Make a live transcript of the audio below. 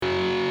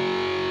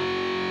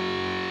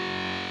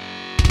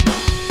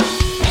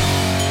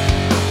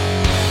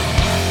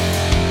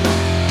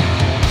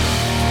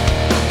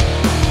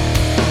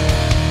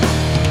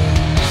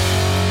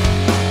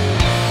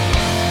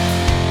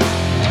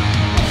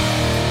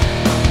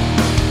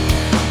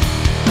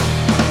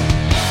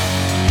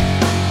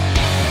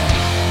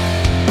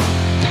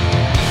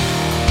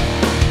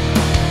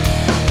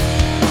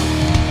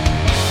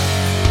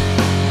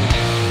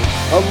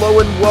Hello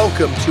and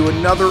welcome to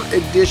another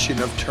edition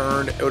of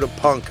Turned Out of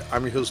Punk.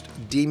 I'm your host,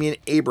 Damian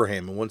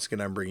Abraham, and once again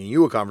I'm bringing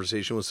you a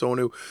conversation with someone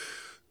who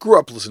grew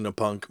up listening to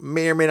punk,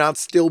 may or may not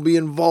still be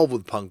involved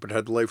with punk, but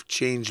had their life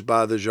changed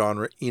by the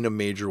genre in a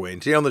major way.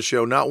 And today on the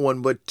show, not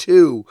one but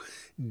two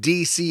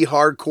DC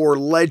hardcore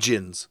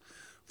legends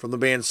from the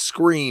band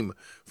Scream,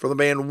 from the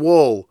band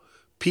Wool.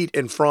 Pete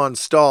and Franz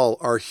Stahl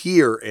are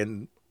here,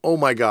 and oh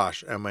my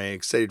gosh, am I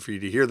excited for you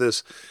to hear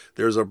this.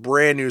 There's a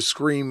brand new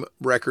Scream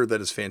record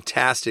that is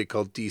fantastic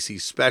called DC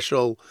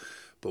Special,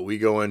 but we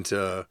go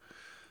into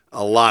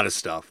a lot of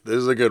stuff. This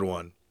is a good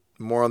one.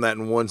 More on that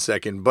in 1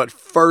 second. But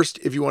first,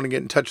 if you want to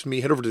get in touch with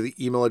me, head over to the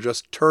email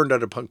address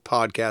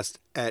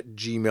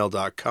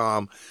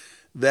turnedoutofpunkpodcast@gmail.com.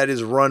 That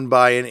is run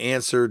by and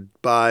answered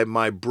by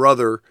my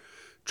brother,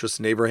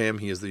 Tristan Abraham.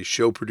 He is the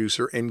show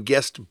producer and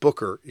guest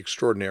booker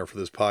extraordinaire for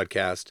this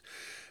podcast,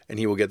 and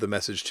he will get the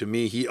message to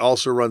me. He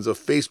also runs a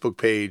Facebook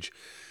page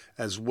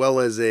as well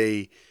as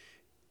a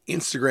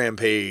Instagram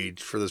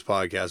page for this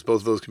podcast.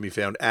 Both of those can be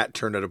found at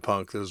Turned Out of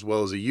Punk, as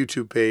well as a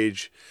YouTube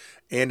page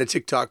and a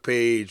TikTok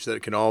page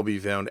that can all be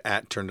found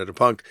at Turned Out of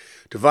Punk.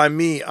 To find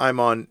me, I'm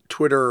on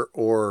Twitter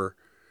or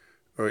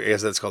I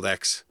guess that's called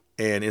X,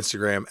 and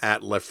Instagram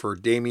at Left for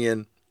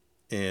Damien.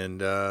 And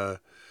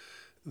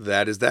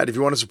that is that. If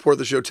you want to support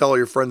the show, tell all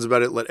your friends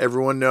about it. Let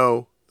everyone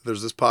know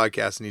there's this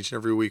podcast, and each and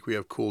every week we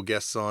have cool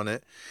guests on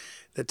it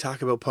that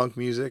talk about punk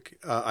music.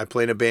 I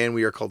play in a band.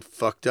 We are called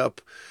Fucked Up.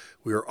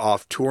 We are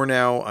off tour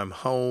now. I'm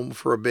home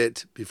for a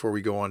bit before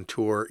we go on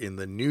tour in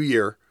the new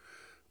year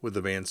with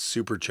the band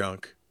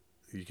Superchunk.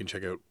 You can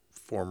check out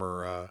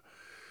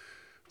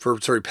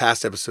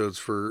past episodes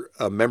for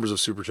members of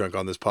Superchunk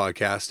on this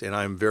podcast, and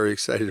I'm very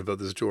excited about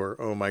this tour.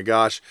 Oh my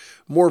gosh.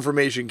 More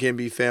information can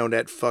be found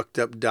at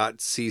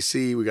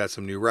fuckedup.cc. We got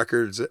some new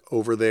records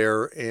over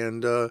there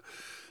and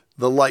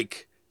the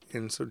like,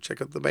 and so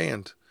check out the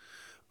band.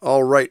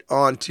 All right,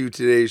 on to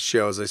today's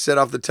show. As I said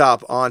off the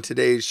top, on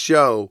today's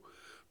show,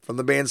 from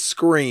the band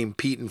Scream,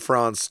 Pete and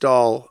Franz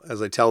Stahl,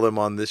 as I tell them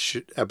on this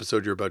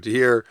episode you're about to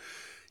hear.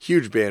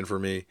 Huge band for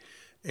me.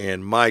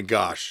 And my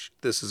gosh,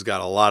 this has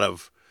got a lot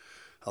of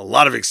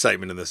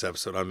excitement in this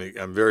episode.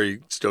 I'm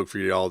very stoked for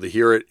you all to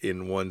hear it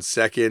in 1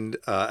 second.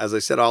 As I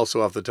said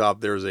also off the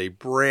top, there's a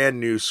brand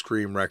new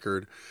Scream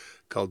record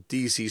called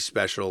DC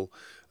Special,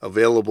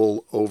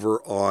 available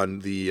over on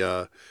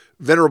the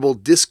venerable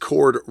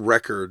Discord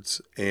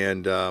Records.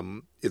 And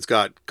it's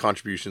got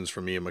contributions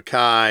from Ian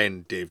MacKaye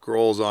and Dave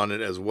Grohl's on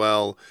it as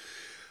well.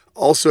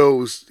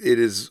 Also, it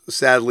is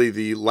sadly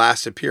the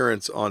last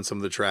appearance on some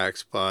of the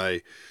tracks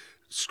by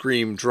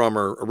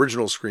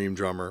original Scream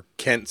drummer,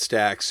 Kent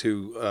Stax,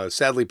 who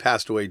sadly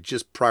passed away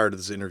just prior to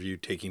this interview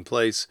taking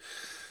place.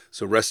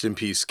 So rest in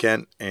peace,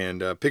 Kent,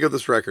 and pick up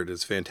this record.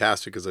 It's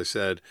fantastic, as I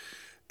said.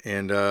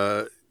 And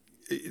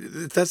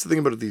that's the thing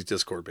about these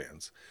Discord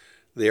bands.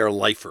 They are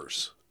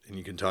lifers. And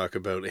you can talk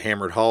about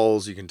Hammered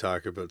Halls, you can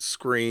talk about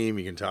Scream,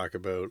 you can talk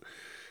about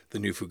the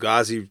new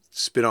Fugazi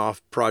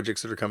spin-off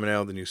projects that are coming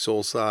out, the new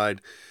Soul Side.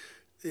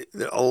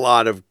 A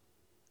lot of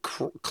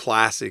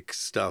classic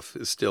stuff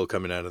is still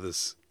coming out of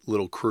this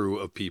little crew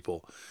of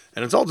people,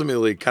 and it's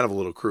ultimately kind of a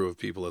little crew of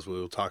people, as we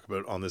will talk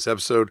about on this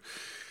episode.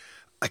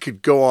 I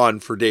could go on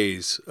for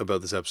days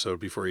about this episode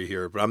before you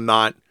hear it, but I'm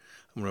not.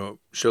 I'm going to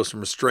show some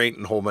restraint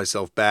and hold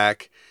myself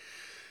back.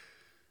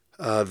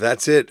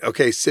 That's it.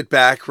 Okay, sit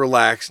back,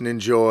 relax, and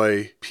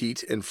enjoy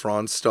Pete and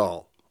Franz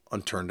Stahl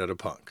on Turned Out of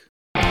Punk.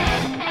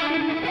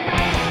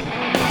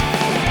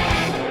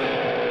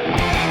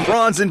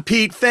 Franz and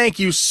Pete, thank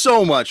you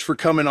so much for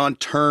coming on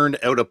Turned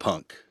Out of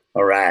Punk.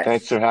 All right.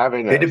 Thanks for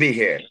having us. Good to be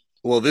here.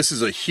 Well, this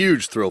is a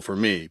huge thrill for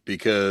me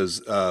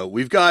because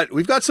we've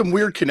got some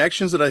weird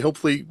connections that I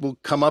hopefully will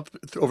come up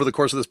over the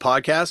course of this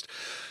podcast.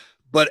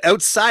 But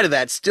outside of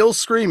that, still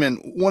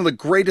Screaming, one of the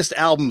greatest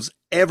albums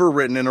ever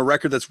written, and a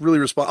record that's really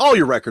all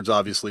your records,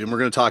 obviously, and we're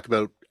going to talk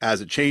about as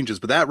it changes.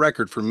 But that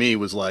record for me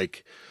was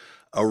like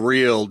a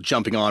real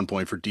jumping on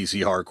point for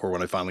DC hardcore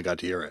when I finally got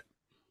to hear it.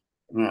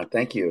 Oh,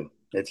 thank you.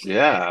 It's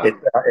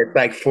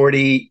like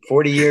 40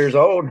 years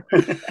old.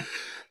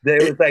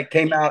 It was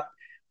came out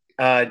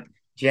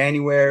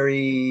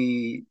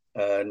January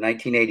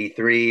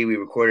 1983. We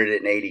recorded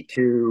it in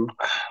 82.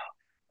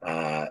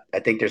 I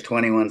think there's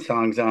 21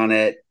 songs on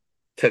it.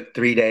 Took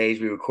 3 days.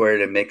 We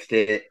recorded and mixed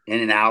it in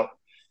and out.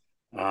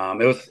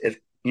 It's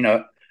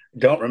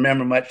don't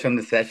remember much from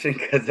the session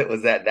because it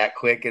was that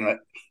quick and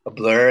a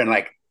blur, and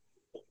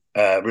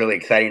a really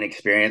exciting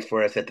experience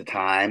for us at the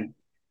time.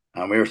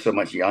 We were so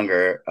much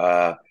younger,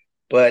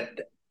 but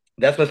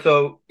that's what's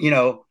so,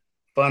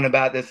 fun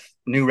about this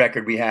new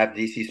record we have,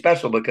 DC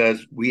Special,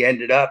 because we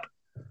ended up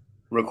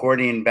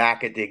recording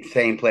back at the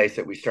same place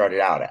that we started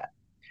out at.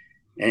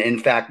 And in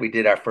fact, we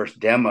did our first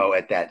demo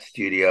at that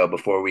studio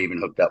before we even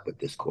hooked up with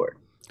Discord.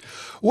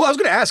 Well, I was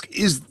going to ask,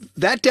 is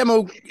that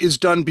demo is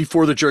done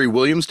before the Jerry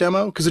Williams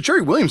demo? Because the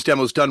Jerry Williams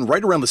demo is done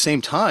right around the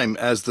same time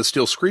as the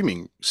Still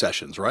Screaming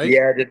sessions, right?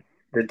 Yeah,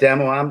 the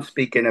demo I'm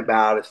speaking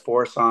about is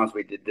 4 songs.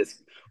 We did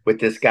this with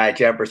this guy,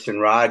 Jefferson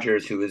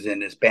Rogers, who was in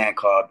this band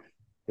called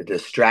The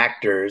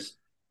Distractors.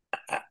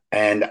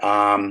 And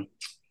I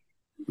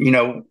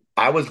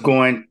was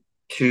going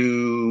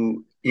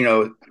to,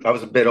 I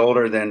was a bit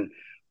older than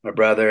my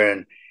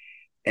brother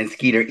and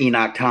Skeeter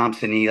Enoch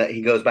Thompson.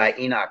 He goes by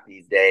Enoch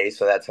these days,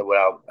 so that's what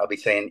I'll be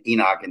saying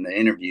Enoch in the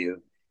interview.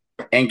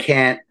 And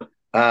Kent,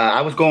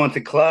 I was going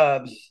to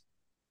clubs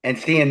and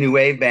seeing new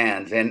wave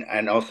bands,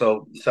 and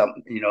also some,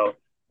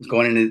 was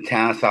going into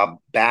town, saw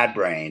Bad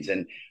Brains,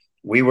 and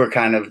we were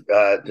kind of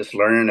just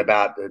learning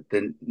about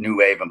the new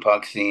wave and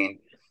punk scene.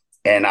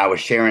 And I was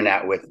sharing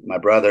that with my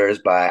brothers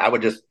by I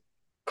would just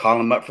call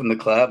them up from the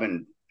club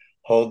and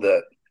hold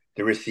the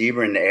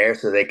receiver in the air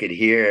so they could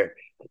hear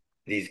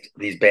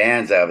these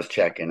bands I was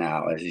checking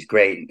out. There's these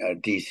great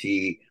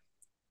DC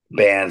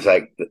bands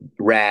like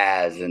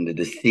Raz and the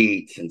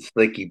Deceits and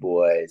Slicky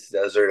Boys.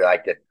 Those are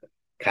like the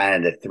kind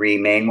of the three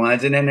main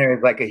ones. And then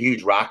there's like a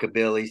huge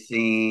rockabilly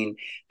scene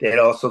that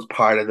also is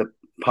part of the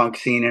punk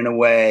scene in a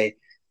way.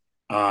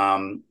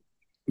 Um,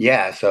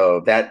 yeah,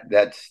 so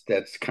that's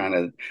kind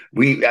of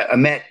we I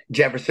met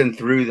Jefferson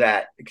through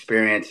that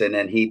experience, and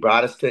then he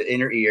brought us to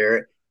Inner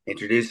Ear,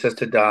 introduced us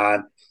to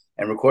Don,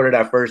 and recorded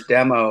our first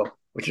demo,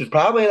 which was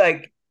probably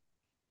like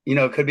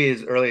it could be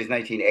as early as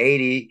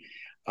 1980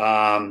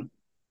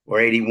 or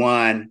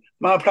 81.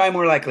 Well, probably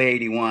more likely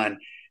 81.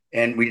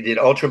 And we did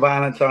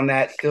Ultraviolence on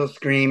that, Still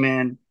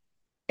Screaming,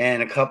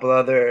 and a couple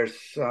others,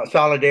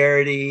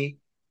 Solidarity.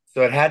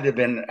 So it had to have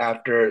been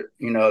after,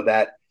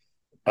 that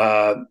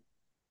uh,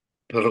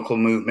 political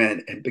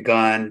movement had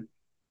begun.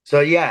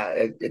 So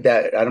yeah,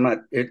 that I don't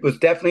know. It was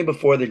definitely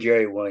before the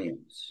Jerry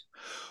Williams.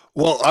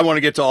 Well, I want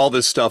to get to all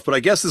this stuff, but I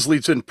guess this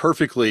leads in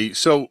perfectly.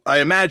 So I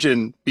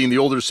imagine being the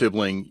older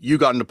sibling, you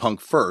got into punk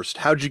first.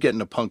 How did you get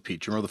into punk,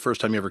 Pete? Do you remember the first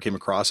time you ever came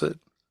across it?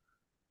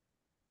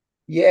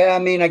 Yeah,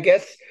 I mean, I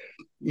guess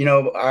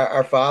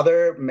our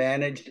father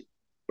managed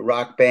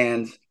rock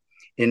bands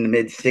in the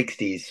mid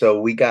 '60s, so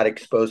we got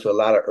exposed to a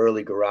lot of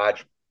early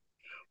garage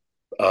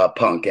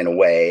punk in a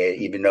way,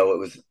 even though it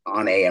was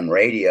on AM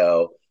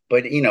radio.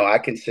 But I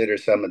consider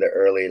some of the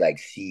early like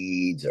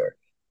Seeds or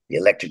the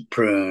Electric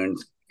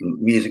Prunes,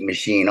 Music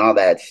Machine, all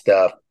that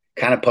stuff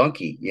kind of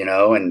punky,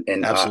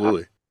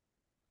 Absolutely.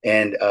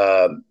 and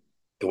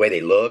the way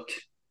they looked,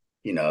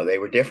 they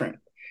were different.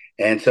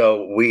 And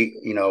so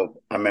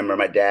I remember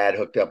my dad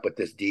hooked up with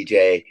this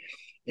DJ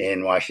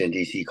in Washington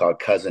D.C. called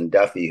Cousin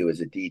Duffy, who was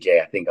a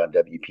DJ I think on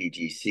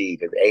WPGC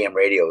because AM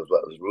radio was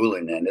what was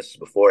ruling then. This is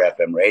before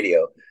FM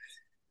radio,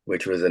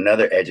 which was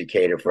another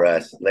educator for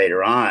us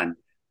later on.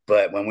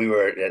 But when we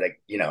were like,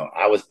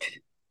 I was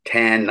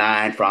 10,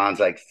 9, Franz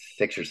like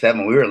 6 or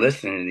 7, we were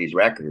listening to these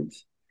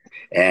records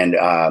and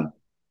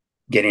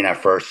getting our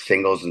first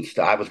singles and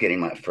stuff. I was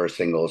getting my first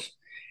singles.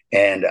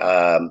 And,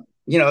 so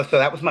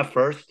that was my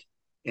first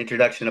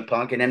introduction to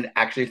punk. And then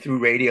actually through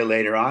radio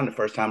later on, the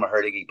first time I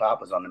heard Iggy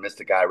Pop was on the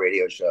Mr. Guy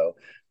radio show.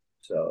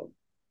 So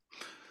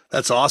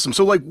That's awesome.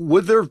 So, like,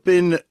 would there have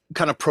been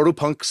kind of proto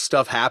punk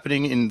stuff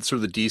happening in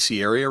sort of the DC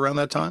area around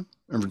that time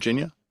in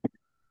Virginia?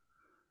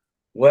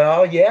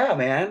 well, yeah,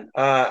 man.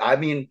 I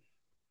mean,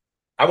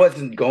 I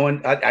wasn't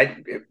going.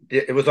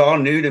 It was all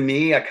new to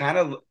me. I kind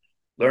of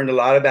learned a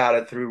lot about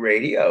it through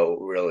radio,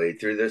 really,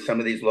 through some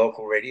of these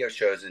local radio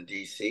shows in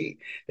DC.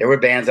 There were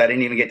bands I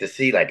didn't even get to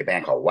see, like a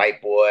band called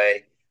White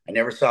Boy. I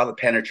never saw the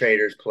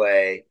Penetrators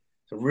play.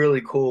 Some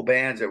really cool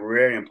bands that were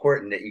very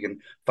important that you can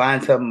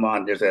find some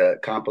on. There's a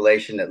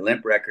compilation that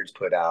Limp Records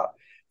put out,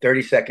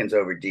 30 Seconds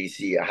Over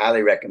DC. I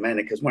highly recommend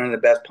it because one of the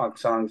best punk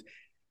songs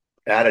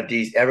out of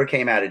DC ever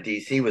came out of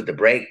DC was The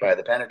Break by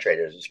the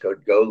Penetrators. Just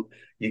go,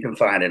 you can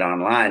find it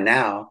online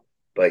now.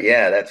 But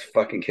yeah, that's a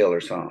fucking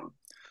killer song.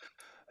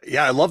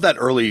 Yeah, I love that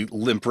early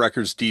Limp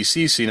Records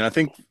DC scene. And I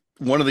think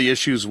one of the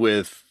issues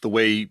with the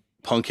way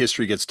punk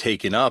history gets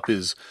taken up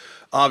is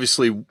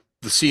obviously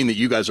the scene that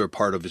you guys are a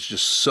part of is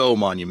just so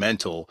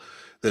monumental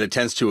that it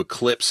tends to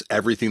eclipse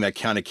everything that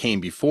kind of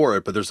came before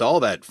it. But there's all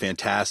that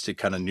fantastic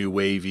kind of new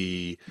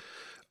wavy,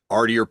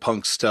 artier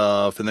punk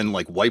stuff, and then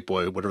like White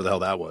Boy, whatever the hell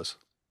that was.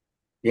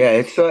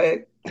 Yeah,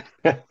 it,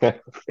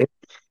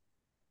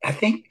 I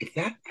think is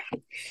that.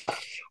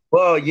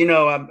 Well,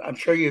 I'm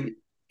sure you've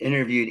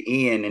interviewed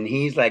Ian, and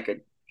he's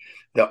like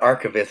the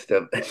archivist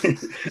of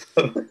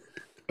of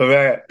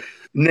our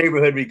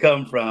neighborhood we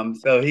come from.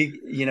 So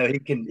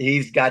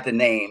he's got the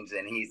names,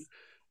 and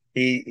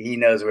he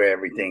knows where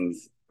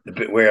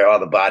where all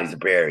the bodies are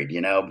buried.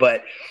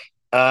 But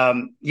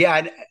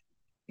yeah,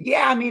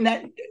 yeah. I mean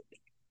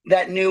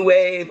that new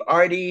wave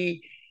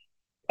arty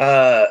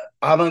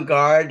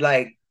avant-garde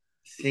like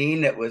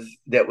scene that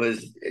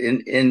was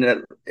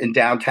in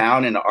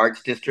downtown in the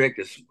arts district,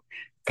 this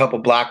couple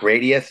block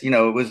radius, it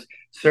was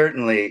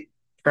certainly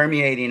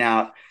permeating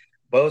out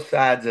both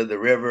sides of the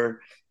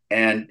river.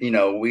 And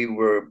we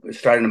were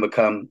starting to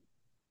become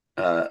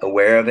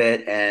aware of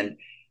it and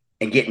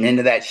getting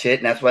into that shit,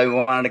 and that's why we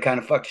wanted to kind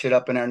of fuck shit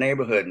up in our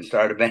neighborhood and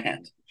start a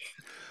band.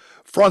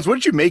 Franz, what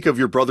did you make of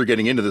your brother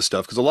getting into this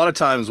stuff? Because a lot of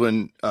times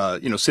when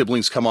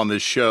siblings come on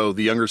this show,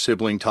 the younger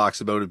sibling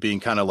talks about it being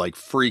kind of like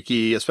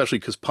freaky, especially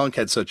because punk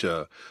had such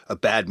a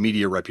bad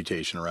media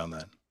reputation around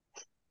that.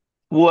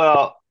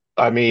 Well,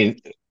 I mean,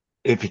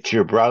 if it's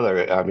your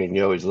brother, I mean,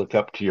 you always look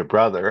up to your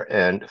brother.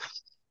 And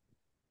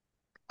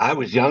I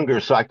was younger,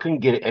 so I couldn't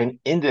get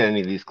into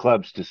any of these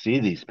clubs to see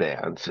these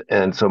bands.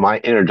 And so my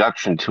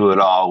introduction to it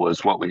all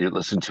was what we could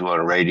listen to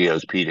on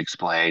radios, Pete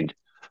explained,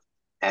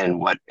 and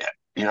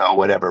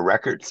whatever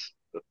records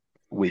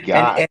we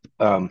And got. and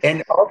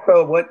and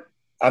also what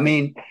I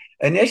mean,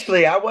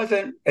 initially I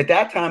wasn't at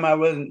that time I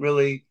wasn't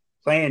really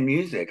playing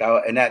music.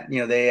 And that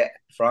they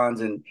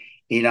Franz and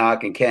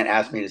Enoch and Kent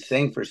asked me to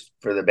sing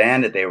for the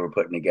band that they were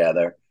putting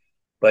together.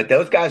 But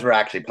those guys were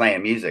actually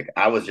playing music.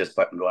 I was just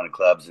fucking going to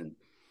clubs and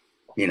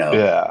you know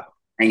Yeah.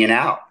 hanging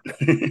out.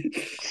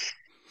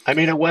 I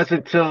mean, it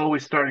wasn't until we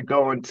started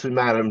going to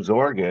Madam's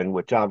Organ,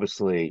 which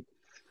obviously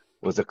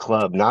was a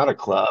club, not a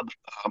club,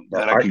 The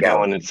that I art could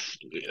go gallery. in an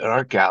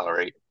art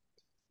gallery,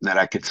 that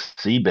I could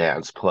see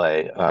bands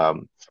play.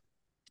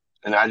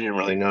 And I didn't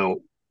really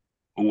know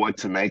what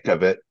to make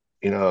of it,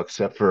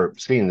 except for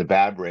seeing the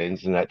Bad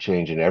Brains and that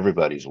change in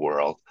everybody's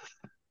world.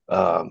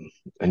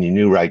 And you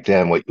knew right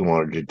then what you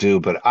wanted to do.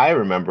 But I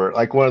remember,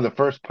 like, one of the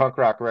first punk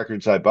rock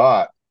records I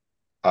bought,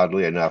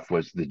 oddly enough,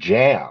 was The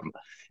Jam.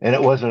 And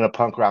it wasn't a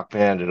punk rock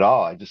band at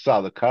all. I just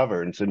saw the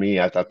cover, and to me,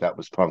 I thought that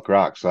was punk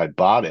rock. So I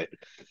bought it.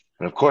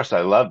 And of course,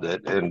 I loved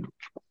it. And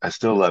I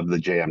still love The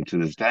Jam to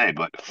this day.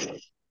 But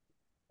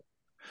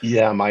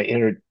yeah, my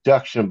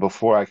introduction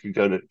before I could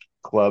go to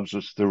clubs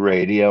was the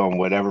radio and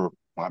whatever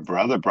my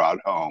brother brought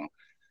home,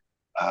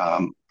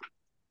 um,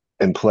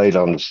 and played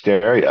on the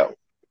stereo.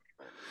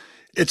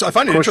 I Of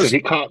find it course, if interesting.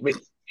 he caught me,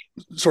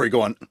 Sorry,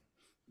 go on.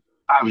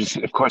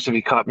 of course, if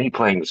he caught me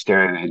playing the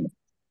stereo, he'd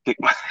kick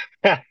my.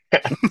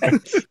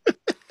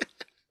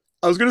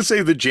 I was going to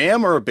say the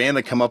Jam are a band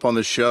that come up on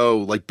the show,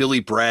 like Billy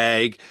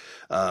Bragg,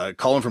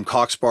 Colin from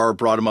Coxbar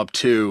brought him up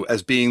too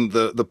as being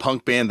the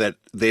punk band that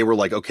they were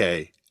like,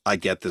 okay, I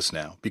get this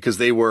now because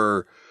they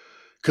were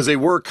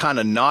kind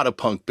of not a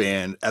punk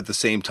band at the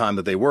same time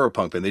that they were a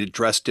punk band. They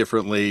dressed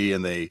differently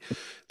and they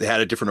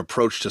had a different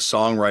approach to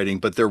songwriting,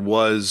 but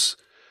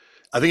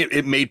I think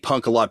it made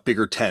punk a lot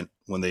bigger tent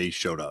when they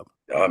showed up.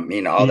 I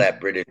mean, all that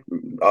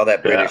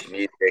Yeah. British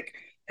music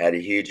had a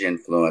huge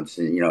influence,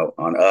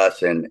 on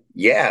us. And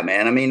yeah,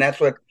 man, I mean, that's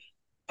what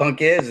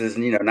punk is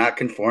not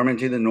conforming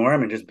to the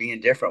norm and just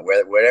being different,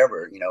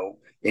 whatever,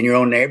 in your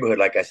own neighborhood.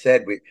 Like I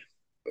said,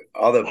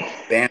 all the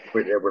bands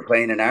that were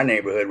playing in our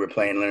neighborhood were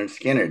playing Leonard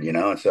Skinner,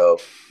 and so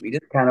we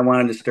just kind of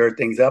wanted to stir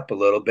things up a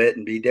little bit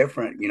and be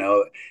different,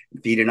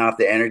 feeding off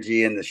the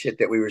energy and the shit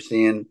that we were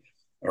seeing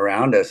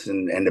around us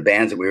and the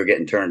bands that we were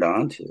getting turned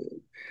on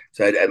to.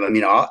 So I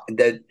mean,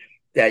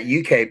 that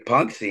UK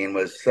punk scene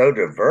was so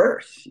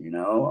diverse,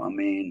 I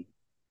mean,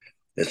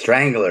 the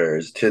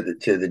Stranglers to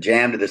the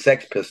Jam to the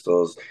Sex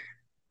Pistols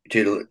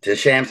to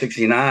Sham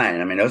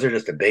 69. I mean, those are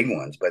just the big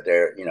ones, but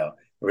there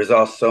was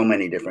all so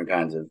many different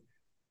kinds of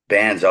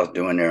bands all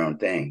doing their own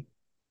thing.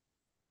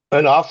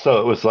 And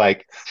also, it was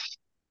like,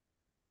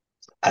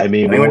 I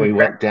I mean, mean, when we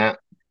went down,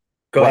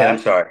 go ahead. I'm what?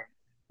 sorry.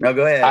 No,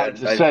 go I ahead.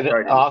 just said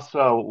Sorry.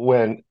 also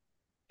when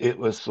it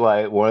was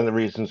like one of the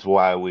reasons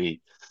why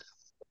we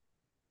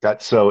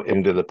got so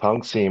into the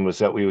punk scene was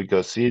that we would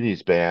go see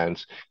these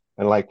bands.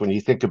 And like when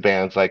you think of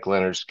bands like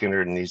Leonard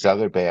Skinner and these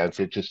other bands,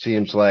 it just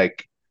seems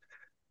like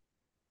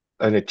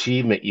an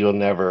achievement you'll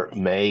never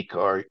make,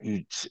 or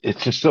it's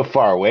just so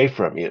far away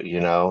from you,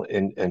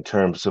 in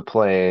terms of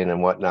playing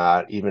and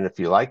whatnot, even if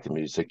you like the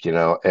music,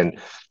 and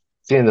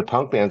seeing the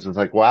punk bands was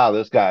like, wow,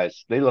 those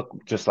guys, they look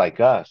just like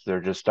us. They're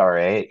just our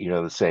age,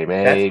 the same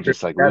That's age. true.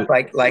 It's like That's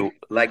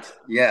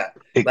yeah,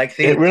 it, like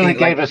it seeing really teen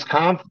like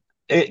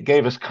it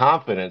gave us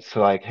confidence to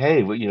like,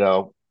 hey,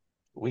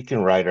 we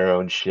can write our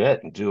own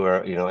shit and do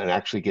our, and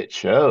actually get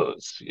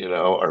shows,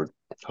 or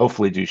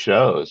hopefully do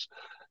shows,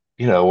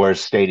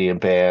 whereas stadium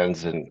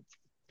bands and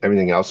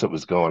everything else that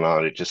was going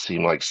on, it just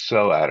seemed like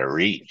so out of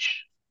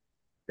reach.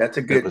 That's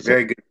a It good, was a,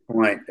 very good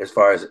point as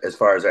far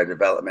as our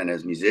development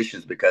as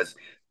musicians, because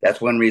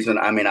that's one reason.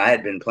 I mean, I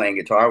had been playing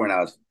guitar when I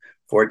was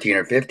 14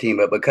 or 15,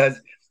 but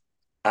because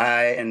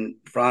I and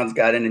Franz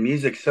got into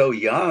music so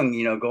young,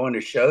 going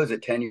to shows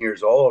at 10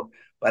 years old.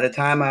 By the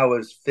time I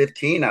was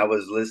 15, I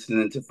was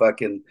listening to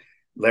fucking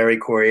Larry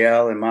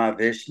Coryell and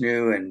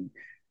Mahavishnu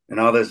and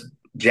all this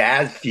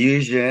jazz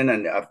fusion.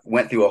 And I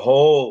went through a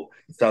whole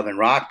Southern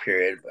rock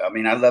period. I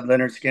mean, I love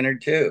Leonard Skinner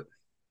too,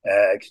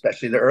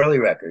 especially the early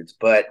records.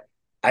 But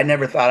I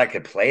never thought I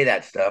could play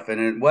that stuff. And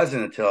it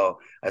wasn't until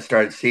I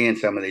started seeing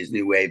some of these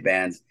new wave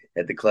bands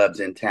at the clubs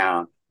in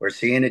town or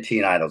seeing the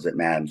teen idols at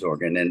Madam's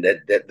Organ and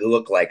that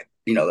look like,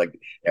 like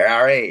they're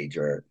our age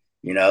or,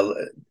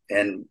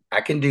 and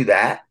I can do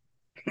that,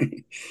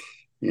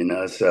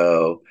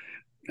 so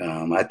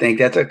I think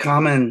that's a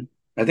common,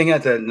 I think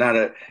that's a, not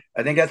a,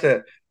 I think that's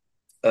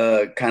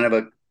a kind of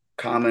a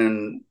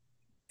common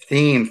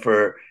theme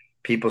for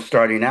people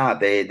starting out.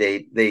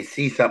 They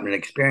see something and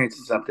experience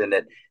something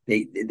that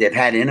they've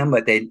had in them,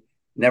 but they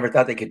never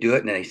thought they could do it.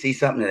 And then they see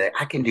something that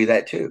I can do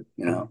that too.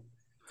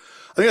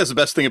 I think that's the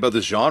best thing about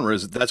this genre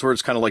is that's where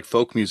it's kind of like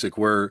folk music,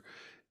 where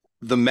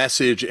the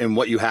message and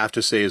what you have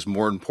to say is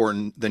more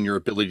important than your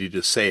ability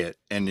to say it,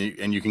 and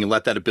you can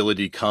let that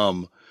ability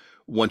come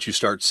once you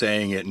start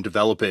saying it and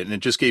develop it. And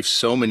it just gave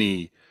so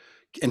many,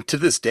 and to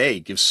this day,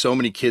 gives so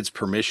many kids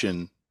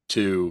permission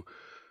to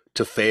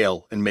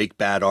fail and make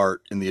bad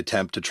art in the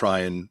attempt to try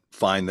and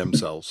find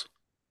themselves.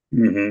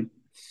 Mm-hmm.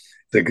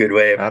 It's a good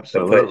way of putting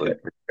Absolutely.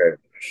 it.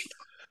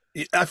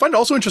 I find it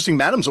also interesting,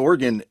 Madam's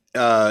Organ,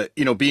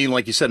 being,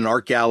 like you said, an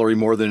art gallery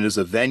more than it is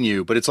a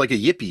venue, but it's like a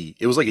yippie.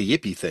 It was like a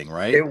yippie thing,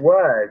 right? It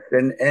was,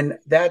 and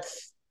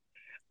that's,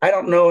 I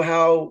don't know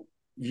how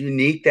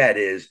unique that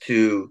is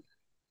to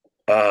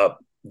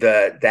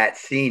that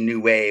scene,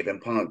 new wave and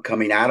punk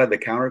coming out of the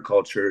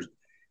counterculture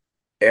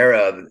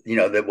era.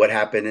 That what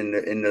happened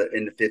in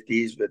the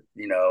 50s with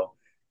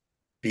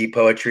beat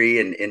poetry,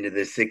 and into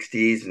the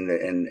 60s, and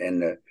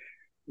the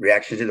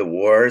reaction to the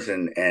wars,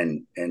 and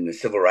the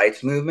civil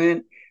rights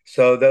movement.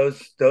 So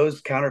those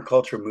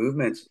counterculture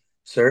movements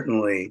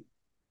certainly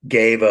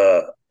gave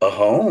a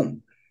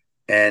home.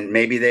 And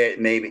maybe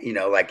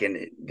like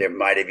there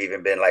might have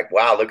even been like,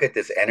 wow, look at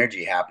this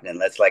energy happening.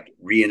 Let's like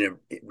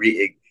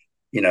re-energize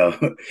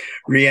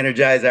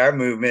our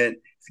movement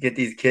to get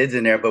these kids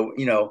in there. But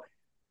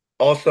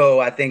also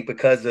I think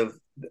because of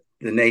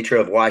the nature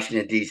of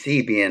Washington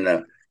D.C. being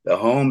the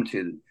home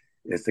to,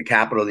 it's the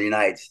capital of the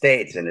United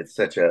States, and it's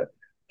such a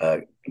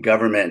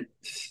government,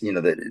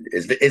 that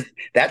is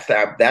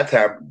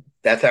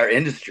that's our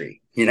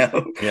industry, Yeah.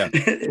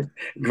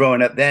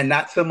 growing up then.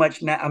 Not so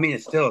much now. I mean,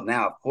 it's still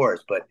now, of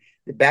course, but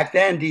back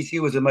then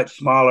DC was a much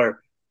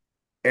smaller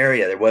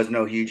area. There was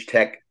no huge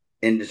tech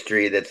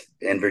industry that's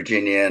in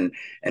Virginia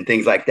and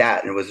things like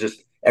that. And it was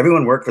just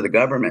everyone worked for the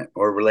government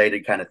or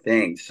related kind of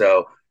things.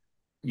 So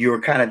you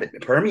were kind of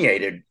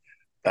permeated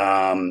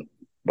by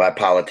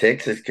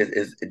politics, because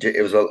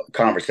it was a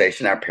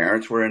conversation. Our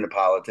parents were into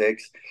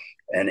politics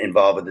and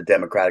involved with the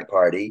Democratic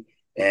Party.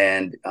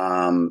 And,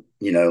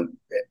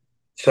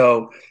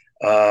 so,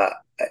 I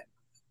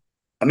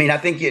mean, I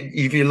think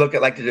if you look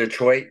at like the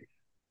Detroit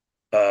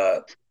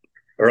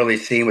early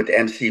scene with the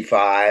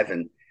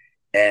MC5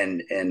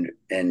 and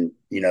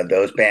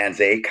those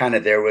bands,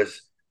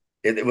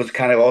 it was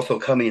kind of also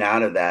coming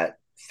out of that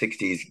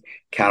 60s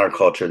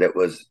counterculture that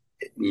was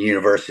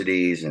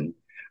universities and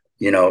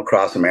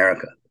across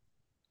America.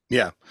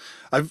 Yeah.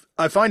 I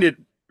find it,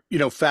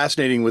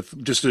 fascinating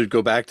with, just to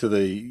go back to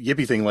the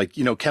yippie thing, like,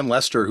 Ken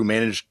Lester, who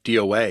managed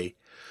DOA,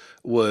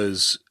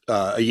 was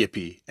a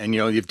yippie. And,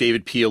 you have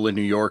David Peel in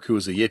New York, who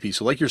was a yippie.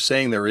 So like you're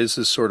saying, there is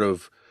this sort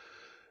of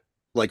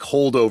like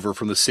holdover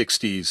from the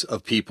 60s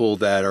of people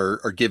that are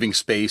giving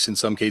space in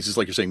some cases,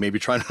 like you're saying, maybe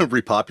trying to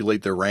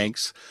repopulate their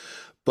ranks.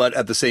 But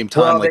at the same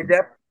time, Well, like,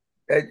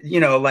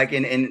 like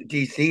in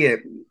DC,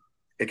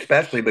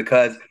 especially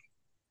because,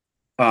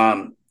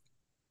 the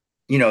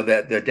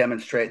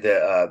demonstrate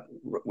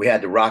we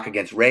had the Rock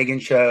Against Reagan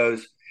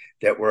shows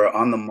that were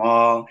on the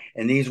mall,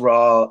 and these were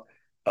all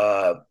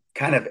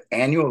kind of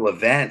annual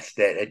events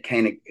that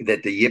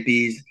the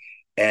Yippies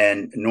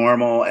and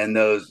Normal and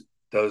those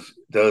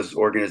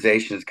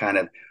organizations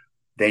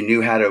they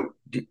knew how to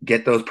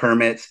get those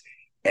permits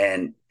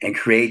and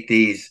create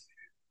these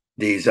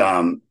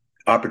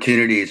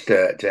opportunities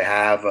to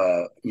have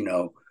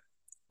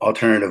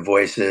alternative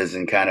voices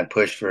and kind of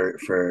push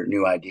for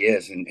new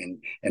ideas,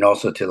 and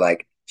also to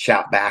like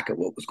shout back at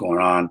what was going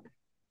on,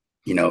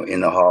 in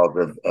the halls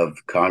of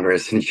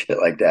Congress and shit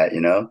like that.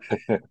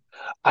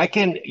 I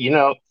can,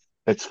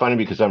 it's funny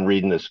because I'm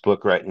reading this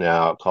book right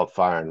now called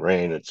Fire and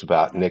Rain. It's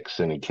about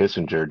Nixon and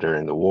Kissinger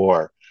during the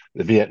war,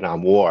 the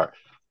Vietnam War,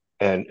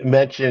 and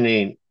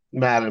mentioning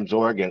Madam's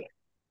Organ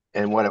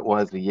and what it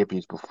was, the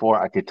Yippies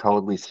before. I could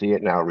totally see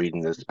it now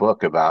reading this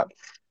book about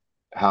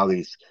how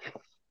these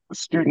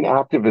student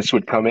activists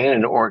would come in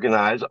and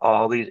organize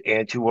all these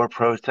anti-war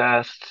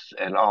protests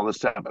and all this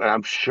stuff. And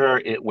I'm sure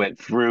it went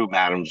through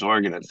Madam's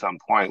Organ at some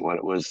point when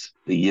it was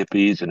the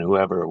Yippies and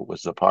whoever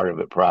was a part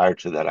of it prior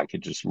to that. I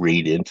could just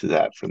read into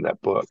that from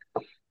that book.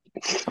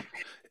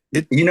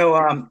 It's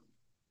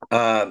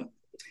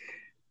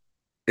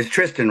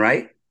Tristan,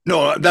 right?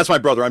 no, that's my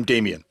brother. I'm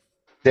Damien.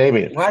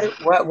 Damien.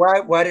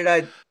 Why did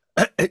I?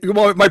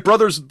 Well, my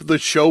brother's the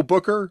show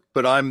booker,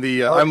 but I'm I'm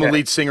a Okay.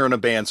 lead singer in a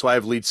band, so I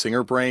have lead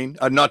singer brain.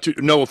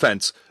 No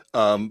offense,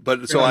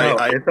 but so No,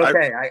 I it's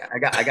okay.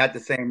 I got the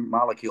same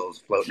molecules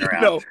floating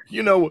around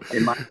you know,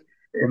 in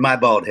my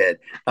bald head.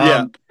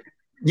 yeah,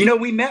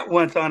 We met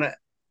once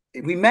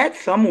we met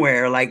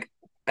somewhere, like,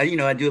 I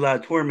do a lot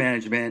of tour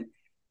management.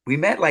 We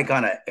met like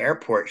on an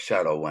airport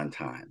shuttle one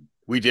time.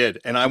 we did,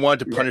 and I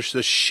wanted to Yeah. punish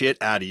the shit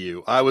out of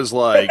you. I was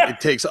like, it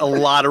takes a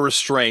lot of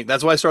restraint.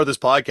 That's why I started this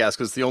podcast,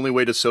 because it's the only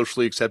way to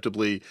socially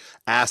acceptably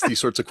ask these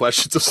sorts of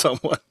questions of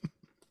someone.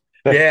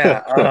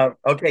 Yeah.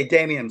 Okay,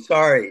 Damien,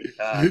 sorry.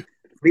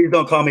 Please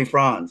don't call me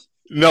Franz.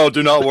 No,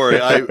 do not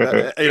worry.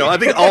 I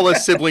think all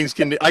us siblings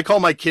can. I call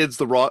my kids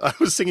the wrong. I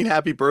was singing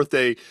 "Happy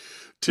Birthday"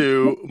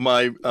 to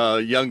my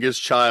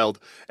youngest child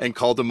and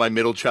called him my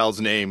middle child's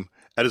name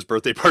at his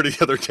birthday party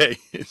the other day,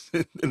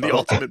 in the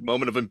ultimate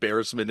moment of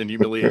embarrassment and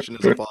humiliation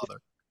as a father.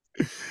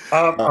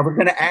 I was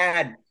going to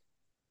add,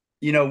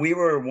 we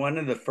were one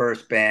of the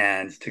first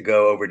bands to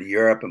go over to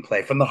Europe and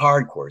play from the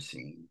hardcore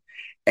scene.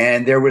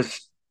 And there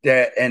was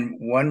and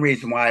one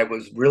reason why it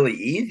was really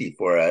easy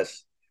for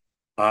us,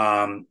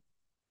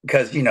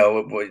 because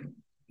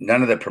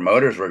none of the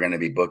promoters were going to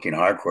be booking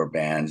hardcore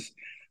bands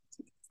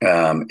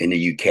in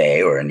the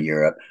UK or in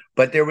Europe,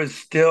 but there was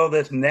still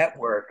this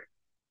network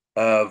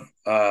of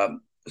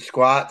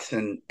squats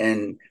and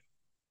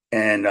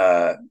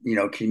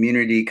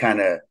community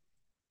kind of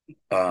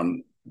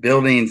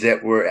buildings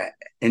that were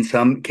in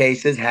some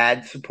cases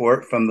had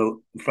support from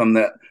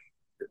the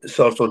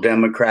social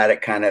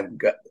democratic kind of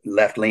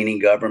left-leaning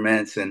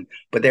governments,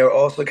 but they were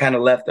also kind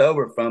of left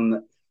over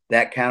from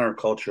that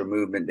counterculture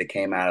movement that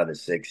came out of the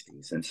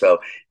 60s. And so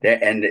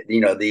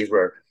these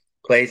were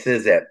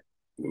places that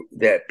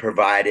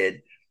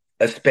provided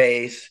a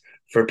space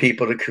for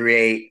people to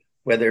create,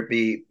 whether it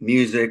be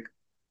music,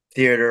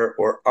 theater,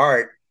 or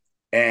art,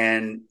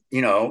 and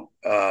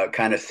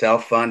kind of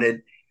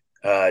self-funded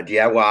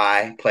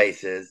DIY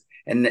places,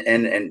 and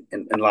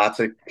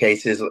lots of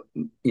cases,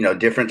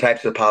 different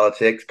types of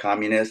politics,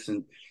 communists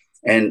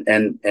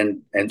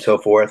and so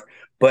forth.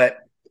 But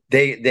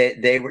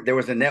there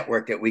was a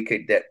network that we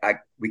could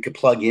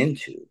plug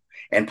into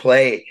and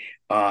play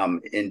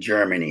in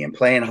Germany, and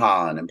play in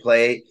Holland, and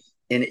play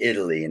in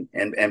Italy,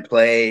 and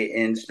play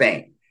in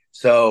Spain.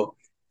 So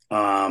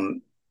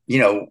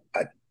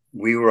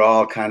we were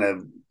all kind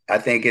of, I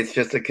think it's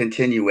just a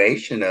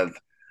continuation of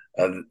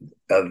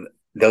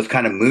those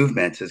kind of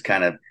movements, is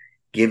kind of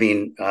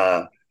giving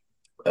a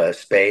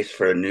space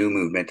for a new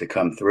movement to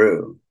come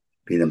through,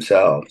 be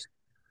themselves.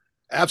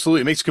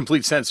 Absolutely. It makes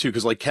complete sense too,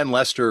 because like Ken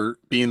Lester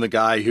being the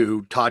guy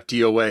who taught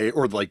DOA,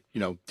 or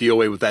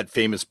DOA with that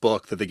famous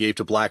book that they gave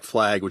to Black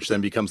Flag, which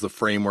then becomes the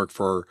framework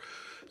for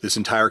this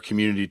entire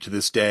community to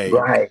this day.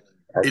 Right.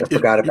 I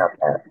forgot about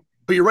that.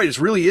 But you're right. It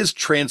really is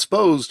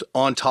transposed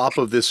on top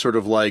of this sort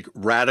of like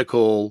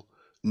radical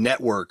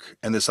network,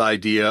 and this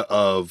idea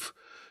of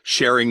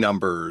sharing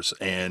numbers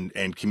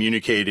and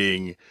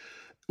communicating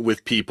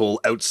with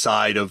people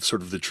outside of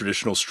sort of the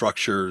traditional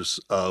structures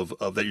of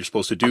that you're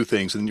supposed to do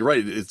things. And you're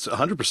right, it's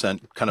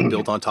 100% kind of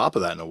built on top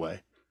of that in a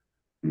way.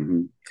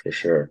 Mm-hmm. For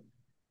sure.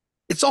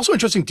 It's also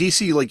interesting,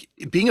 DC, like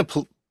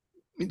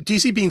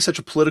DC being such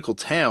a political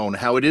town,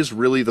 how it is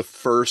really the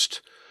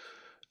first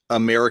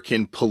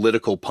American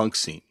political punk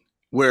scene,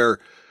 where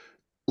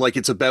like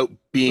it's about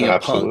being a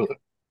punk.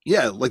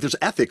 Yeah, like there's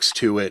ethics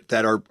to it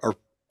that are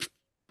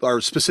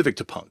specific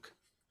to punk.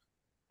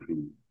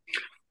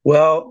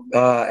 Well,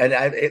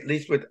 at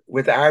least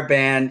with our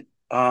band,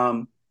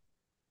 I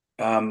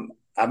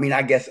mean,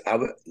 I guess I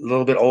was a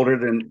little bit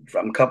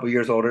I'm a couple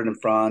years older than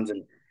Franz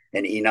and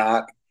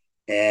Enoch,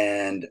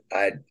 and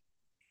I'd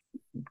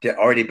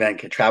already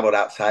traveled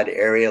outside the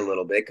area a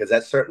little bit, because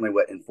that's certainly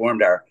what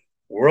informed our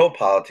world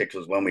politics,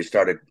 was when we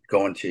started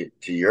going to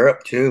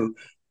Europe too.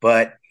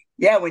 But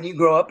yeah, when you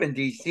grow up in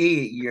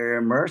DC, you're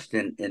immersed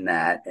in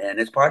that, and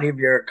it's part of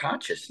your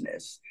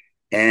consciousness.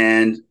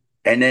 And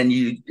then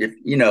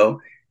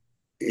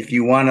if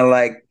you want to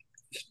like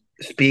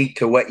speak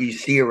to what you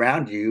see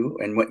around you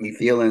and what you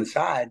feel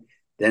inside,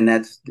 then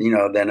that's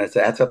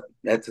a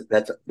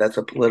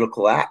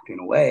political act in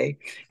a way.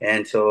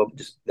 And so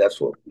that's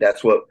what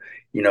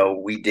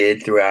we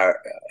did through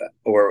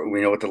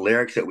with the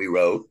lyrics that we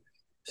wrote.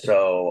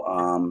 So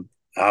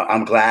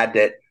I'm glad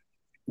that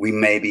we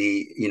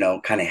maybe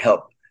kind of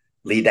helped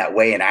lead that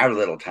way in our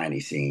little tiny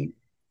scene.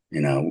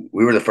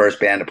 We were the first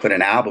band to put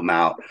an album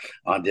out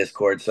on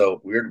Discord,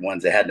 so we were the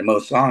ones that had the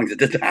most songs at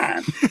the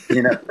time.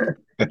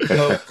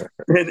 So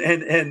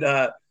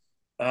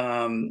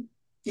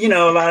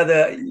a lot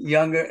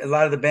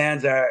of the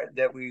bands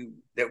that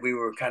we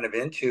were kind of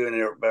into and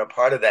are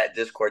part of that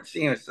Discord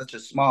scene. It's such a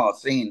small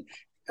scene.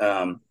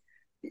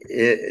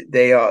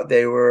 They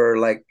were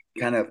like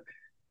kind of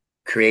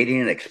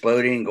creating and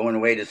exploding, going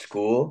away to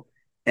school,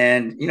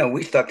 and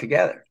we stuck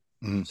together.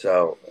 Mm-hmm.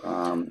 So,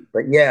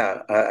 but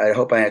yeah, I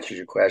hope I answered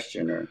your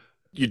question.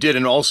 You did,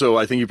 and also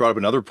I think you brought up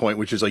another point,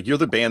 which is like you're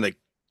the band that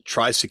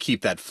tries to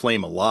keep that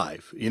flame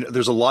alive.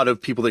 There's a lot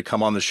of people that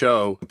come on the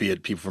show, be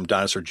it people from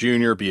Dinosaur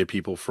Jr., be it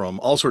people from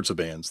all sorts of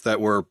bands that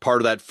were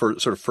part of that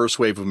sort of first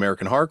wave of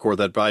American hardcore,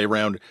 that by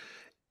around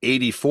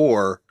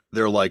 84,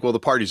 they're like, well, the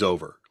party's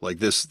over. Like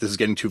this is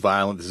getting too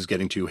violent. This is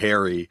getting too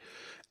hairy.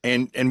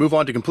 And move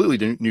on to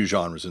completely new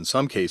genres in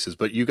some cases.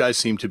 But you guys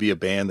seem to be a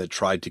band that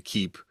tried to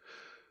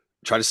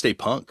stay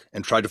punk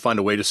and tried to find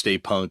a way to stay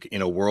punk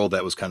in a world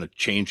that was kind of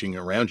changing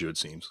around you, it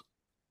seems.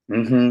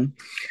 Mm-hmm.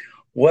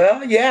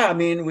 Well, yeah, I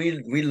mean,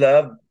 we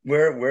love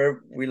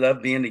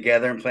being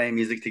together and playing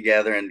music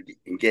together, and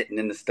getting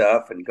into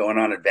stuff and going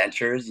on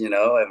adventures.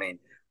 I mean,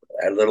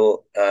 our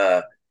little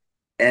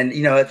and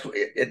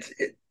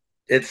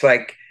it's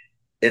like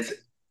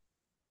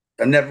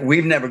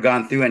we've never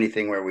gone through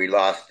anything where we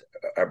lost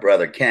our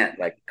brother Kent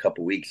like a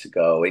couple weeks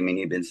ago. I mean,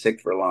 he'd been sick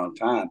for a long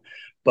time,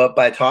 but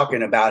by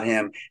talking about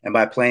him and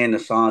by playing the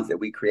songs that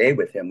we create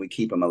with him, we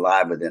keep him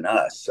alive within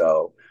us.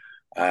 So,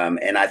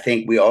 and I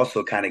think we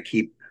also kind of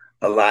keep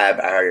alive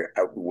our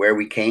where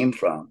we came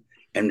from,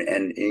 and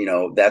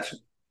that's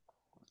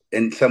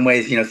in some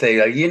ways,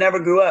 say like, you never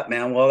grew up,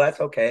 man. Well,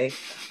 that's okay.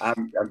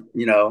 I'm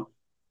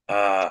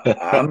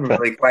I'm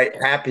really quite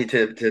happy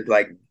to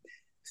like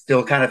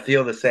still kind of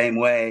feel the same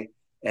way,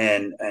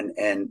 and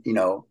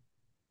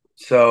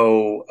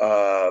so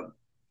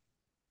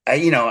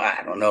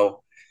I don't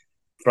know,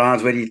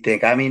 Franz, what do you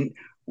think? I mean,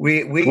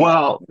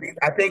 Well,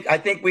 I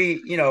think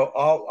we,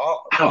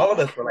 all of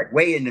us were like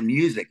way into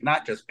music,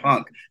 not just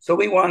punk. So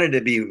we wanted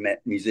to be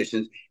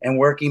musicians and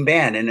working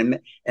band,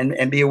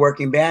 and be a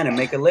working band and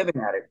make a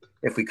living at it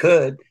if we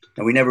could.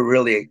 And we never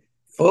really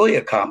fully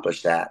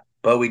accomplished that,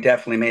 but we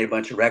definitely made a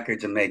bunch of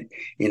records and made,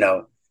 you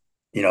know,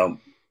 you know,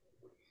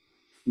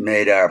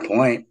 made our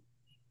point.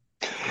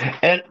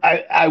 and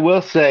I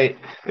will say,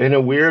 in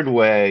a weird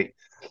way,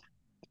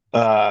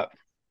 uh,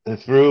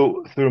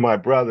 through my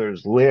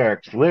brother's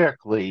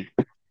lyrically,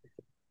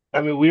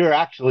 I mean, we were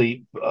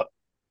actually,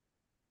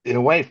 in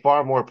a way,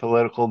 far more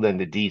political than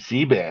the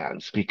DC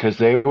bands because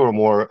they were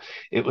more.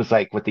 It was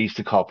like what they used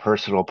to call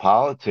personal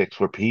politics,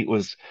 where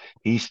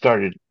he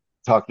started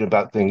talking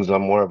about things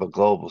on more of a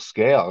global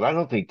scale, and I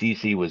don't think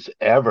DC was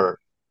ever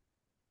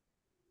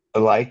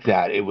like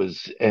that. It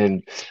was,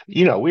 and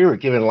we were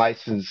given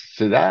license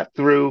to that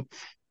through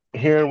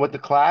hearing what the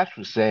Clash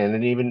was saying,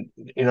 and even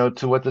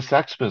to what the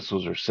Sex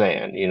Pistols are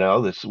saying.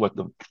 This is what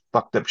the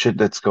fucked up shit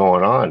that's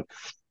going on.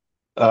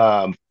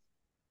 Um,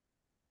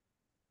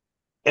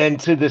 and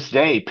to this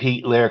day,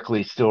 Pete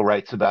lyrically still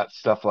writes about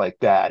stuff like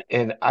that.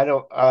 And I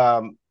don't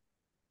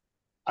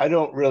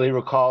really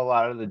recall a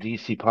lot of the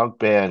DC punk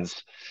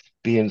bands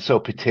being so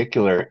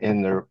particular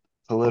in their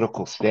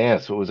political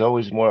stance. It was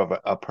always more of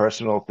a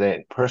personal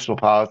thing, personal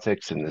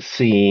politics in the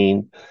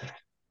scene,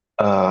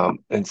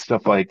 and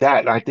stuff like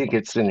that. And I think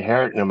it's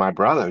inherent in my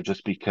brother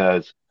just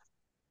because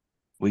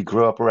we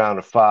grew up around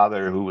a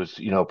father who was,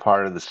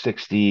 part of the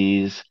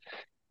 60s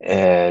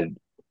and,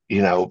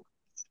 you know,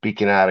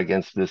 speaking out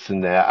against this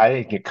and that. I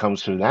think it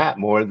comes from that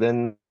more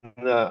than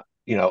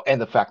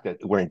and the fact that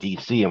we're in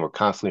DC and we're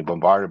constantly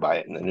bombarded by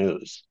it in the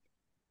news.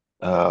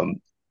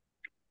 Um,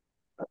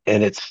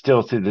 and it's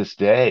still to this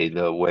day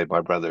the way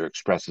my brother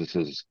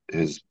expresses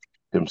his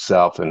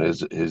himself and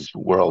his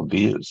world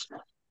views.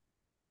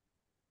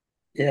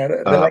 Yeah,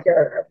 but Uh, like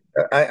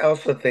I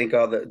also think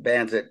all the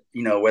bands that,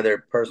 whether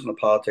personal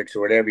politics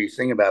or whatever you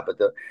sing about, but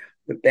the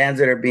bands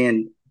that are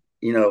being,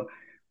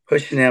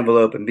 pushing the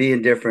envelope and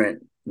being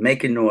different,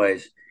 making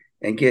noise,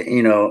 and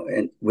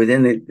and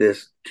within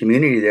this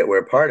community that we're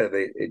a part of,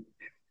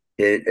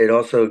 it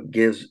also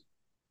gives,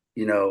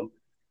 you know,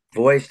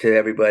 voice to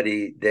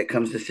everybody that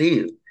comes to see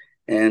you.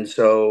 And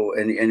so,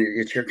 and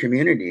it's your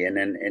community,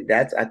 and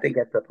that's, I think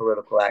that's a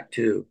political act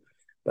too,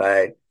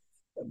 by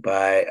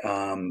by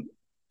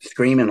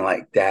screaming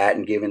like that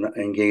and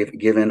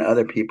giving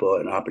other people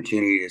an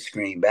opportunity to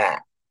scream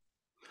back.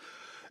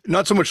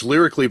 Not so much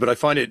lyrically, but I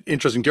find it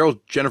interesting. Daryl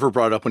Jennifer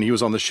brought it up when he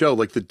was on the show,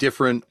 like the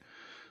different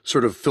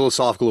sort of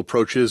philosophical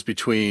approaches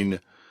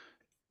between,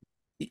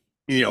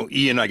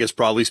 Ian, I guess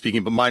broadly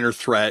speaking, but Minor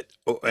Threat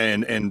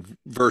and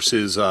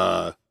versus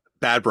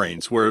Bad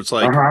Brains, where it's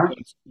like Uh-huh.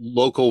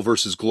 local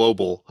versus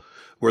global.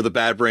 Where the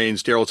Bad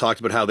Brains, Daryl talked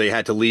about how they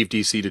had to leave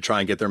DC to try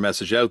and get their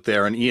message out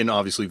there, and Ian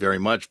obviously very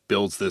much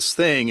builds this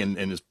thing and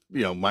is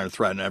Minor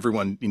Threat and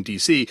everyone in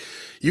DC.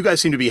 You guys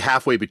seem to be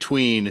halfway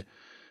between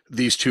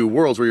these two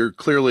worlds, where you're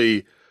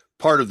clearly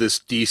part of this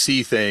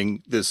DC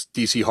thing, this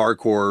DC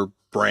hardcore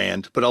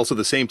brand, but also at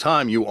the same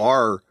time you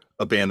are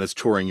a band that's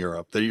touring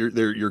Europe. That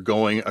you're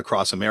going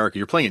across America.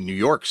 You're playing in New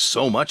York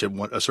so much at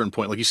a certain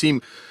point. Like you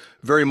seem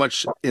very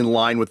much in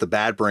line with the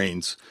Bad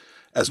Brains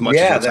as much as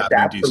Yeah, what's that's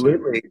happening in DC.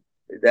 absolutely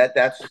that's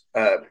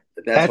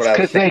what that's I was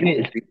because saying. they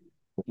need.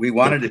 We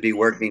wanted to be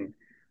working,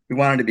 we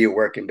wanted to be a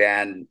working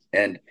band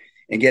and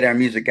get our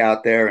music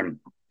out there,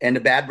 and the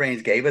Bad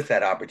Brains gave us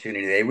that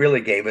opportunity. They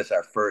really gave us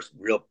our first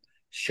real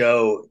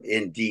show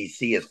in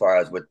DC as far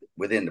as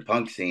within the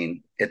punk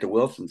scene at the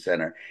Wilson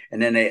Center.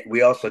 And then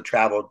we also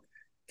traveled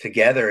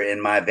together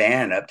in my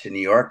van up to New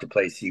York to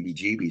play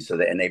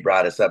CBGB. And they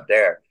brought us up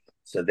there.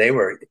 So they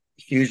were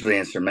hugely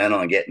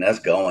instrumental in getting us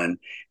going.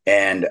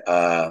 And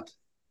I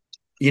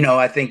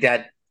think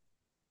that,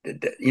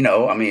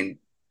 I mean,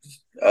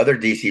 other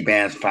DC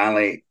bands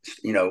finally,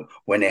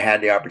 when they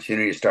had the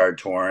opportunity to start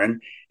touring,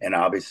 and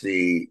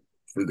obviously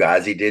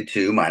Fugazi did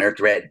too, Minor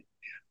Threat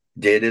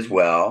did as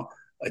well.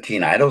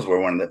 Teen Idols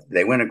were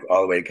they went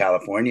all the way to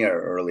California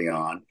early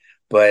on.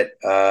 But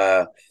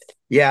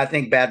yeah, I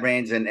think Bad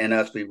Brains and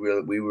us, we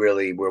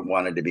really were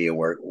wanted to be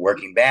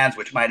working bands,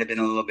 which might have been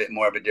a little bit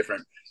more of a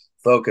different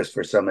focus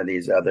for some of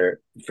the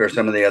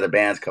other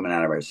bands coming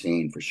out of our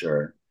scene for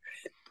sure.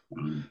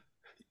 Um,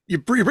 You're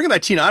bringing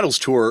that Teen Idols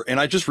tour, and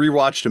I just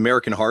rewatched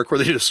American Hardcore.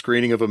 They did a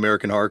screening of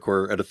American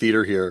Hardcore at a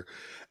theater here,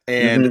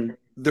 and mhm.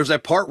 there's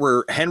that part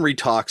where Henry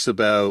talks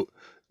about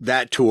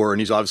that tour, and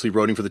he's obviously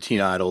voting for the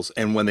Teen Idols.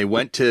 And when they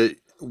went to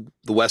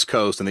the West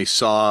Coast and they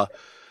saw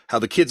how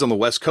the kids on the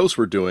West Coast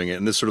were doing it,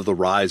 and this sort of the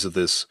rise of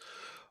this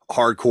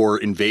hardcore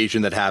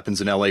invasion that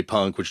happens in LA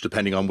punk, which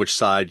depending on which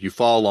side you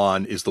fall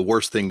on is the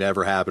worst thing to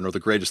ever happen or the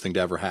greatest thing to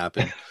ever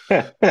happen.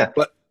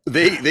 But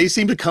they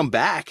seem to come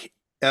back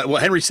Well,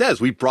 Henry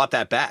says we brought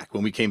that back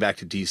when we came back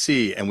to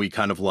DC, and we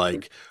kind of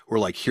like we're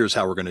like, here's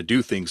how we're going to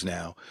do things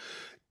now.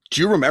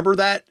 Do you remember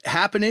that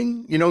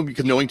happening? You know,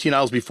 because knowing Teen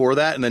Owls before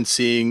that, and then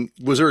seeing,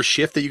 was there a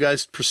shift that you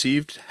guys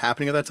perceived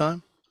happening at that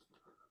time?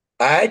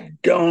 I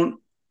don't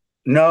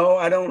know.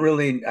 I don't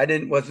really. I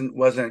didn't wasn't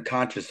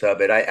conscious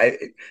of it. I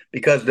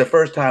because the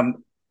first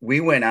time we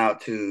went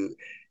out to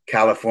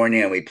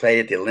California and we played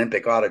at the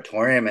Olympic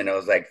Auditorium and it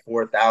was like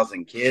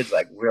 4,000 kids.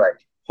 Like we're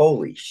like,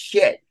 holy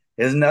shit!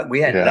 Isn't that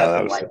we had Yeah,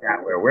 that nothing was like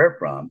that where we're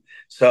from.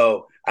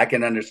 So I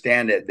can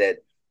understand it that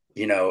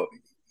you know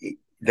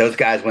those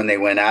guys when they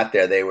went out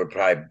there they were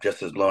probably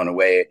just as blown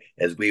away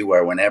as we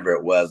were whenever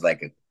it was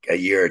like a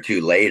year or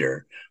two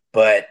later.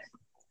 But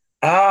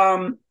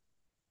um,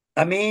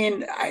 I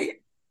mean,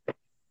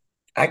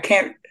 I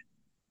can't.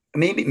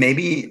 Maybe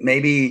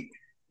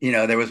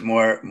there was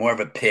more of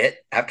a pit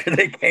after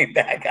they came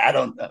back. I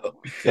don't know,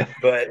 yeah.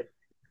 but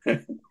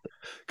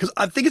Because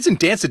I think it's in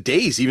Dance of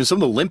Days. Even some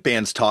of the limp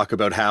bands talk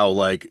about how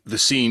like the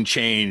scene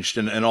changed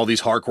and all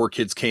these hardcore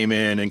kids came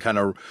in and kind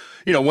of,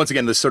 once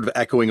again, this sort of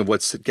echoing of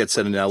what gets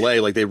said in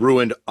LA, like they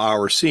ruined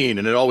our scene.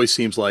 And it always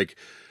seems like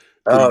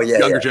oh the yeah,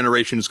 younger yeah,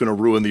 generation is going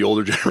to ruin the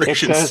older It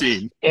generation's says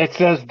scene. it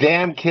says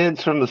damn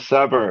kids from the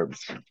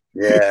suburbs.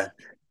 yeah.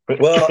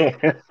 Well,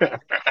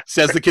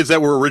 Says the kids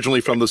that were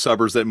originally from the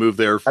suburbs that moved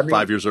there I mean,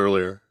 5 years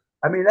earlier.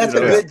 that's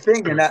a Yeah. good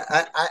thing, and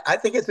I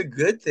think it's a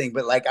good thing.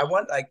 But like, I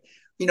want like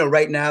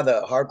right now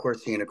the hardcore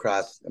scene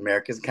across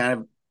America is kind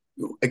of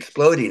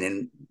exploding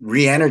and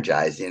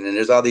re-energizing, and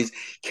there's all these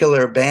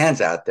killer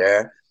bands out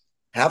there.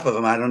 Half of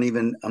them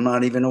I'm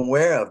not even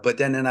aware of. But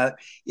then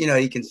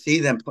you can see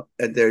them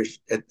at their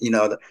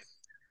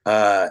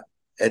uh,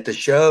 at the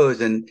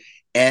shows, and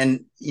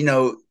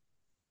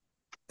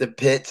the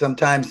pit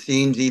sometimes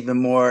seems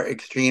even more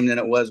extreme than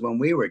it was when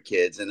we were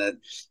kids, and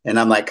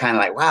I'm like kind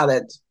of like, wow,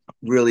 that's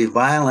really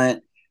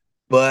violent,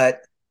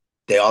 but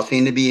they all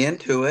seem to be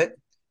into it,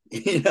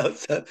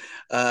 So,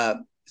 uh,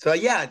 so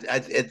yeah,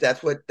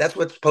 that's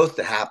what's supposed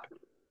to happen.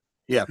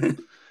 Yeah.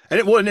 And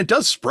it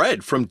does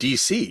spread from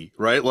DC,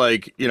 right?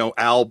 Like,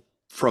 Al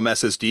from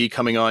SSD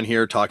coming on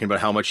here talking about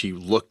how much he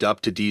looked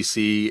up to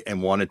DC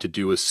and wanted to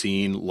do a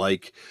scene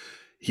like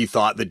he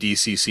thought the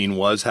DC scene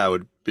was, how it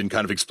had been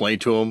kind of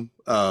explained to him.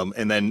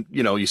 And then,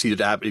 you see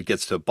that it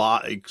gets to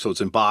so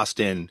it's in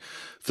Boston,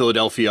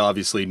 Philadelphia,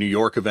 obviously, New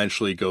York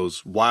eventually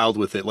goes wild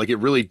with it. Like it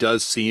really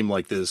does seem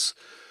like this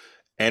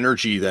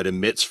energy that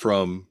emits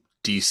from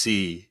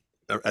DC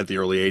at the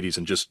early 80s.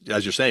 And just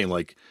as you're saying,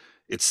 like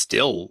it's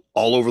still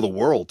all over the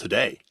world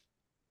today.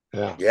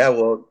 Yeah. Yeah,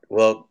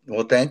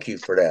 well, thank you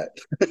for that.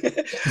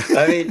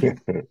 I mean,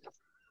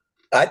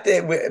 I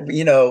think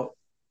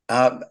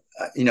um,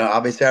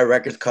 obviously our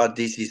record's called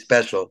DC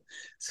Special,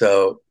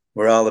 so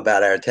we're all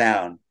about our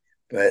town.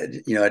 But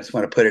I just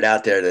want to put it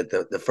out there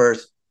that the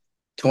first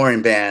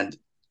touring band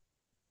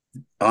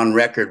on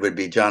record would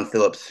be John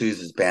Philip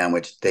Sousa's band,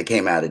 which they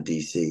came out of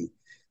DC,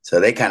 so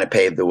they kind of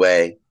paved the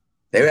way.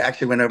 They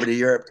actually went over to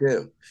Europe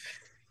too.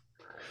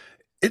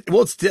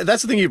 That's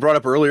the thing you brought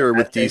up earlier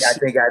I with think I DC.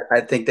 think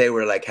I think they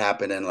were like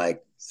happening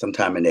like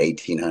sometime in the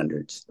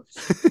 1800s.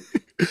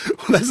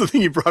 That's the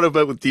thing you brought up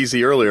with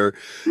DC earlier.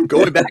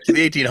 Going back to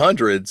the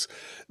 1800s,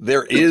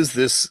 there is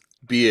this,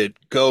 be it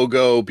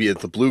go-go, be it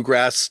the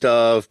bluegrass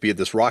stuff, be it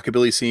this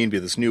rockabilly scene, be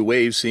it this new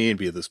wave scene,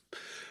 be it this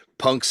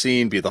punk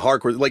scene, be it the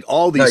hardcore, like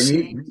all No, these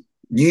scenes.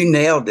 you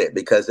nailed it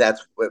because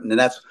that's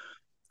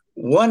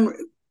one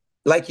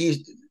like you.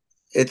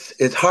 It's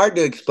hard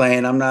to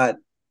explain. I'm not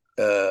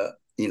uh,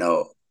 you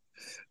know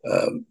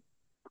um,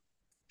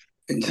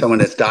 someone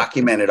that's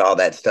documented all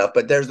that stuff,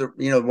 but there's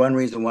one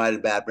reason why the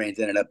Bad Brains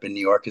ended up in New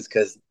York is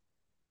because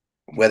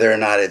whether or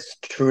not it's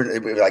true,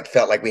 it like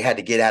felt like we had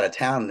to get out of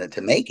town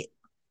to make it.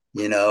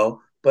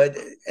 But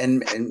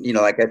and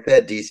like I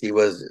said, DC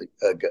was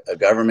a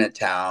government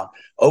town,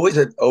 always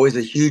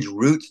a huge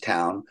roots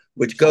town,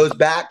 which goes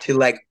back to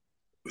like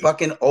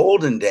fucking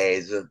olden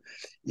days of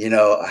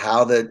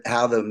how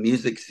the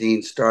music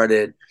scene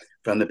started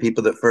from the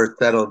people that first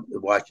settled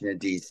Washington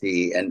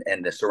D.C. and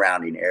the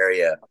surrounding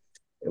area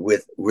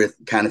with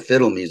kind of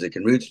fiddle music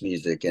and roots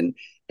music and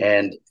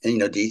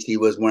DC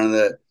was one of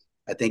the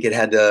I think it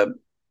had the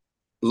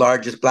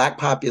largest black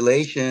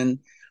population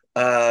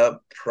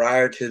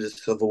prior to the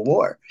Civil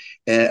War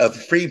and of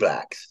free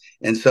blacks.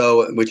 And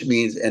so, which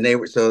means, and they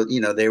were, so,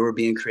 they were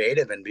being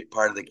creative and be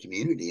part of the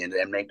community and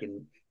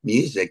making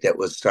music that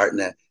was starting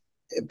to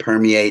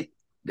permeate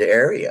the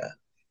area.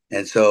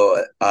 And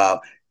so,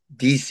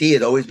 DC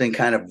had always been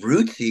kind of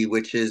rootsy,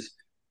 which is,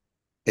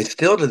 it's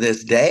still to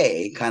this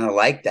day kind of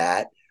like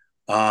that.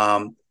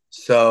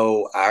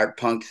 So our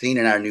punk scene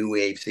and our new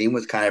wave scene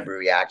was kind of a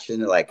reaction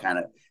to like kind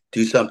of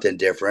do something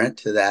different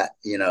to that.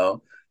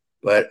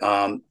 But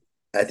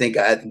I think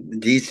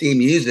DC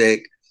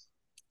music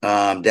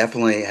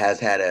definitely has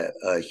had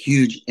a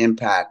huge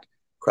impact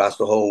across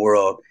the whole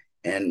world.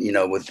 And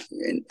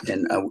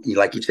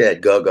like you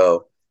said, go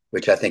go,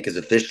 which I think is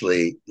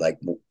officially like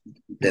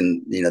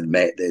been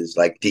is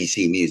like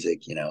DC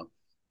music.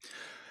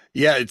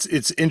 Yeah,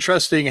 it's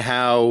interesting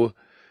how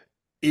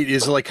it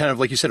is like kind of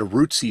like you said, a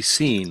rootsy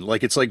scene.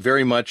 Like it's like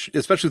very much,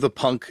 especially with the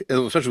punk,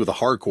 especially with the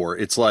hardcore.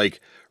 It's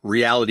like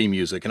reality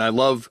music, and I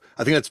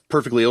think that's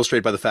perfectly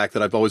illustrated by the fact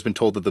that I've always been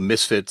told that the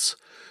Misfits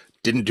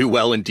didn't do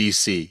well in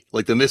DC.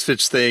 Like the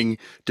Misfits thing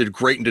did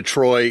great in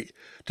Detroit,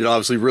 did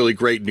obviously really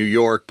great in New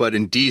York, but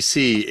in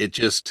DC,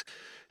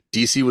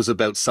 DC was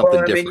about Well,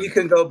 something I mean, you different.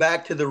 can go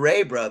back to the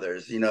Ray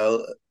brothers,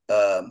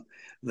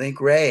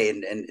 Link Ray,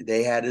 and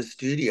they had a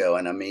studio,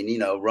 and I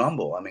mean,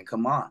 Rumble. I mean,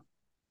 come on,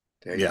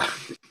 there Yeah.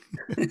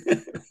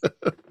 you.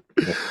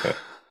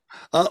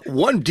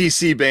 One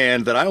DC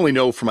band that I only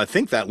know from, I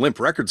think, that Limp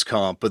Records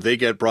comp, but they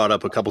get brought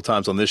up a couple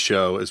times on this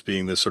show as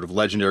being this sort of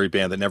legendary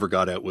band that never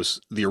got out,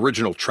 was the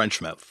original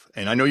Trenchmouth.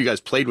 And I know you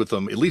guys played with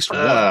them at least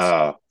once.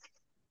 Oh,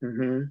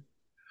 hmm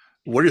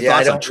What are your Yeah,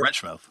 I thoughts on don't.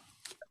 Trenchmouth?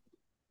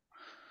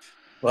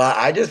 Well,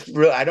 I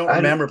don't I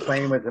remember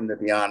playing with them, to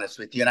be honest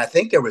with you. And I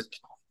think there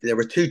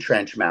were two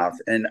trench mouth,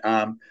 and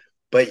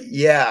but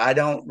yeah, I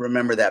don't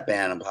remember that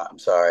band. I'm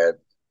sorry.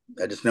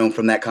 I just know them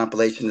from that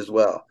compilation as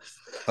well.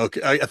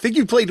 Okay, I think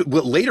you played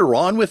later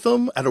on with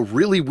them at a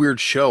really weird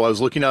show. I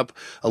was looking up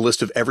a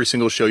list of every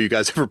single show you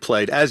guys ever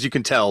played. As you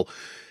can tell,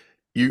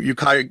 you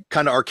kind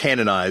of are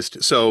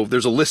canonized. So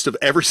there's a list of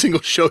every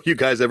single show you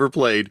guys ever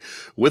played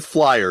with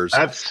flyers.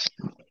 I've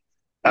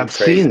I'm I've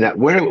crazy. seen that.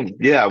 Where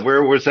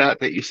was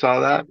that you saw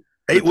that?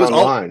 It It's was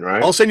all. online,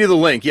 right? I'll send you the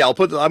link. Yeah, I'm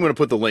going to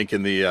put the link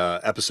in the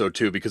episode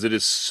too because it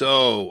is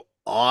so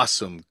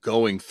awesome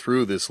going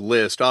through this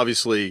list.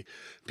 Obviously,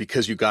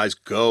 because you guys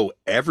go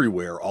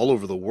everywhere, all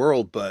over the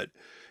world, but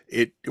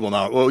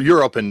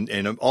Europe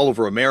and all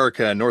over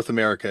America and North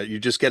America. You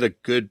just get a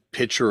good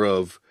picture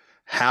of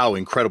how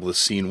incredible the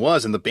scene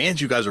was and the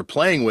bands you guys are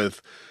playing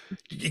with.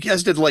 You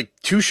guys did like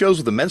 2 shows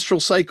with the Menstrual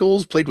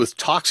Cycles, played with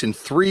Toxin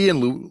 3 in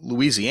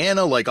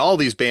Louisiana, like all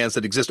these bands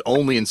that exist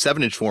only in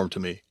 7-inch form to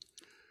me.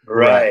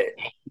 Right. Right.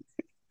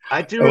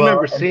 I do Well,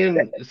 remember seeing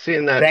that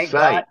thank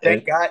God, site.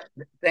 And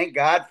thank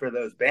God for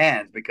those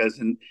bands, because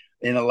in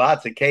a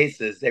lots of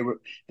cases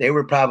they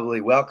were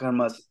probably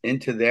welcoming us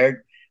into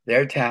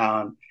their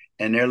town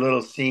and their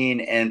little scene,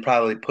 and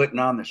probably putting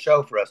on the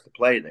show for us to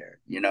play there.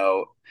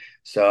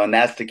 So, and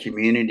that's the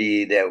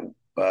community that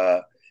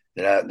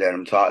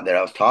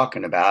I was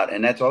talking about,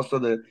 and that's also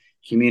the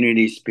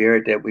community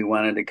spirit that we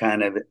wanted to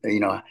kind of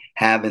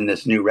have in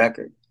this new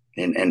record.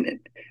 And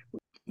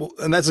Well,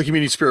 and that's the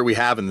community spirit we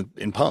have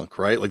in punk,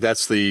 right? Like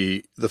that's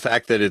the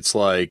fact that it's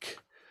like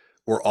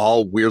we're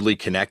all weirdly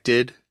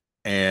connected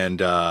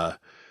and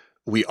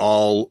we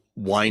all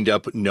wind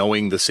up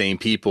knowing the same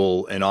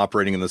people and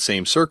operating in the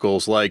same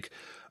circles. Like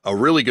a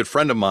really good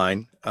friend of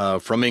mine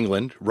from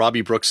England,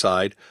 Robbie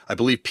Brookside. I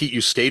believe Pete,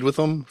 you stayed with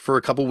him for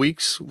a couple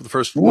weeks. The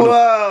first one of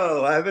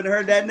whoa, I haven't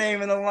heard that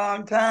name in a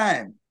long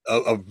time.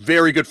 a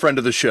very good friend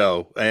of the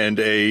show and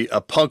a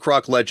punk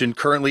rock legend,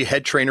 currently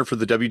head trainer for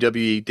the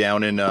WWE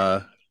down in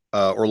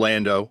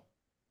Orlando.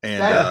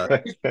 And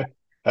That's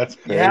that's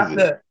you have crazy.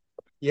 to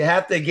you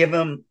have to give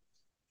him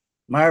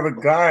my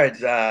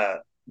regards.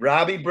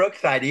 Robbie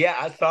Brookside. Yeah,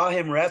 I saw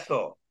him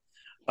wrestle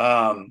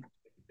um,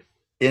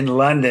 in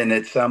London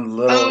at some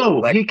little Oh,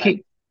 like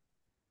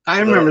I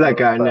little, remember that little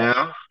guy club.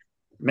 now.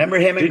 Remember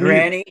him and Didn't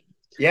you? Granny?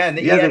 Yeah, and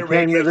he Yeah, had they a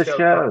came to radio the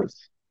show called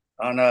shows.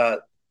 on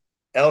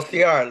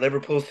LCR,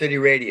 Liverpool City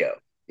Radio.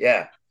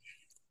 Yeah.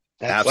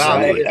 That's Wow,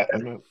 right.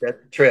 absolutely.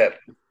 that's a trip.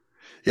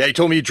 Yeah, he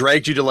told me he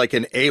dragged you to like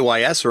an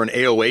AYS or an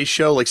AOA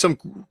show, like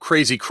some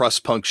crazy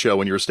crust punk show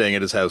when you were staying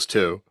at his house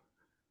too.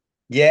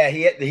 Yeah,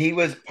 he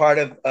was part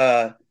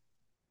of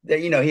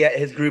he had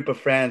his group of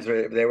friends.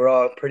 They were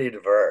all pretty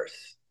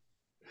diverse.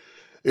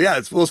 Yeah,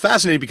 it's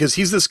fascinating because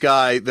he's this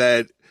guy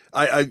that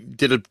I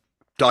did a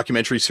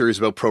documentary series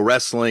about pro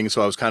wrestling,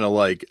 so I was kind of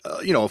like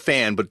a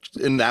fan, but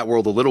in that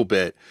world a little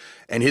bit.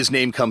 And his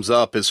name comes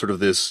up as sort of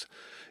this,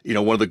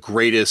 one of the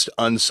greatest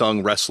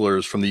unsung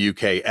wrestlers from the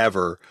UK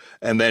ever.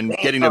 And then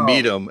getting to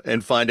meet Damn. him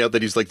and find out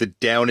that he's like the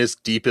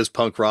downest, deepest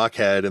punk rock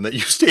head, and that you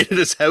stayed at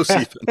his house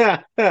even.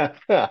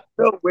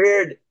 So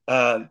weird.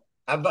 I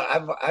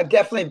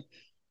definitely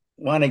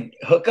want to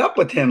hook up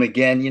with him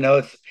again.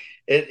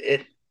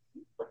 It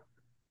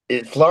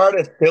it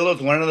Florida still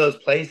is one of those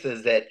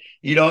places that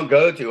you don't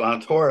go to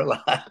on tour a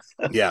lot.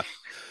 Yeah.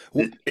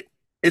 Well,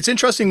 it's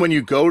interesting when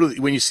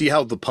you see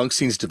how the punk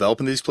scenes develop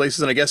in these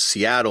places, and I guess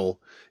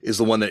Seattle is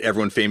the one that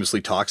everyone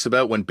famously talks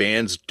about. When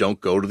bands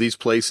don't go to these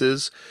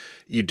places,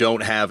 you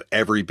don't have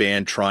every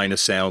band trying to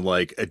sound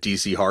like a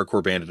DC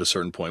hardcore band at a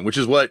certain point, which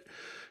is what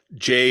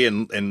Jay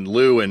and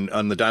Lou and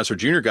the Dinosaur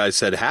Jr. guys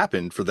said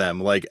happened for them.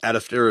 Like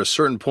after a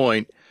certain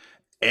point,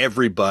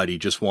 everybody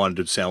just wanted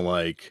to sound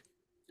like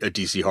a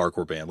DC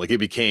hardcore band. Like it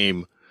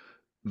became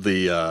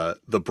the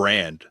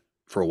brand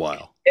for a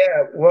while.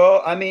 Yeah,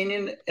 well, I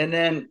mean, and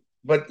then,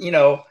 but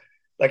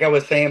like I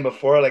was saying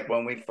before, like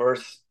when we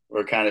first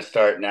were kind of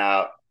starting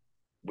out,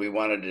 we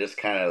wanted to just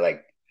kind of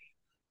like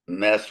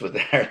mess with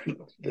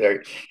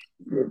their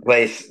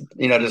place,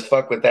 just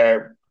fuck with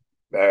our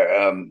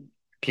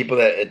people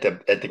that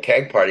at the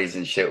keg parties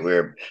and shit we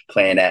were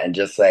playing at, and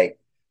just like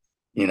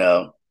you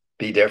know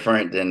be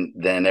different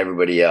than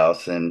everybody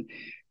else, and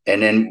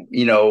then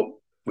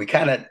we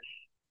kind of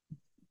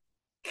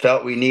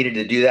felt we needed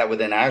to do that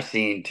within our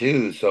scene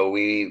too. So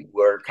we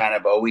were kind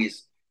of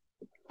always,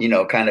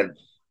 kind of,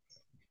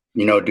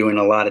 doing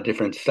a lot of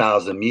different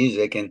styles of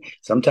music, and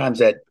sometimes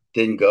that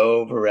didn't go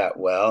over that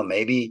well.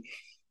 Maybe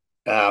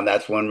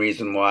that's one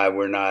reason why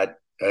we're not,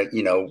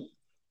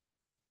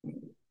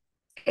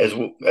 as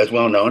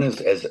well known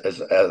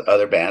as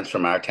other bands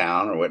from our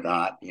town or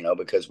whatnot,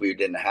 because we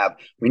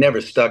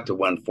never stuck to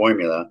one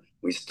formula.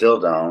 We still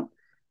don't.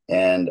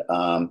 And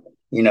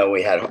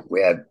we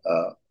had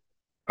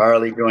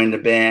Harley joined the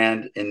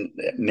band in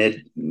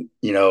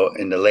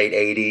in the late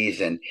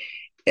 '80s,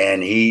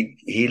 and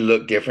he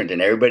looked different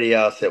than everybody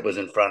else that was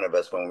in front of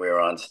us when we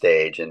were on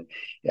stage. And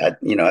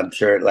I'm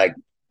sure it like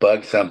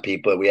bugged some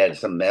people. We had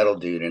some metal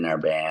dude in our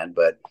band,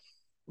 but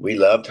we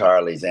loved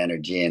Harley's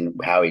energy and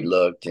how he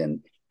looked,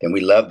 and then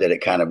we loved that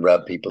it kind of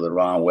rubbed people the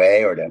wrong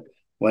way.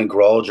 When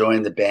Grohl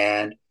joined the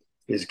band,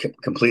 he's a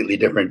completely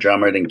different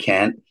drummer than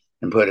Kent,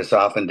 and put us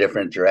off in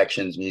different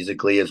directions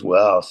musically as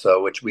well.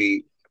 So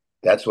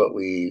that's what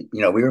we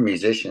were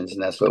musicians,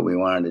 and that's what we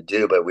wanted to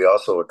do. But we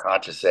also were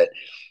conscious that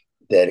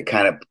it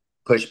kind of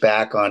pushed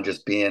back on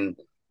just being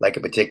like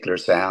a particular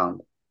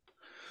sound.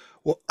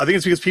 Well, I think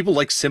it's because people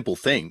like simple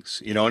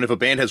things, and if a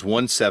band has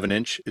one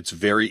 7-inch, it's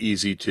very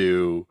easy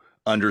to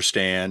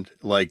understand,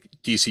 like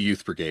DC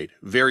Youth Brigade,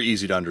 very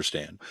easy to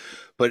understand.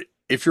 But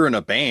if you're in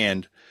a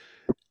band,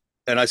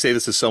 and I say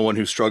this as someone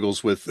who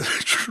struggles with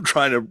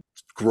trying to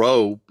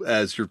grow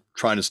as you're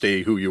trying to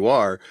stay who you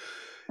are,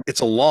 it's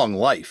a long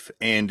life.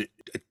 And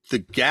the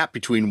gap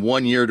between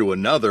one year to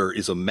another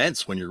is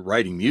immense when you're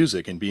writing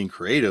music and being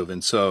creative.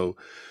 And so,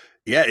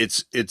 yeah,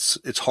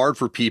 it's hard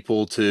for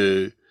people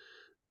to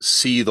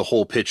see the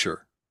whole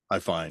picture, I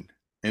find.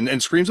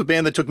 And Scream's a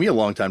band that took me a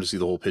long time to see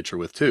the whole picture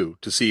with too,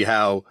 to see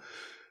how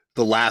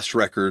the last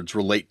records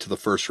relate to the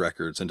first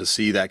records and to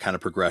see that kind of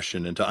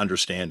progression and to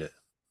understand it.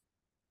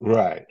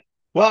 Right.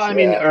 Well, I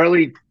mean, Yeah.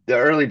 the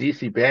early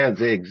DC bands,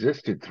 they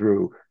existed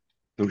through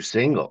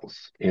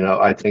singles.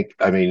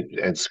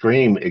 And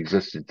Scream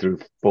existed through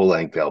full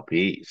length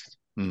LPs.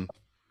 Mm.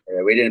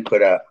 Yeah, we didn't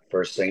put a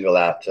first single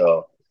out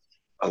till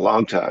A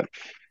long time.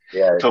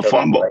 Till till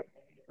Fumble.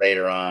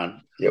 later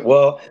on. Yeah,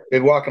 well, the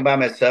Walking by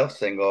Myself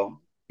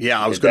single. Yeah,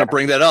 I was going to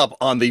bring that up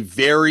on the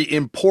very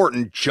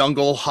important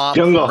Jungle Hop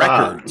Jungle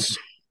Records. Hop.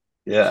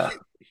 Yeah.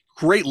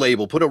 Great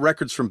label. Put out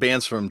records from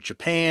bands from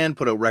Japan,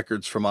 put out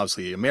records from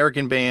obviously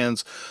American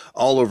bands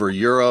all over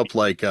Europe.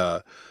 Like,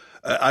 I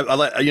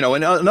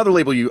and another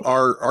label,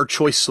 our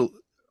choice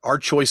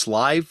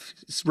live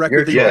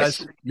record that you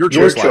guys, your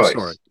choice live.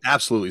 Sorry,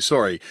 absolutely.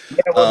 Sorry. Yeah,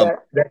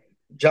 well, that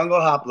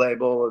Jungle Hop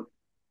label,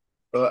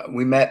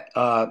 we met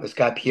this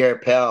guy Pierre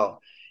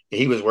Pell.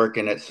 He was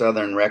working at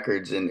Southern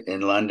Records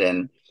in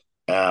London,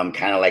 kind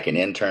of like an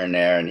intern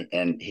there,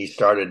 and he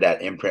started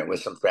that imprint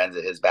with some friends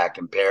of his back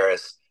in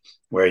Paris,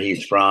 where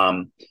he's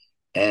from,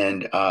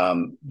 and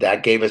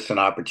that gave us an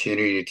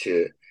opportunity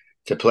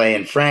to play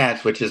in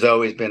France, which has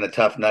always been a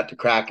tough nut to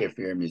crack if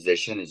you're a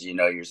musician, as you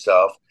know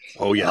yourself.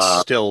 Oh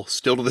yes, still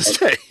to this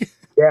day.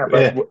 Yeah,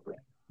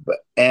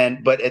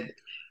 but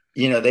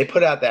they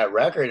put out that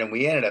record, and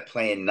we ended up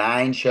playing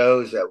 9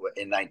 shows in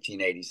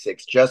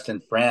 1986 just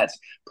in France,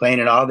 playing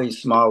in all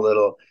these small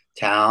little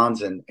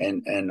towns and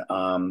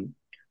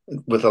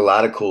with a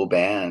lot of cool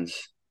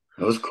bands.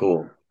 It was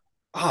cool.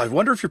 Oh, I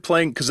wonder if you're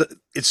playing, because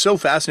it's so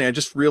fascinating. I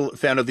just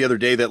found out the other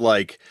day that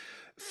like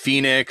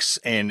Phoenix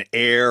and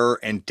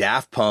Air and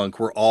Daft Punk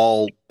were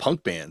all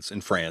punk bands in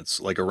France,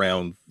 like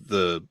around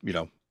the late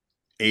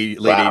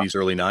 '80s,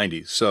 early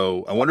 '90s.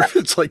 So I wonder if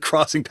it's like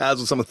crossing paths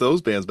with some of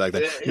those bands back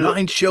then.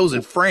 9 shows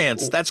in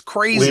France. That's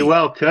crazy. We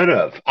well could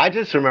have. I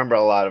just remember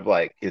a lot of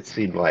it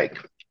seemed like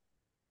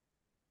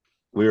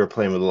we were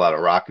playing with a lot of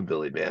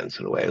rockabilly bands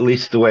in a way, at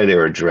least the way they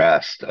were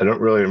dressed. I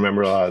don't really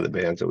remember a lot of the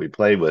bands that we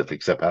played with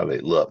except how they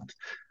looked.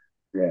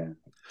 Yeah.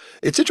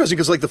 It's interesting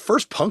because like the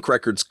first punk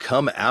records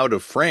come out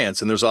of France,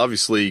 and there's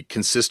obviously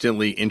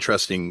consistently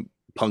interesting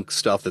punk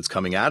stuff that's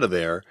coming out of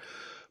there.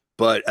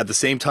 But at the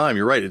same time,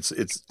 you're right.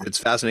 It's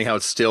fascinating how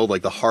it's still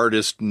like the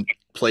hardest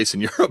place in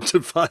Europe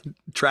to find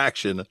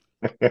traction.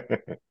 We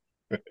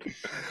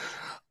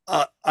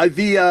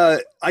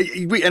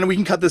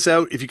can cut this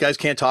out if you guys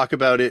can't talk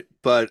about it,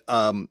 but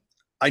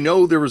I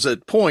know there was a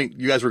point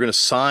you guys were going to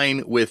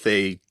sign with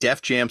a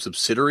Def Jam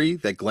subsidiary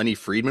that Glennie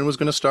Friedman was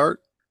going to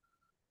start.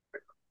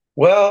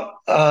 Well,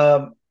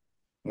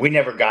 we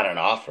never got an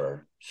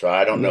offer, so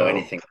I don't know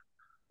anything.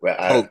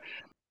 Well,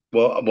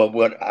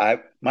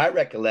 my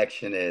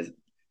recollection is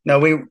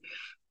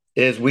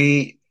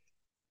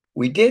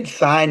we did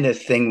sign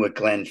this thing with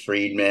Glenn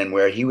Friedman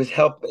where he was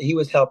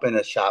helping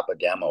us shop a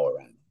demo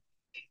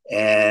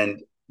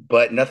around,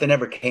 but nothing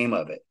ever came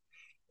of it.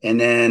 And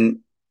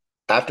then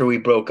after we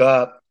broke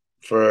up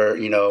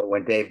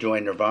when Dave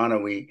joined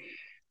Nirvana,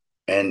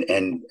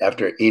 and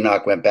after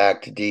Enoch went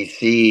back to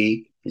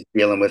DC, he's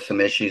dealing with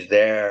some issues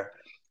there,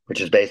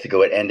 which is basically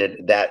what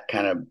ended that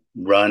kind of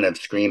run of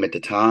Scream at the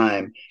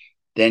time.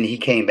 Then he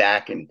came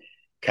back and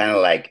kind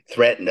of like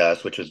threatened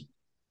us, which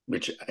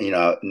this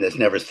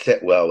never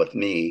sit well with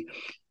me.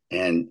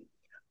 And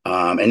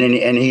And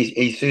then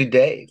he sued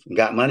Dave and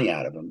got money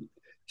out of him.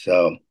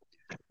 So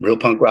real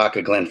punk rock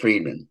of Glenn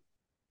Friedman.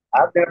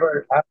 I've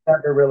never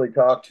really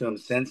talked to him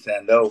since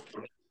then, though.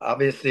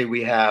 Obviously,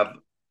 we have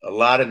a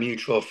lot of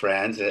mutual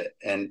friends,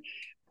 and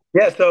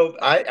yeah. So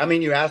I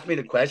mean, you asked me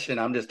the question.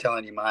 I'm just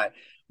telling you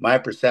my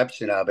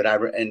perception of it.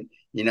 And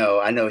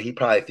I know he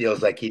probably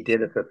feels like he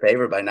did us a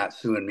favor by not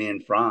suing me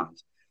and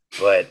Franz,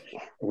 but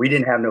we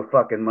didn't have no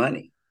fucking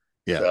money.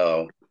 Yeah.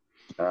 So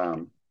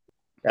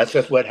that's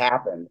just what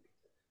happened.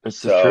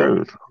 It's the So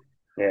truth.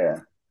 yeah,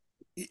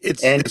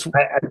 It's and it's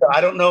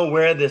I don't know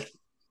where this.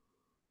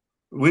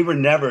 We were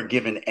never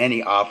given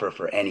any offer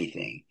for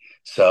anything.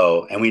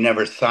 So, and we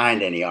never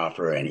signed any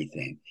offer or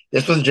anything.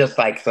 This was just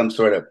like some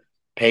sort of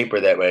paper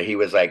that where he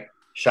was like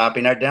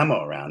shopping our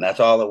demo around. That's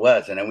all it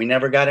was. And then we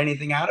never got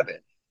anything out of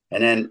it.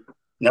 And then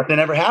nothing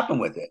ever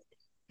happened with it.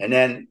 And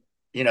then,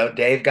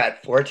 Dave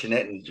got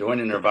fortunate and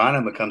joined Nirvana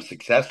and become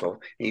successful.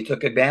 And he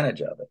took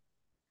advantage of it.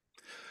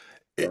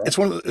 it's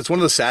one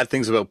of the sad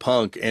things about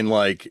punk, and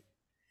like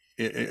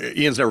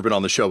Ian's never been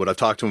on the show, but I've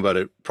talked to him about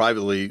it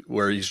privately,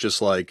 where he's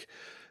just like,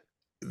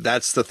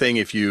 that's the thing.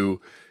 If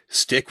you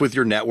stick with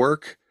your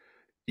network,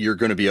 you're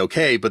going to be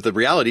okay. But the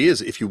reality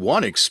is, if you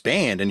want to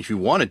expand and if you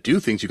want to do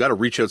things, you got to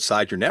reach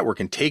outside your network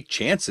and take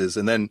chances.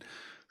 And then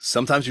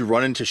sometimes you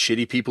run into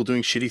shitty people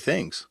doing shitty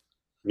things.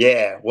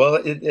 Yeah.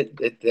 Well,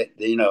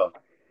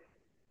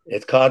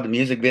 it's called the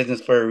music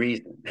business for a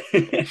reason.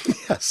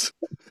 Yes.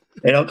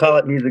 They don't call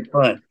it music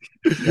fun.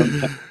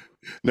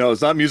 No,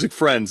 it's not music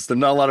friends. There's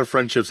not a lot of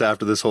friendships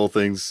after this whole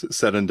thing's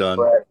said and done.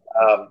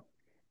 But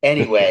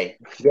anyway,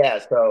 yeah,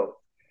 so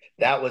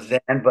that was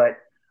then. But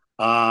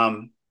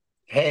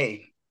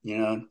hey,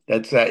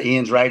 that's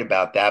Ian's right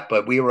about that.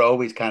 But we were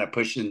always kind of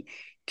pushing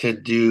to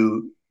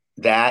do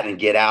that and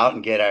get out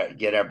and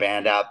get our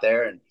band out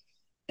there.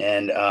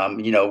 And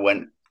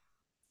when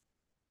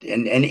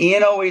and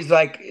Ian always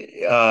like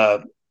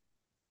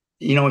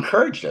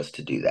encouraged us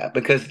to do that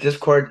because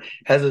Discord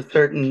has a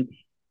certain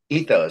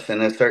ethos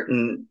and a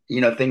certain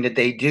thing that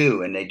they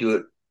do, and they do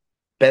it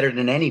better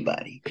than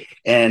anybody.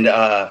 And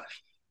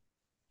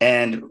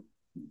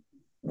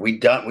we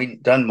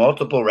done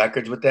multiple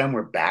records with them.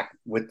 We're back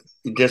with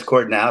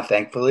Discord now,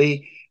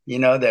 thankfully,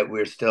 that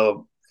we're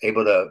still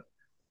able to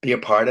be a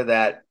part of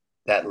that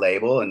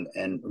label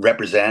and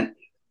represent.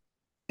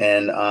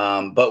 And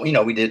but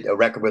we did a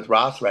record with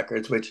Ross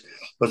Records, which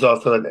was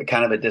also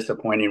kind of a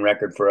disappointing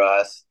record for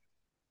us.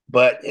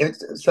 But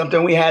it's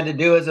something we had to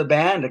do as a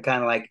band to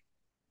kind of like,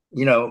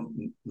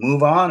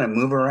 move on and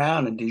move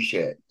around and do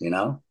shit.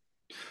 Well,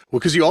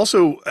 because you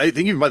also, I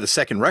think even by the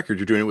second record,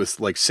 you're doing it with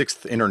like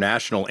Sixth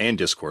International and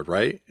Discord,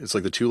 right? It's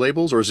like the two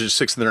labels, or is it just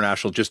Sixth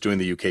International just doing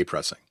the UK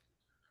pressing?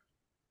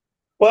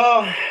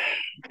 Well,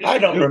 I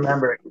don't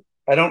remember.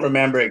 I don't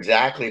remember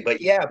exactly,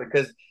 but yeah,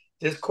 because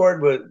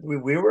Discord we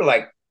were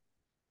like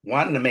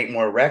wanting to make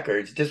more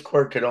records.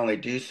 Discord could only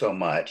do so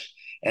much,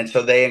 and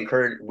so they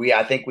encouraged.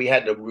 I think we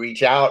had to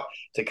reach out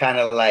to kind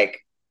of like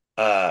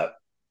uh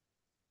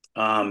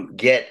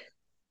get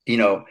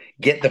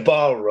get the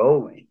ball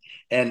rolling.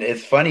 And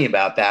it's funny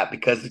about that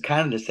because it's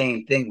kind of the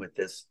same thing with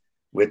this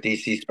with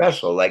DC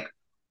Special. Like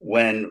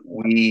when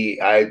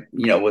I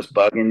was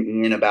bugging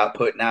Ian about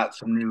putting out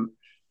some new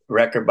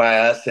record by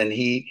us, and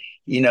he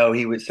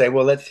would say,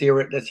 well, let's hear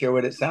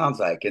what it sounds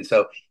like. And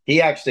so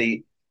he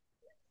actually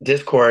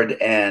Discord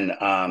and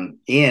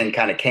Ian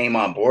kind of came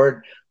on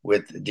board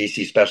with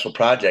DC Special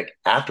Project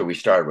after we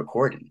started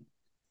recording.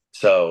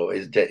 So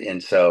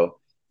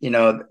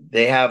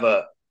they have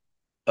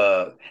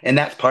and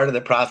that's part of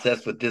the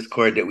process with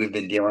Discord that we've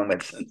been dealing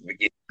with since the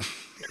beginning.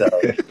 So,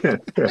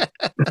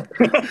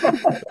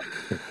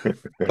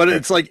 But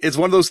it's like, it's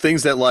one of those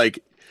things that like,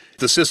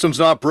 the system's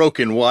not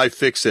broken, why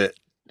fix it?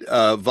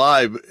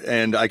 Vibe.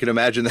 And I can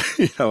imagine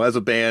that, as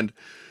a band,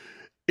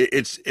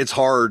 it's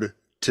hard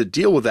to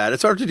deal with that.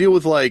 It's hard to deal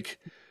with like,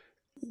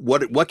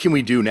 what can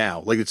we do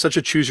now? Like, it's such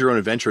a choose your own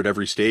adventure at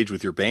every stage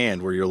with your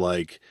band where you're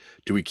like,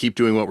 do we keep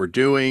doing what we're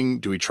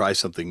doing? Do we try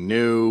something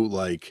new?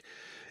 Like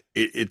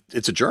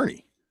it's a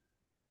journey.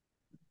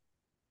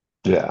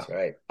 Yeah. that's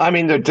right. I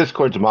mean, the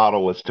Discord's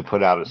model was to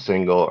put out a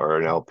single or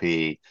an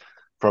LP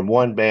from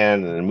one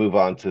band and then move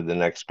on to the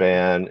next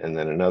band and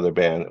then another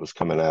band that was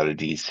coming out of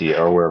DC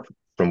or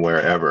from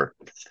wherever.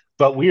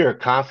 But we are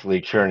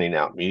constantly churning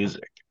out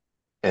music,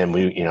 and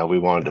we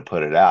wanted to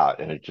put it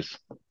out, and it just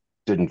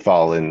didn't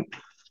fall in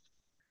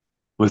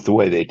with the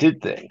way they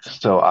did things.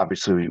 So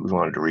obviously we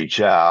wanted to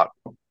reach out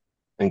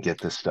and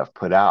get this stuff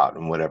put out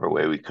in whatever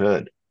way we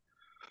could.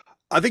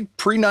 I think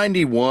pre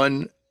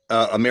 91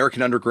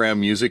 American underground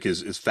music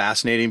is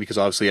fascinating because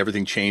obviously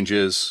everything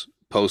changes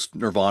post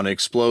Nirvana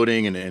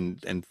exploding,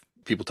 and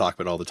people talk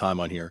about it all the time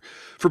on here,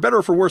 for better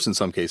or for worse in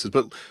some cases.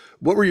 But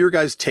what were your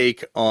guys'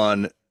 take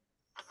on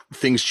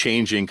things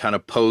changing kind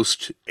of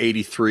post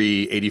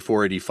 83,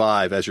 84,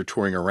 85 as you're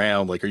touring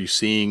around? Like, are you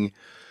seeing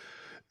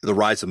the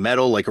rise of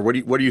metal? Like, or what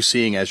are you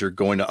seeing as you're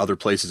going to other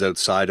places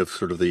outside of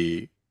sort of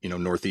the,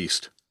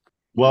 Northeast?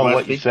 Well, Want to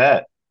what you speak?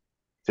 said,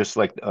 just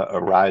like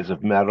a rise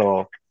of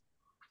metal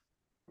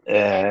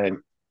and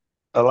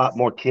a lot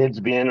more kids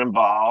being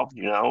involved,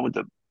 with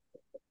the,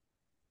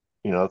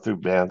 through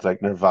bands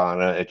like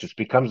Nirvana. It just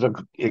becomes a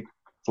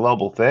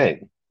global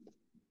thing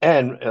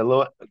and a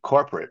little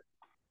corporate.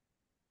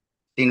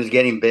 Scene was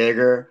getting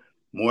bigger,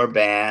 more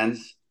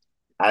bands.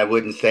 I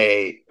wouldn't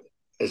say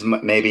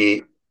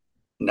maybe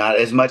not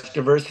as much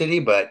diversity,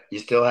 but you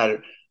still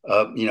had,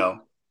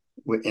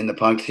 in the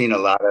punk scene, a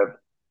lot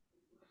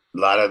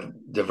of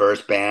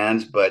diverse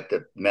bands, but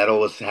the metal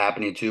was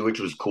happening too, which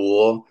was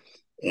cool,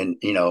 and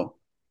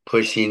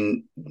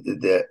pushing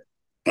the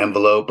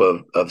envelope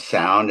of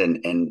sound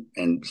and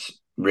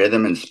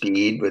rhythm and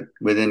speed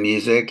within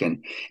music,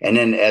 and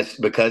then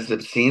because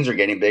the scenes are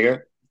getting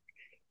bigger,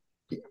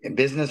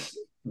 business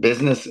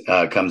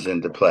comes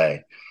into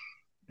play,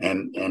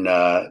 and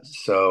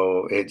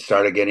so it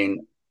started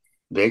getting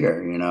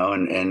bigger,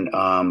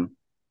 and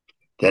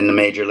then the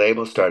major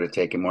labels started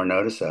taking more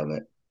notice of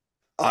it.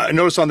 I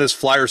noticed on this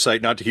flyer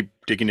site, not to keep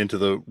digging into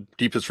the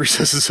deepest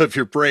recesses of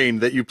your brain,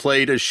 that you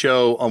played a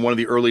show on one of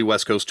the early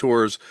West Coast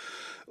tours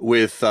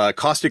with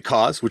Caustic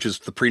Cause, which is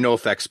the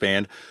pre-NoFX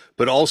band,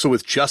 but also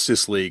with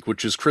Justice League,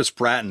 which is Chris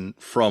Bratton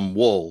from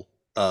Wool,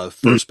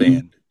 first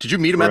band. Did you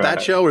meet him at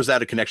that show, or is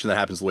that a connection that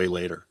happens way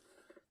later?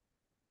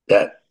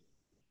 That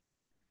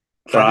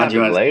Franz,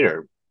 happened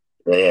later.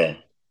 Yeah.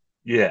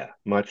 Yeah,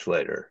 much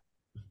later.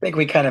 I think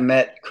we kind of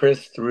met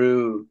Chris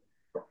through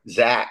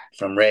Zach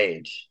from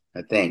Rage,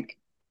 I think.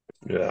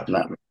 Yeah.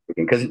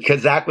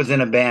 Because Zach was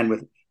in a band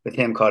with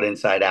him called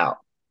Inside Out.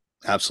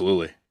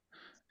 Absolutely.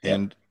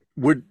 And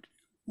would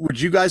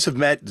you guys have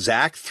met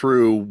Zach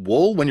through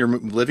Wool when you're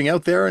living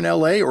out there in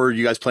LA, or are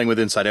you guys playing with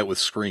Inside Out with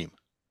Scream?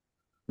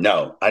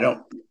 No, I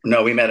don't.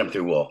 No, we met him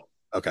through Wool.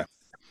 Okay.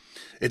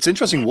 It's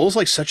interesting. Wool's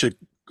like such a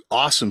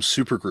awesome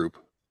super group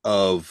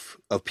of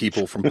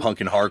people from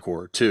punk and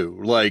hardcore too.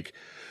 Like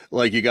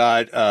you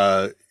got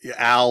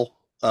Al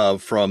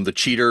from the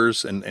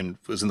Cheaters and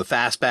was in the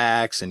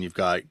Fastbacks, and you've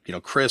got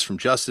Chris from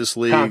Justice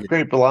League.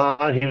 Concrete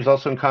Blonde. He was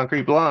also in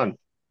Concrete Blonde.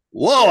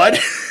 Whoa,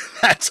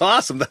 that's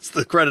awesome. That's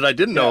the credit I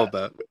didn't know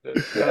about.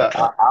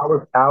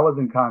 I was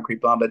in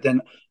Concrete Blonde, but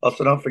then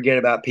also don't forget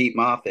about Pete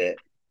Moffat.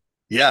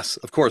 Yes,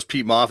 of course,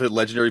 Pete Moffat,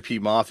 legendary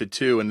Pete Moffat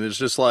too. And there's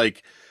just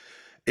like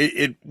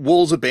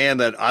Wool's a band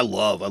that I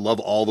love. I love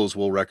all those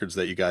Wool records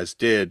that you guys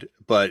did,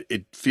 but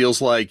it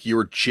feels like you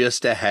were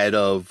just ahead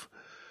of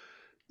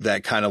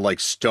that kind of like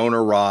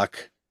stoner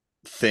rock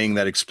thing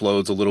that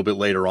explodes a little bit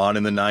later on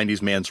in the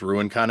 90s, Man's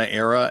Ruin kind of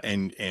era,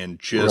 and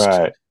just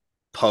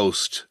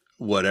post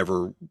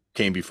whatever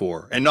came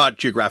before, and not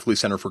geographically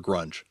centered for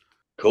grunge.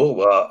 Cool.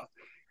 Well,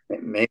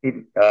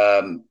 maybe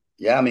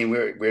yeah, I mean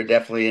we're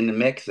definitely in the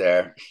mix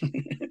there.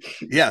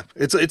 Yeah,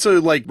 it's a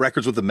like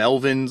records with the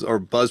Melvins, or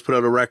Buzz put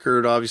out a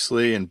record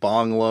obviously, and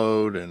Bong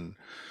Load, and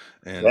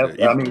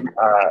I mean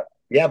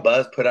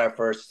Buzz put our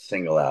first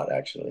single out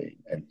actually.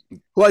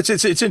 Well,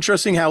 it's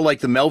interesting how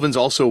like the Melvins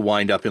also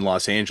wind up in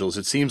Los Angeles.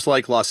 It seems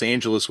like Los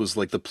Angeles was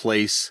like the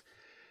place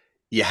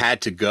you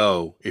had to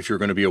go if you're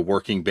going to be a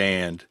working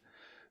band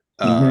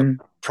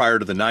prior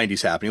to the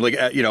 90s happening. Like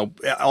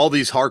all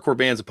these hardcore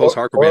bands and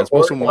post-hardcore bands,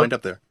 most of them wind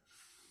up there.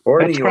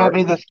 Or New York.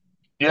 Probably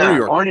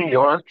or New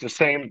York, the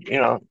same,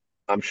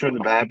 I'm sure the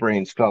Bad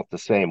Brains felt the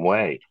same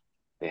way.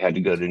 They had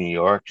to go to New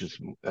York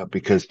just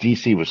because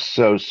DC was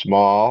so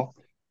small,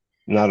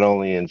 not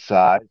only in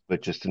size,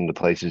 but just in the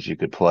places you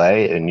could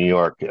play. And New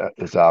York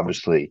is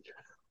obviously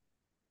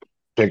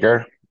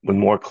bigger with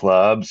more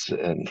clubs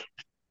and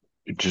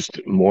just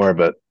more of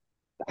a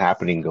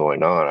happening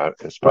going on.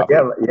 It's probably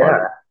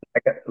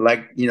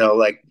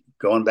like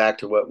going back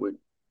to what we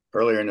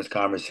earlier in this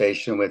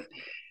conversation with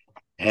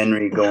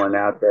Henry going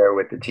out there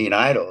with the Teen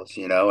Idols,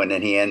 and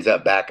then he ends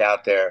up back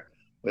out there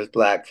with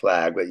Black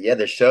Flag. But yeah,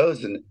 the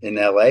shows in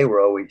LA were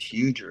always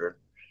huger,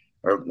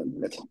 or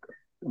that's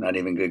not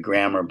even good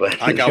grammar,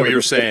 but I got what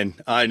you're saying.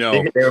 I know.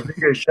 They were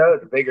bigger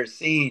shows, bigger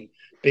scene,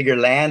 bigger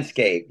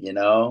landscape,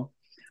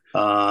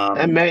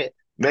 And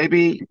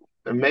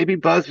maybe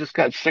Buzz just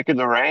got sick of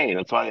the rain.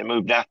 That's why they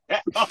moved out.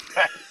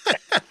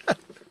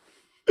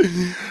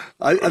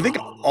 I think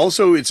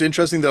also it's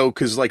interesting though,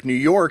 because like New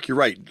York, you're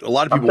right. A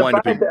lot of people wind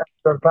up in.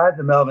 I'm surprised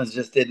the Melvins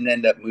just didn't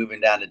end up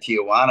moving down to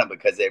Tijuana,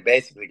 because they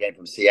basically came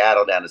from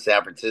Seattle down to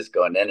San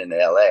Francisco and then into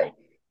LA.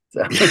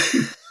 So.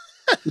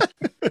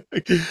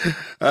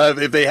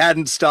 If they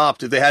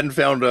hadn't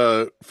found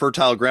a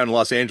fertile ground in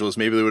Los Angeles,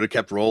 maybe they would have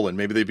kept rolling.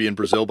 Maybe they'd be in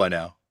Brazil by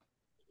now.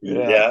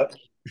 Yeah.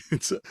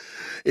 It's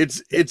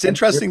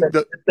interesting.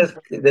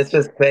 Let's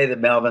just say the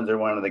Melvins are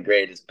one of the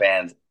greatest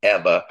bands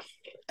ever.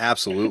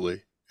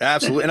 Absolutely.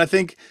 And I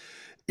think,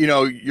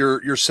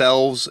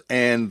 yourselves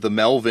and the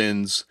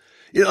Melvins,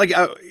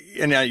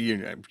 and now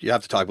you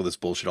have to talk about this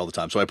bullshit all the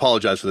time. So I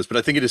apologize for this, but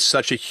I think it is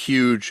such a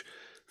huge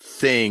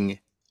thing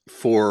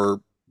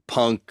for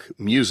punk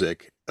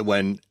music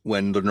when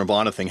the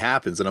Nirvana thing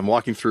happens. And I'm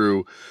walking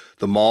through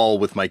the mall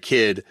with my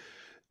kid,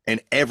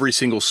 and every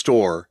single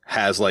store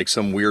has like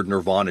some weird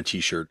Nirvana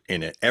t-shirt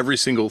in it. Every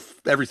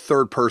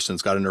third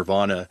person's got a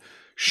Nirvana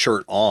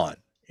shirt on,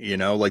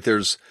 like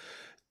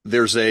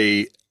there's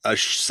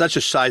such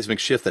a seismic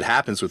shift that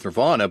happens with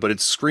Nirvana, but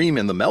it's Scream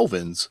and the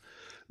Melvins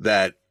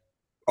that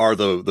are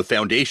the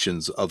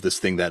foundations of this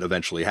thing that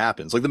eventually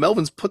happens. Like the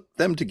Melvins put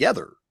them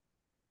together.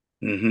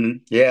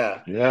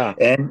 Yeah. Yeah.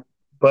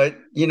 But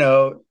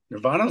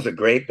Nirvana's a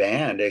great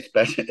band,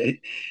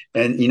 especially,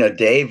 and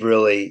Dave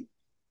really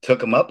took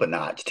them up a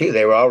notch too.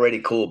 They were already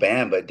a cool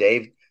band, but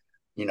Dave,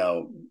 you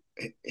know,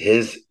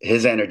 his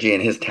energy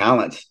and his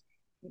talents,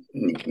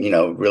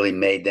 really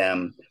made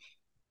them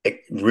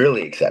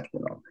really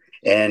exceptional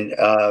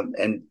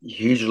and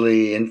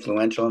hugely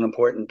influential and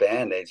important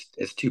band.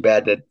 It's too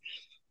bad that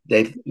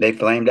they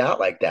flamed out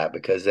like that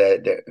because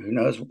who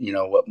knows,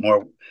 what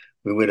more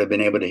we would have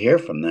been able to hear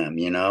from them,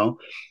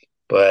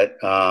 But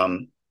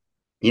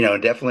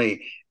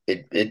definitely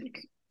it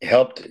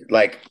helped.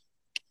 Like,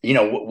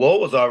 what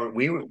was our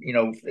we were,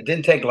 it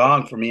didn't take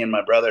long for me and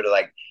my brother to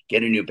like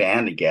get a new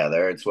band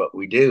together. It's what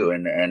we do,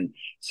 and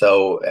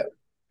so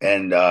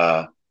and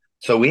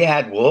so we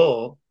had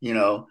Wool,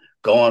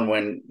 going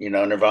when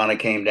Nirvana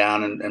came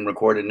down and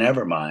recorded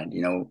Nevermind,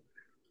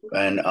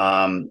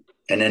 and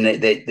then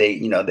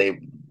they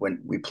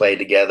when we played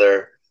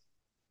together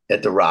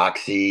at the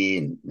Roxy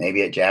and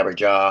maybe at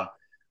Jabberjaw,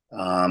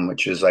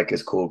 which was like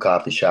this cool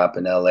coffee shop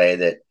in LA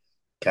that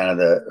kind of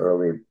the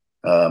early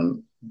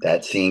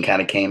that scene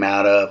kind of came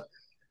out of.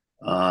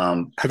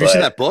 Have you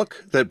seen that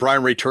book that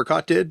Brian Ray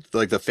Turcott did?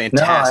 Like the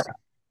No, fantastic.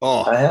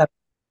 I have.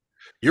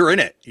 You're in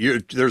it.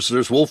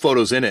 There's Wolf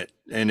photos in it,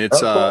 and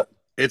Oh, cool.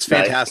 it's Nice.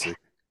 fantastic.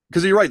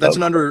 Because you're right, that's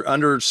an Oh,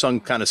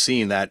 undersung kind of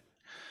scene, that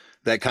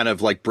kind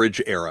of like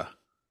bridge era.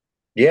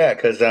 yeah,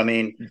 because I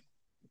mean,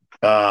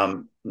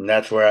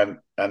 that's where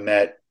I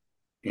met,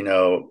 you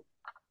know,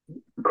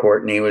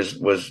 Courtney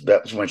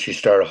that was when she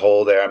started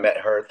Hole there. I met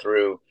her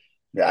through,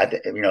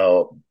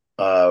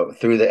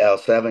 through the The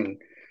L7,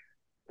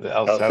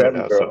 L7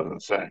 that's what I girl. was gonna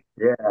say.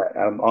 Yeah,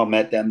 I all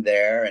met them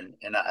there, and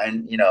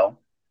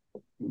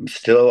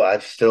still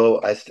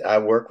I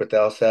work with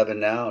L7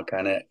 now,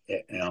 kind of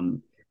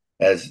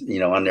as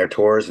on their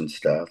tours and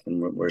stuff,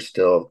 and we're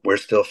still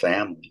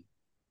family.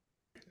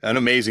 An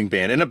amazing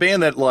band, and a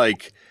band that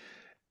like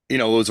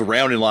was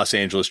around in Los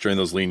Angeles during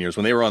those lean years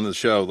when they were on the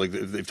show. Like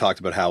they've talked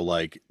about how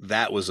like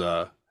that was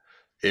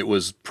it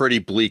was pretty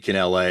bleak in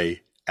LA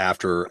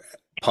after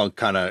punk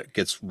kind of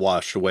gets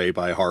washed away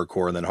by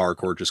hardcore, and then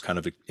hardcore just kind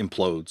of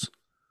implodes.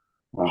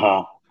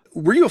 Uh-huh.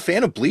 Were you a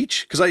fan of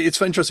Bleach? Because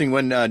it's interesting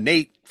when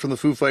Nate from the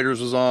Foo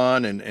Fighters was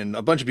on, and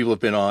a bunch of people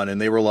have been on,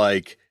 and they were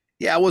like,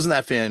 "Yeah, I wasn't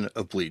that fan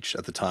of Bleach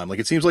at the time." Like,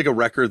 it seems like a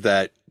record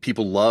that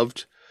people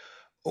loved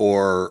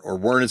or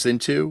weren't as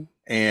into,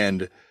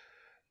 and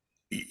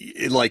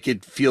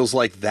it feels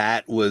like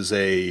that was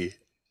a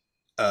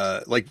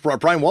like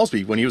Brian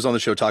Walsby when he was on the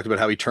show talked about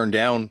how he turned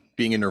down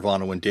being in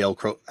Nirvana when Dale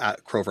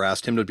Crover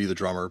asked him to be the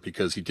drummer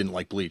because he didn't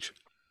like Bleach.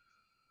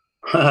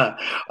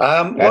 That's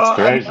Well,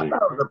 I mean, crazy.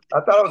 I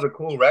thought it was a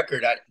cool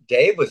record.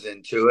 Dave was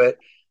into it.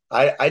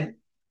 I, I,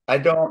 I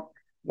don't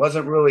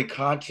wasn't really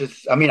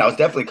conscious. I mean, I was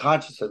definitely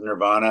conscious of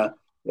Nirvana.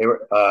 They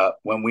were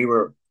when we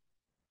were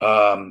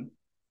where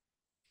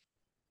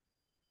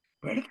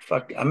the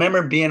fuck? I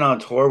remember being on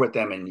tour with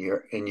them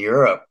in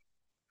Europe,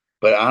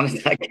 but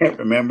honestly, I can't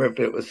remember if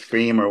it was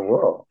Scream or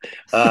Whirl.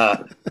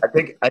 I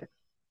think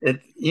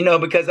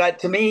because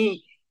to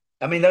me,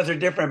 I mean, those are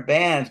different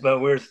bands,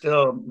 but we're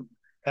still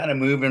kind of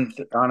moving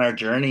on our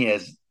journey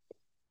as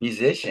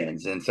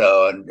musicians, and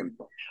so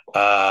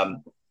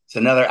it's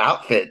another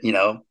outfit.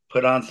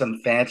 Put on some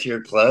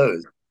fancier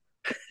clothes.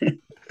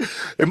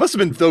 It must have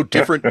been though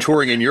different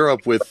touring in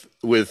Europe with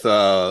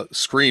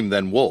Scream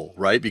than Wool,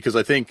 right? Because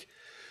I think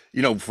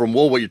from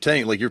Wool, what you're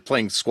saying, like you're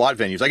playing squat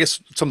venues. I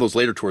guess some of those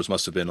later tours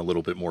must have been a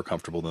little bit more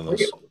comfortable than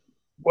those.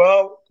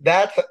 Well,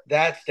 that's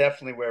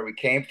definitely where we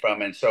came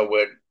from, and so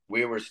what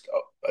we were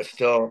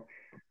still,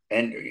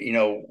 and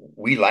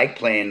we like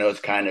playing those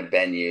kind of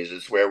venues.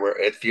 It's where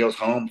it feels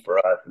home for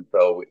us, and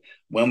so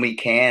when we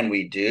can,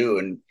 we do,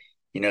 and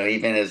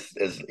even as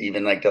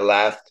even like the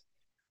last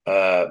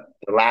well,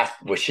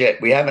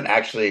 shit, we haven't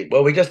actually.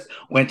 Well, we just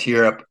went to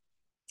Europe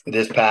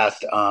this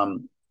past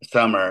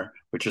summer,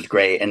 which was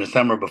great, and the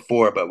summer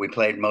before, but we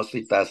played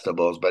mostly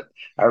festivals. But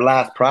our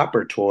last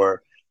proper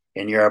tour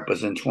in Europe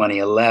was in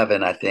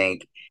 2011, I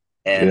think,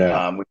 and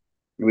Yeah.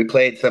 we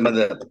played some of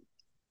the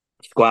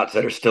squats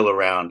that are still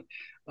around,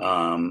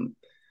 um,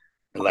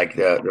 like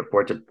the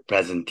Porta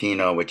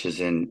Presentino, which is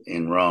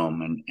in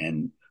Rome,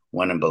 and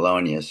one in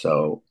Bologna.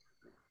 So,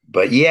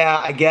 but yeah,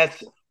 I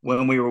guess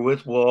when we were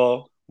with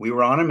Wool, we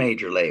were on a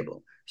major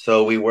label.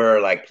 So we were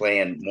like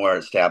playing more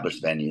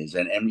established venues.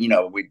 And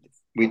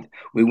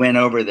we went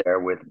over there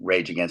with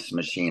Rage Against the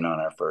Machine on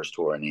our first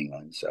tour in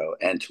England. So,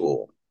 and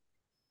Tool.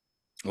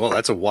 Well,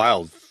 that's a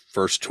wild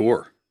first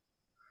tour.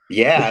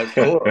 Yeah, it was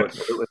cool.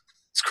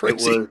 It's It crazy.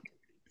 was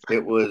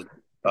it was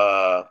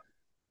I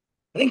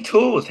think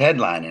Tool was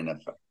headlining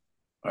it.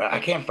 I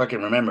can't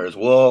fucking remember. It was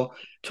Wool,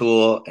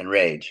 Tool, and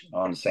Rage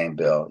on the same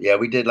bill. Yeah,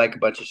 we did like a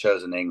bunch of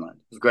shows in England.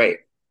 It was great.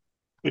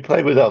 We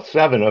played with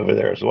L7 over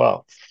there as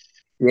well.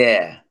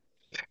 Yeah.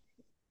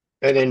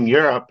 And in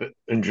Europe,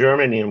 in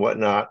Germany and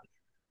whatnot,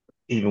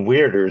 even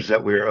weirder is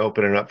that we were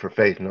opening up for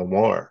Faith No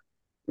More.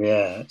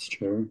 Yeah, that's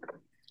true.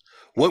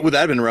 What would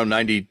that have been, around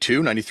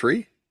 92,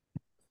 93?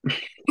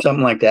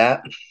 Something like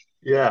that.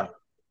 Yeah,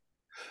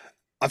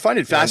 I find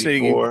it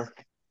fascinating. 94.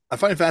 I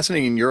find it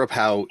fascinating in Europe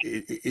how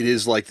it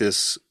is like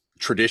this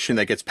tradition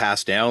that gets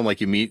passed down.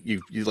 Like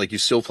you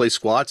still play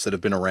squats that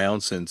have been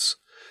around since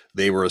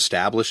they were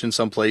established in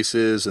some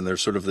places, and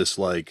there's sort of this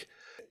like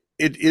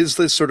it is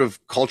this sort of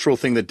cultural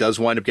thing that does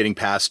wind up getting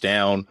passed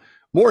down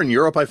more in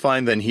Europe, I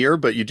find, than here.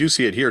 But you do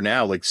see it here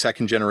now, like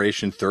second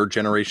generation, third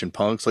generation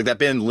punks, like that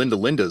band Linda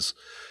Linda's,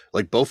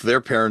 like both of their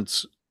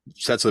parents,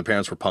 sets of the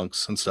parents were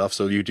punks and stuff.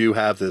 So you do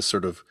have this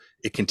sort of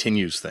it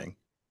continues thing.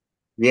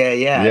 Yeah,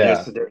 yeah. And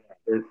Yeah,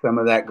 there's some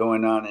of that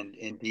going on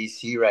in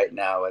DC right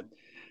now with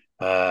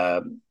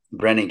uh,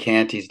 Brendan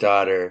Canty's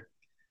daughter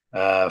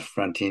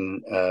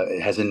fronting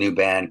has a new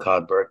band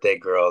called Birthday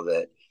Girl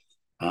that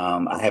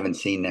I haven't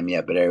seen them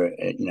yet, but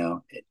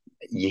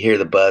you hear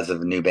the buzz of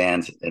the new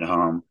bands at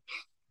home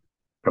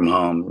from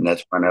home, and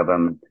that's one of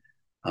them.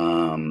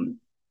 Um,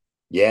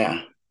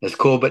 yeah, it's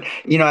cool. But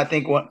I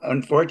think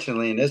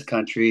unfortunately in this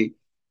country,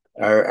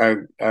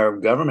 our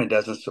government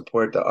doesn't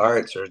support the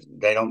arts, or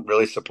they don't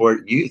really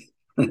support youth.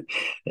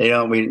 They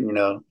don't. We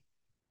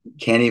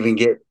can't even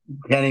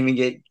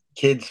get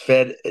kids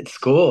fed at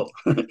school.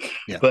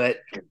 Yeah. But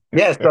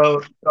yeah,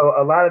 so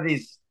a lot of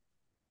these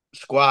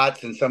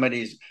squats and some of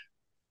these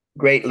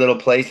great little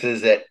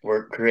places that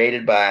were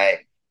created by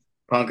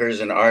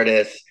punkers and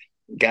artists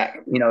got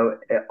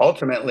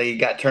ultimately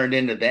got turned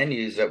into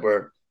venues that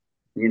were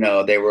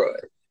they were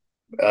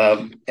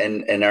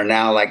and are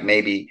now like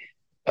maybe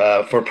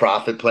for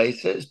profit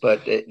places,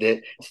 but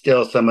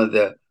still some of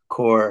the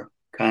core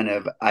kind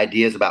of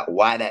ideas about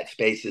why that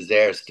space is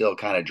there still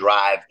kind of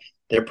drive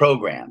their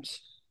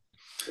programs.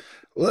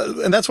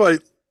 Well, and that's why,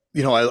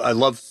 I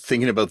love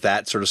thinking about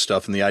that sort of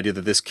stuff and the idea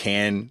that this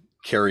can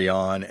carry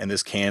on and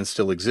this can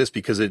still exist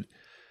because it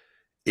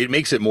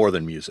makes it more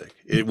than music.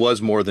 It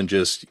was more than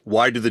just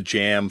why do the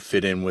Jam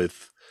fit in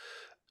with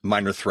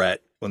Minor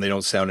Threat when they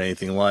don't sound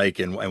anything like,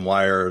 and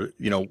why are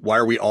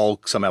we all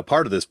somehow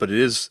part of this? But it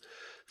is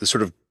the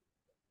sort of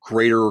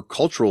greater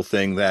cultural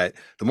thing that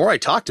the more I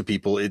talk to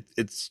people,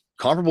 it's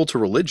comparable to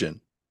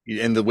religion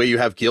and the way you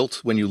have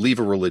guilt when you leave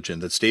a religion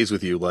that stays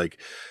with you, like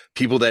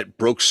people that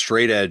broke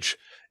straight edge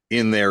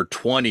in their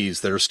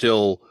 20s that are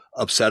still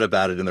upset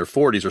about it in their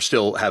 40s or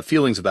still have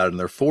feelings about it in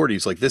their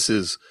 40s. Like this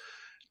is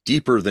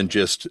deeper than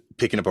just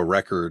picking up a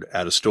record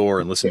at a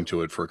store and listening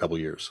to it for a couple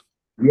of years.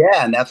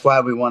 Yeah, and that's why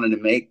we wanted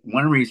to make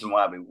one reason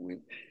why we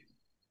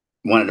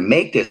wanted to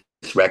make this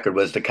record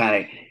was to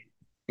kind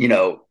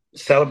of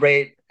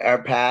celebrate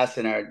our past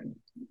and our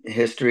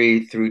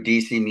history through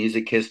DC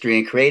music history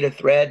and create a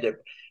thread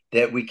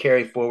that we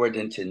carry forward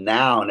into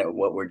now and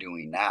what we're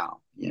doing now,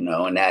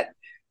 and that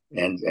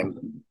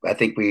and I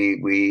think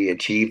we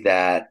achieved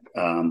that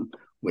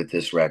with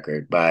this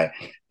record by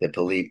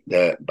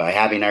by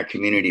having our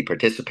community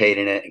participate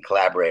in it and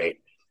collaborate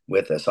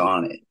with us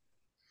on it.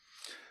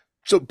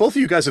 So both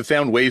of you guys have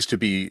found ways to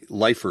be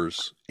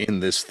lifers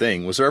in this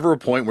thing. Was there ever a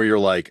point where you're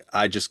like,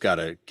 I just got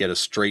to get a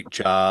straight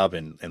job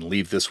and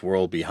leave this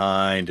world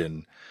behind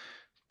and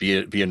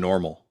be a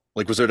normal?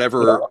 Like, was there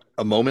ever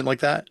a moment like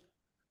that?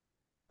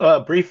 a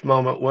brief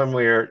moment when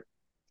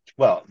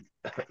well,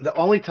 the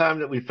only time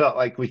that we felt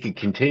like we could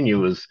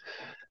continue is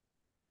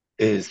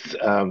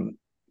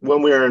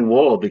when we were in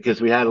Wool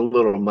because we had a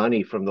little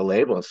money from the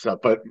label and stuff.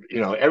 But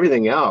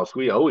everything else,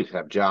 we always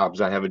have jobs.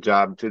 I have a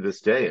job to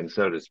this day, and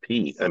so does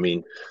Pete. I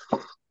mean,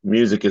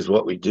 music is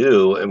what we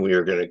do, and we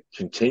are going to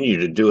continue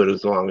to do it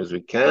as long as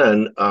we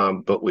can.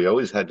 But we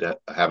always had to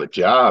have a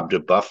job to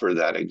buffer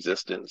that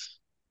existence.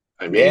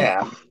 I mean,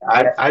 Yeah,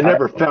 I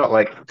never felt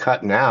like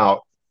cutting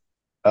out.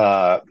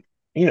 Uh,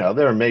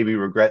 there may be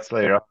regrets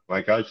later on,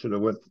 like I should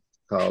have went to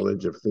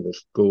college or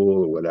finished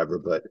school or whatever,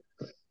 but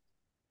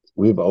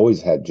we've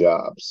always had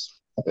jobs,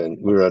 and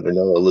we were under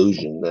no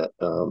illusion that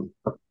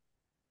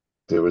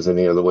there was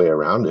any other way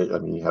around it. I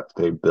mean, you have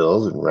to pay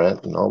bills and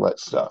rent and all that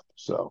stuff.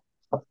 So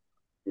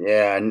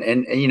yeah,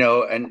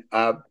 and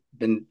I've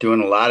been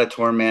doing a lot of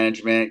tour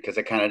management because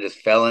I kind of just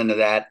fell into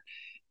that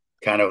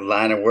kind of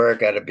line of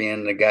work out of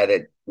being the guy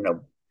that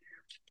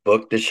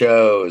booked the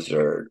shows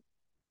or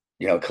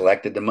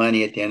collected the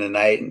money at the end of the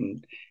night,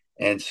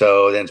 and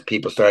so then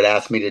people started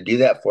asking me to do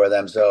that for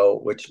them. So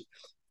which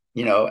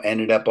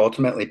ended up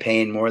ultimately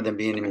paying more than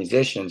being a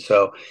musician.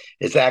 So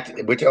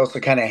which also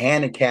kind of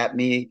handicapped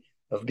me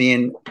of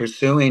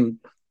pursuing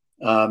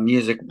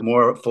music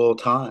more full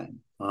time.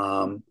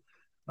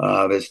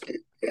 This,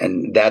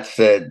 and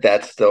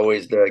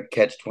always the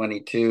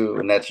catch-22,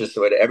 and that's just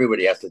what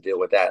everybody has to deal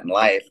with that in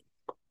life.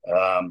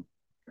 Um,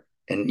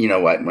 and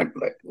what,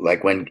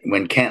 like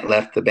when Kent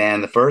left the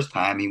band the first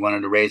time, he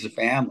wanted to raise a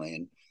family,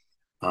 and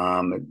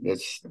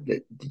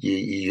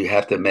you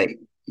have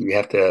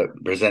to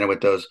present it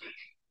with those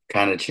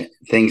kind of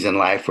things in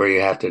life where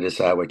you have to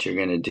decide what you're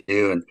going to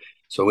do. And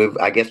so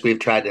I guess we've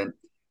tried to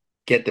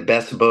get the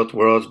best of both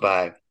worlds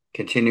by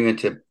continuing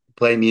to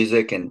play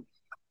music and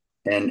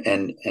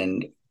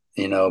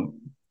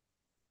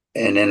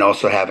and then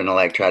also having to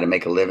like try to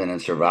make a living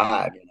and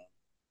survive.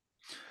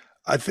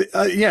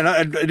 Yeah, and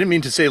I didn't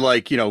mean to say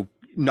like,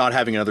 not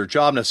having another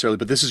job necessarily,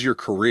 but this is your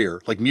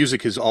career. Like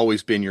music has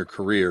always been your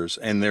careers.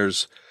 And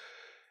there's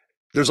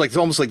like, it's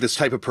almost like this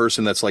type of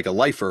person that's like a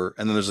lifer.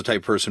 And then there's a type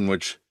of person,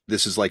 which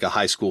this is like a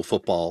high school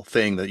football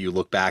thing that you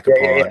look back Yeah,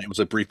 yeah, yeah. upon. It was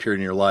a brief period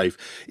in your life.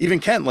 Even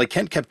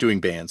Kent kept doing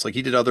bands. Like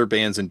he did other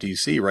bands in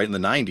DC, right, in the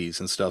 90s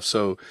and stuff.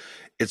 So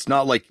it's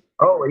not like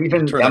Oh, you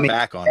even turn I the mean,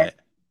 back on Kent, it.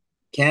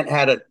 Kent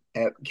had a,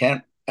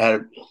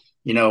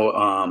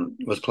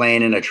 was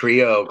playing in a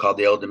trio called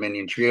the Old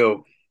Dominion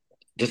Trio,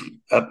 just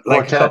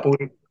like Quartet.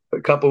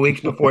 a couple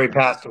weeks before he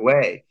passed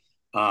away.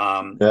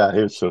 Yeah,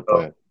 he was still So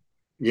playing.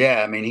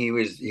 yeah, I mean, he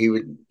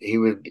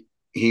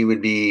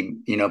would be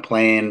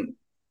playing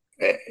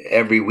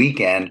every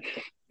weekend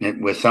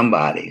with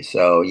somebody.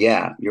 So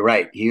yeah, you're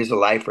right. He was a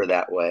lifer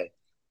that way.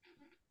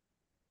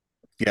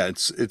 Yeah,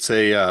 it's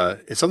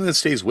something that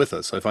stays with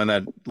us. I find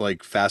that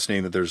like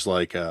fascinating that there's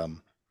like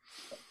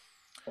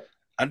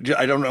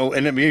I don't know,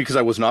 and maybe because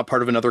I was not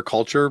part of another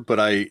culture, but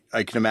I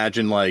can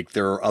imagine like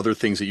there are other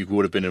things that you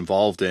would have been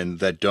involved in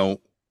that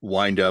don't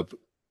wind up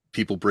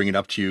people bringing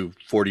up to you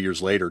 40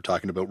 years later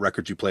talking about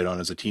records you played on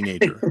as a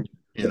teenager.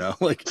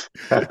 Like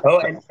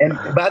Oh, and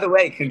by the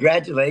way,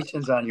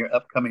 congratulations on your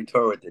upcoming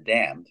tour with the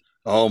Damned.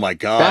 oh my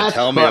God, That's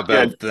tell me fucking,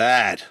 about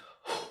that.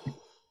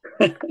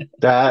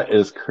 that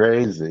is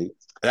crazy.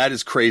 That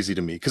is crazy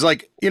to me because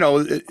like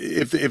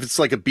if it's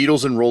like a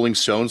Beatles and Rolling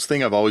Stones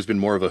thing, I've always been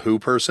more of a Who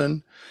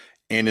person.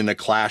 And in a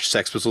Clash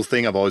Sex Pistols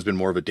thing, I've always been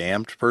more of a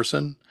Damned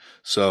person.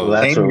 Well, So,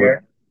 that's Same where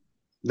here.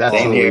 that's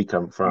Same where oh, here. we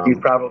come You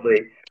from.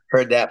 probably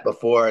heard that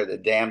before. The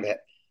Damned,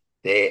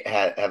 they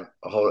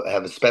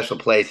have a special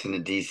place in the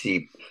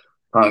DC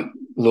punk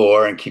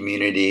lore and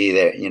community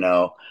that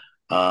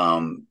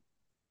um,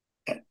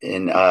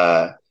 and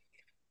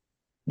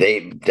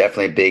they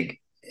definitely a big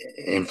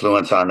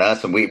influence on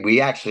us. And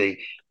we actually,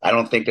 I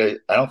don't think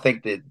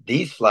that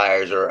these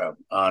flyers are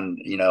on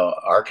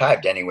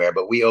archived anywhere.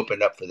 But we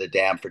opened up for the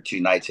Damned for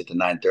 2 nights at the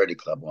 930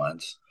 Club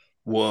once,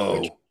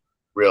 which whoa.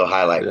 real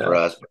highlight for Yeah.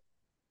 us.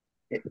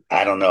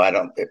 I don't know. I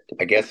don't.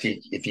 I guess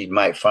if you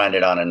might find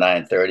it on a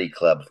 930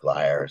 Club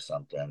flyer or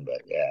something.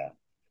 But yeah,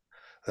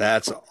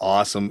 That's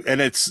awesome. And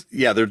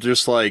they're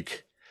just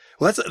like,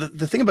 well, that's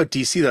the thing about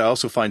DC that I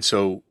also find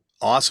so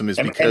awesome is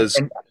because,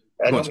 and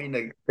I go on. don't mean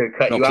to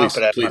cut No, you off, please,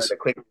 but I wanted please. to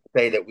quickly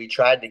say that we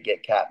tried to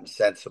get Captain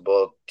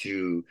Sensible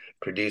to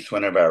produce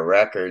one of our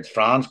records.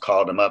 Franz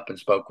called him up and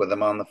spoke with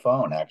him on the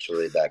phone.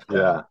 Actually, back then.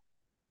 Yeah.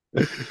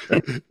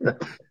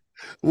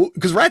 Well,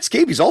 because Rat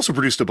Scabies also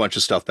produced a bunch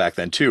of stuff back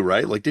then too,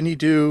 right? Like, didn't he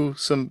do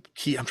some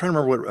key? I'm trying to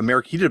remember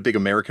what he did a big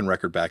American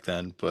record back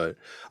then, but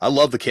I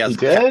love the He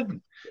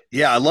did?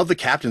 yeah, I love the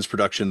Captain's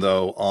production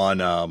though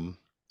on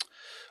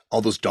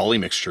all those Dolly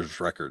Mixtures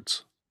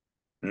records.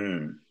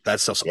 Mm, That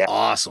stuff's yeah,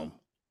 awesome.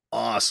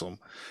 Awesome.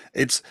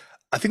 It's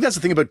I think that's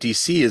the thing about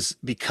DC is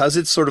because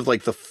it's sort of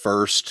like the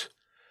first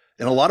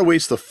in a lot of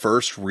ways the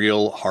first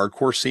real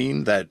hardcore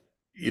scene that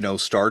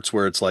starts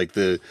where it's like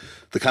the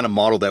kind of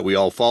model that we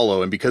all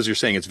follow, and because you're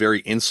saying it's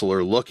very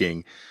insular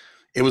looking,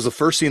 it was the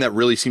first scene that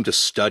really seemed to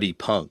study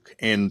punk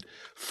and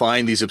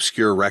find these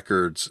obscure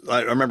records.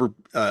 I remember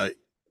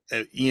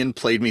Ian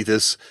played me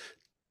this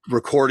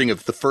recording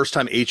of the first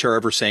time HR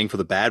ever sang for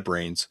the Bad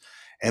Brains,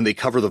 and they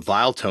cover the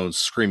Vile Tones'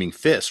 Screaming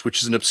Fist,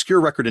 which is an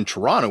obscure record in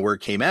Toronto where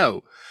it came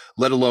out,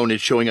 let alone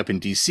it showing up in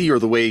DC, or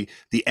the way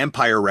the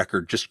Empire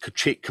record just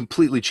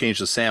completely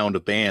changed the sound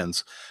of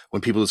bands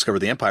when people discover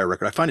the Empire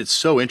record. I find it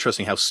so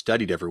interesting how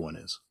studied everyone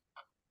is.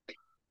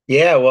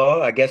 yeah.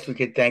 Well, I guess we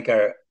could thank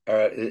our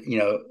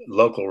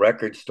local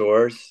record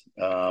stores,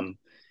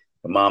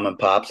 the mom and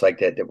pops like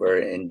that were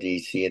in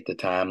DC at the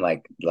time,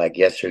 like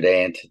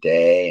Yesterday and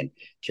Today, and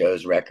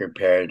Joe's Record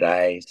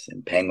Paradise,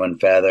 and Penguin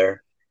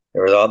Feather.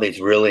 There was all these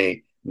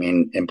really, I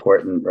mean,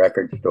 important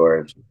record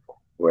stores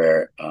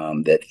where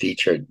that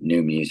featured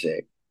new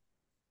music,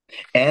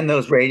 and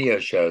those radio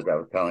shows I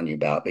was telling you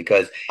about,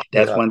 because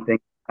that's Yeah. one thing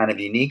kind of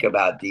unique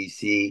about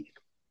DC.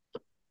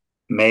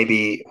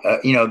 Maybe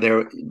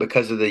there,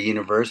 because of the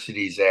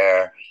universities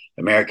there,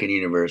 American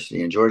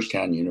University and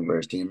Georgetown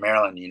University and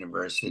Maryland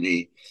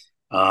University,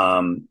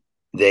 um,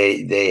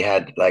 they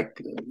had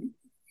like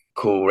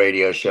cool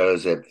radio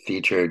shows that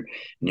featured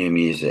new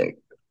music,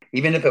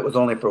 even if it was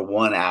only for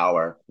 1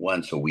 hour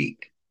once a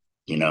week,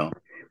 you know.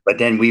 But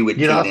then we would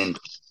You'd tune also in,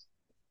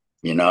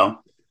 you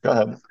know. go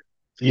ahead.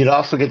 You'd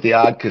also get the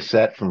odd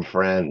cassette from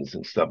friends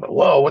and stuff.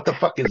 Whoa, what the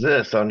fuck is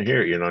this on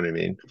here? You know what I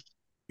mean?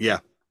 Yeah.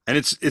 And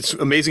it's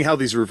amazing how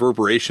these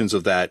reverberations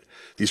of that,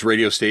 these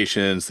radio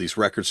stations, these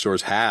record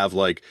stores have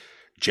like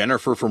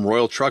Jennifer from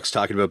Royal Trucks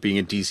talking about being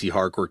a DC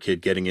hardcore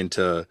kid getting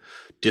into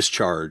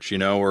Discharge,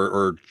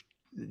 or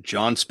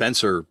John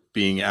Spencer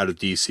being out of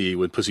DC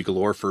when Pussy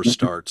Galore first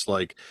starts.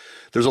 Like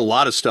there's a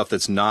lot of stuff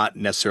that's not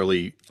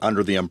necessarily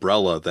under the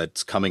umbrella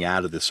that's coming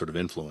out of this sort of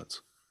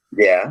influence.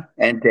 Yeah,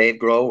 and Dave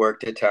Grohl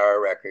worked at Tower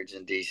Records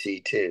in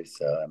DC too,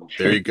 so I'm There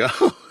sure you go.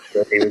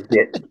 he was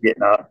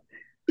getting off.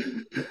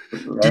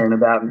 learn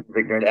about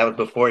Victor. That was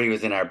before he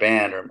was in our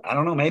band, or I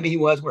don't know, maybe he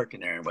was working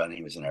there when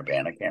he was in our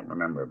band. I can't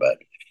remember, but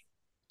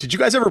Did you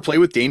guys ever play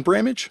with Dane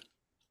Bramage?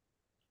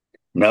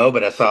 no,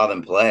 but I saw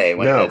them play.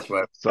 No. That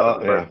was So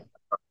the first yeah. time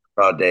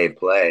I saw Dave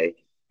play.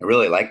 I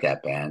really like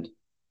that band.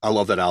 I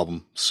love that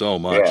album so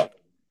Yeah.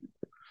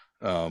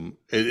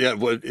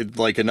 much.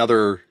 Like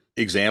another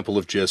example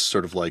of just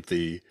sort of like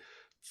the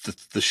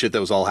shit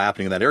that was all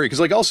happening in that area. Because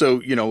like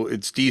also,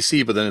 it's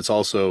DC, but then it's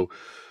also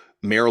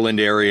Maryland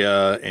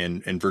area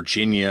and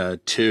Virginia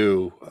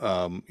too.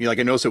 Like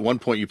I noticed at one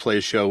point you play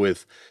a show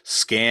with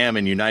Scam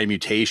and United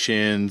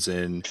Mutations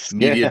and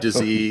Media Yeah.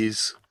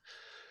 Disease.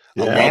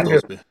 I Yeah.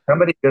 love those.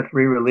 Somebody just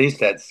re-released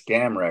that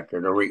Scam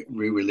record, or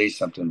re-released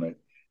something with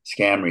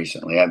Scam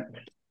recently. I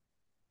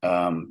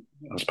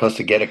was supposed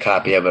to get a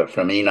copy of it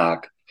from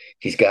Enoch.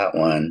 He's got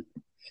one.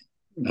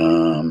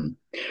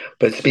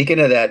 But speaking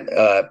of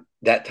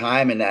that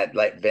time and that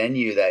like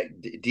venue,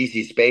 that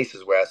DC Space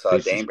is where I saw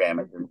This is Dane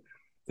Bramage,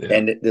 yeah.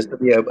 and this would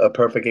be a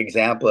perfect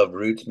example of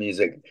roots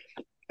music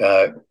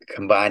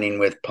combining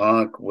with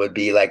punk. Would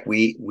be like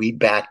we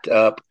backed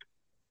up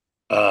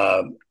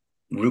uh,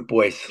 Root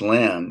Boy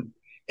Slim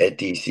at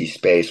DC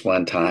Space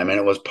one time, and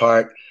it was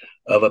part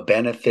of a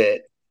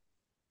benefit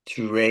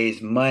to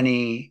raise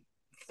money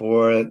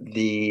for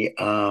the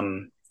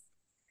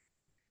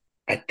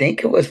I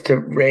think it was to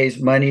raise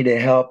money to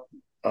help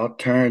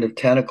Alternative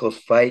Tentacles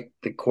fight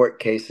the court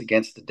case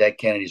against the Dead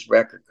Kennedys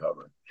record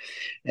cover.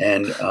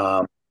 And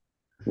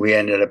we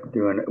ended up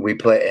we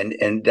play,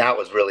 and that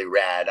was really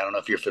rad. I don't know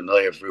if you're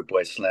familiar with Root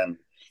Boy Slim.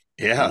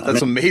 Yeah,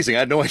 that's amazing. I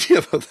had no idea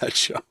about that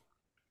show.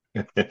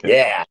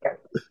 Yeah,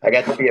 I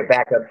got to be a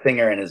backup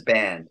singer in his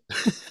band.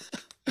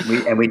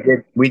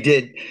 We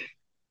did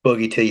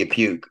Boogie Till You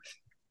Puke.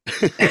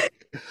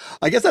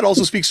 I guess that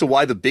also speaks to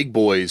why the big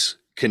boys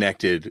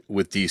connected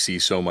with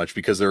DC so much,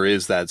 because there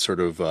is that sort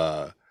of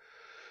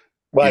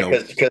why?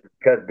 Because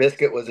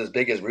Biscuit was as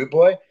big as Root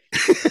Boy.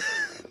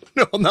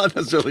 No, not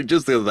necessarily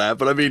just that,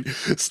 but I mean,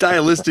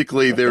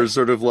 stylistically, there's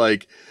sort of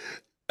like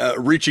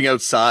reaching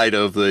outside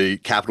of the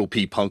capital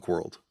P punk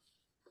world.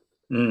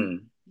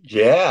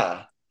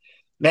 Yeah,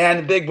 man,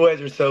 the big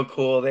boys are so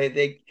cool.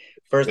 They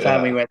first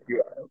time we went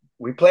through,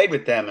 we played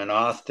with them in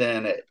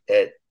Austin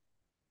at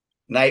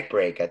Night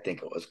Break. I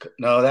think it was.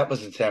 No, that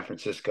was in San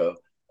Francisco.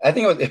 I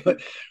think it was,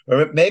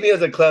 or maybe it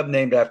was a club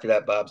named after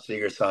that Bob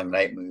Seger song,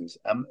 Night Moves.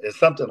 It's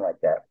something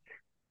like that.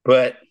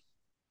 But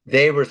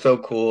they were so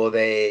cool.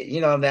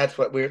 And that's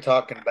what we were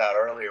talking about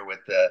earlier with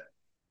the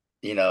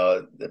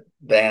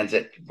bands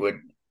that would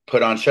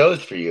put on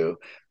shows for you.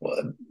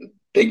 Well,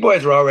 big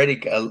boys were already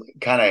kind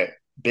of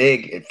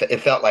big.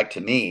 It felt like to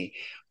me,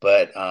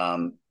 but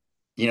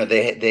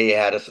they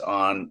had us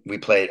on. We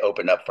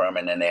opened up for them,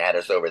 and then they had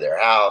us over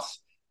their house,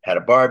 had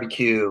a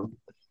barbecue,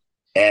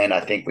 and I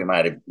think we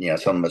might have,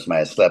 some of us might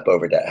have slept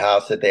over at that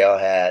house that they all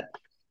had,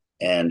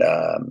 and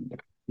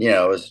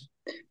it was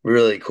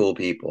really cool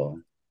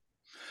people.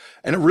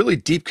 And a really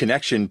deep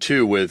connection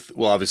too with,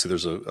 well, obviously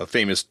there's a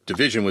famous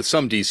division with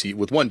one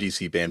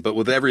DC band, but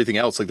with everything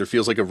else, like there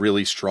feels like a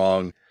really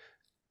strong,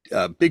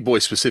 big boy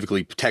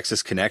specifically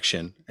Texas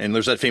connection. And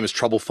there's that famous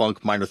Trouble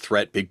Funk Minor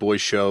Threat Big Boy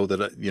show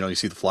that, you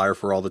see the flyer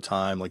for all the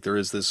time. Like there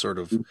is this sort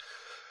of,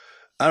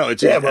 I don't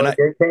know.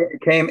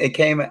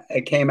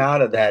 It came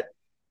out of that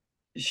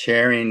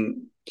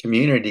sharing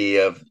community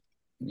of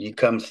you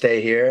come stay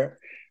here.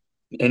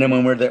 And then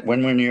when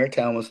we're in your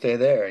town, we'll stay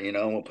there, and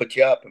we'll put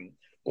you up and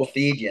we'll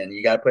feed you, and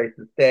you got a place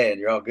to stay,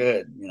 and you're all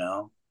good,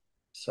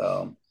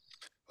 So,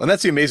 and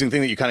that's the amazing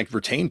thing that you kind of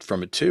retained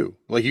from it too.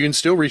 Like you can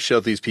still reach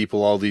out to these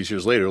people all these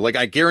years later. Like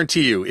I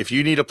guarantee you, if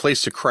you need a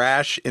place to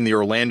crash in the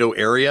Orlando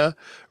area,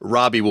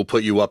 Robbie will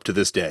put you up to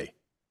this day.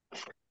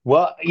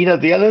 Well,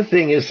 the other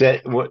thing is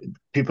that what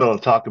people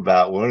don't talk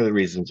about, one of the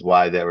reasons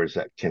why there was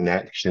that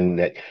connection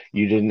that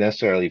you didn't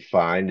necessarily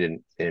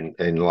find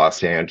in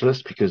Los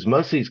Angeles, because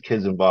most of these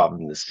kids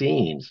involved in the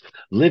scenes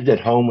lived at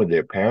home with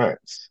their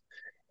parents.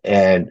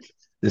 And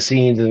the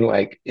scenes in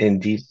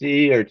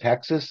DC or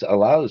Texas, a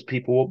lot of those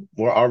people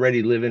were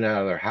already living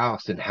out of their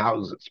house in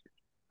houses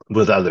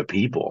with other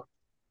people.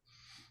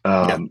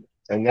 And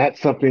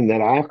that's something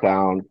that I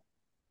found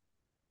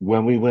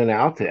when we went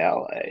out to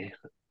LA.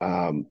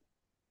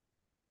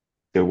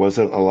 There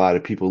wasn't a lot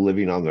of people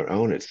living on their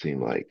own, it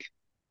seemed like.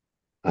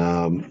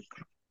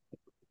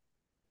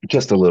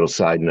 Just a little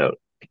side note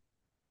as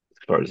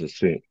far as the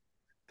scene.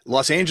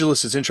 Los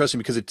Angeles is interesting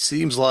because it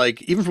seems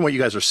like, even from what you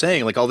guys are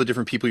saying, like all the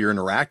different people you're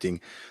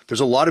interacting, there's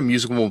a lot of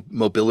musical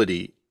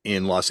mobility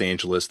in Los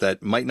Angeles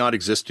that might not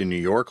exist in New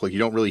York. Like you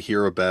don't really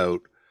hear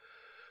about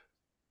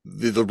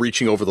the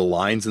reaching over the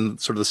lines in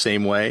sort of the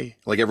same way.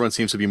 Like everyone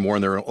seems to be more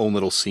in their own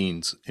little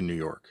scenes in New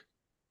York.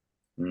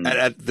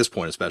 At this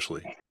point,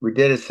 especially. We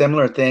did a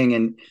similar thing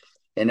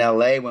in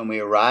LA when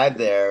we arrived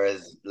there,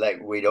 as like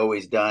we'd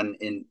always done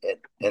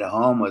at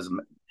home, was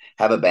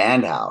have a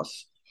band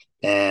house.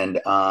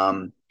 And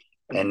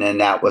then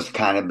that was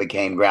kind of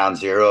became ground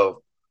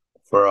zero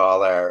for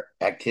all our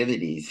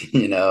activities,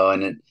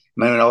 and it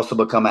might also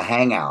become a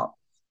hangout.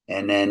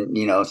 and then,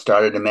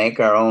 started to make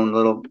our own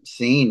little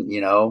scene.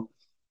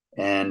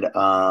 And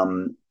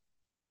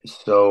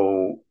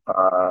so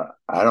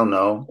I don't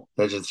know.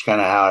 That's just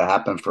kind of how it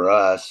happened for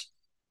us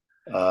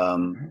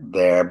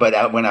there.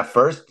 But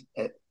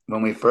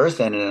when we first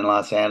ended in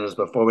Los Angeles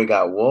before we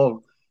got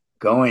Wool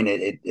going,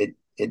 it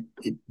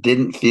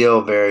didn't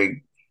feel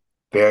very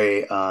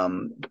very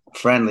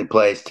friendly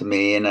place to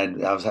me, and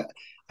I was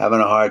having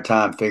a hard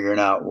time figuring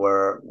out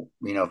where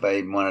if I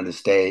even wanted to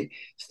stay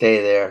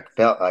there.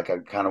 Felt like I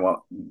kind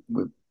of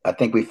I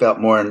think we felt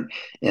more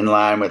in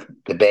line with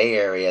the Bay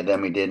Area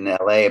than we did in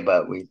LA,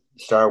 but we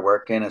started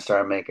working and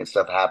started making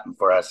stuff happen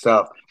for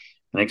ourselves,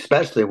 and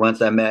especially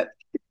once I met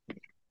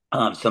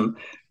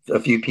a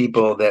few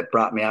people that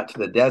brought me out to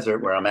the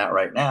desert where I'm at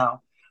right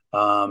now,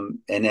 and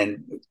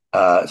then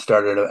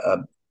started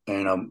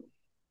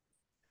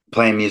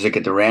playing music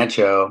at the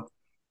Rancho.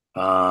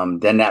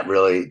 Then that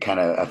really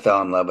I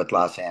fell in love with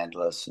Los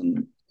Angeles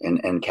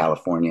and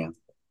California.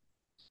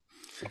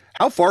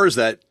 How far is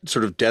that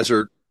sort of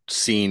desert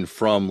scene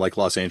from like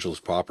Los Angeles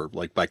proper,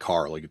 like by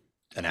car, like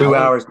an 2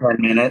 hours, 10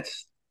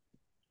 minutes?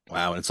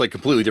 Wow, and it's like a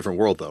completely different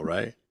world, though,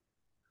 right?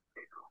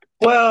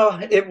 Well,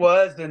 it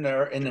was in the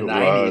 '90s when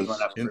I was.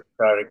 first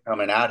started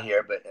coming out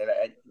here, but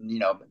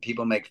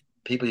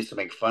people used to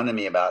make fun of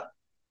me about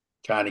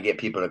trying to get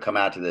people to come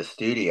out to the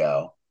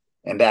studio.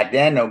 And back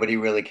then, nobody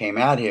really came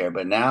out here.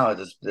 But now,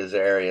 this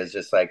area is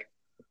just like,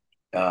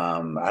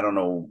 I don't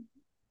know,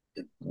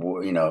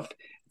 I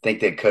think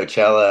that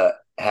Coachella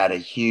had a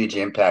huge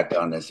impact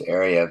on this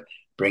area,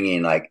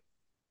 bringing like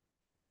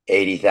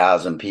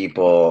 80,000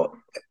 people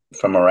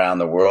from around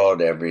the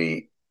world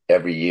every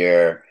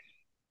year.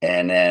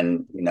 And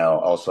then,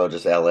 also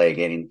just LA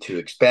getting too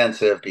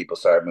expensive. People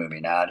started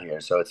moving out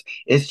here. So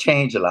it's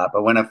changed a lot.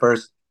 But when I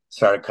first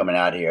started coming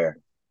out here,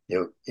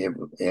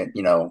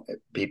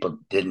 people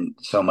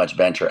didn't so much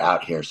venture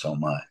out here so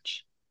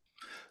much.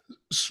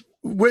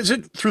 Was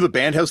it through the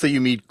band house that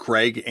you meet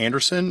Greg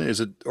Anderson? Is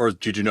it, or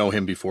did you know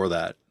him before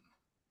that?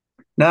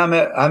 No,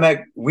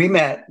 we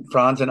met,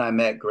 Franz and I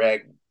met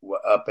Greg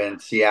up in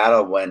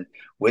Seattle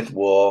with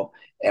Wool,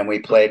 and we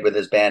played with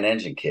his band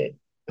Engine Kid.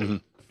 Mm-hmm.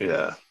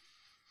 Yeah.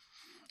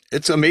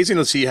 It's amazing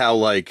to see how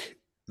like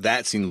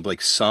that seemed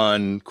like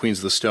Sun, Queens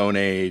of the Stone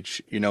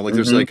Age,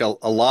 there's like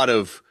a lot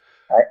of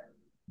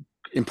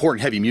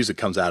important heavy music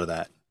comes out of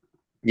that.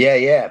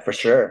 Yeah, for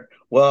sure.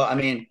 Well, I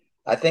mean,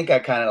 I think I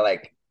kind of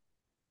like,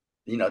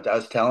 I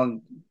was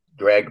telling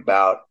Greg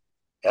about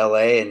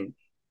LA, and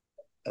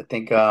I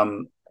think,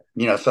 so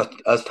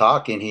us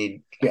talking,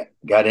 he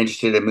got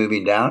interested in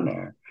moving down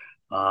there.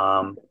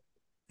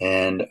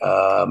 And,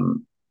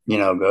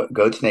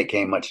 Goat Snake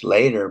came much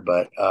later,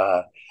 but,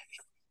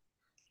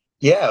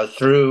 yeah,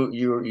 through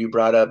you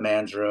brought up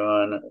Man's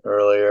Ruin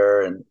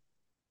earlier,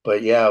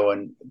 but yeah,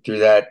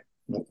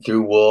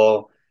 through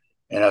Wool,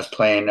 and I was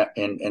playing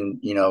in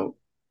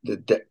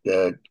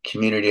the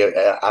community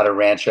out of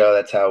Rancho.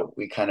 That's how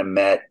we kind of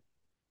met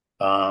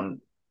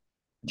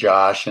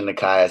Josh and the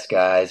Caius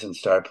guys and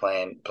started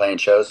playing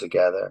shows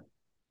together.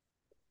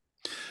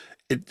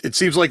 It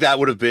seems like that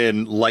would have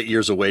been light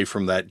years away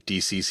from that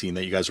DC scene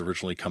that you guys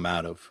originally come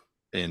out of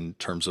in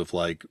terms of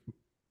like,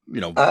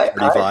 party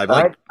vibe.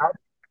 Like,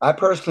 I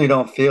personally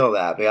don't feel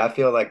that, but I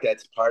feel like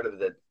that's part of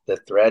the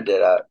thread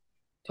that I'm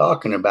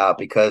talking about,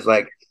 because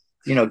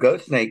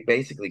Ghost Snake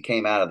basically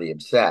came out of the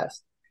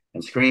Obsessed,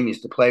 and Scream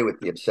used to play with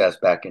the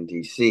Obsessed back in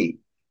DC.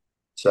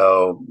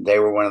 So they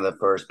were one of the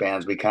first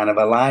bands we kind of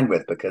aligned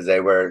with because they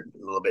were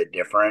a little bit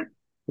different.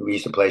 We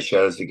used to play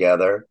shows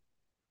together,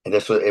 and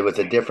it was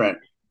a different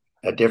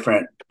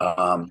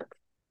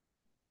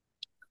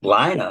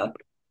lineup.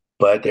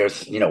 But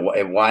there's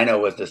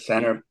Wino was the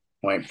center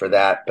point for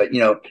that. But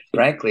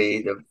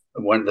frankly,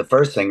 one of the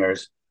first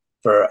singers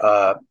for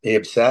the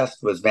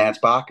Obsessed was Vance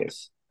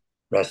Bacchus,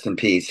 rest in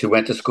peace, who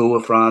went to school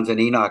with Franz and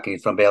Enoch, and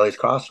he's from Bailey's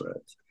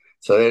Crossroads.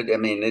 So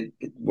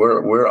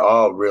we're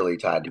all really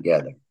tied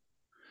together.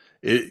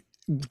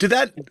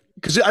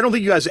 Because I don't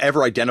think you guys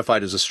ever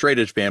identified as a straight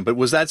edge band, but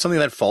was that something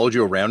that followed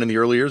you around in the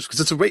early years?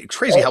 Because it's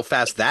crazy how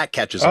fast that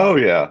catches on. Oh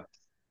yeah.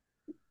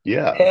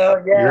 Yeah.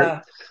 Hell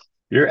yeah.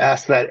 You're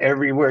asked that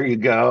everywhere you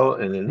go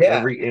and in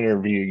every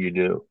interview you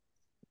do.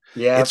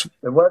 Yeah.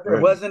 It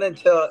wasn't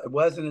until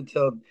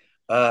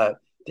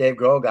Dave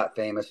Grohl got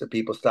famous that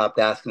people stopped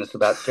asking us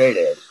about straight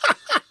edge.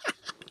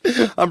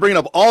 I'm bringing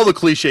up all the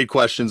cliched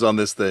questions on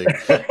this thing.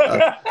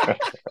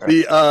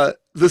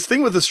 This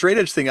thing with the straight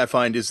edge thing I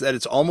find is that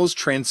it's almost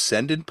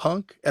transcended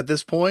punk at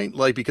this point,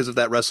 like because of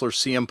that wrestler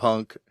CM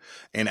Punk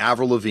and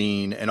Avril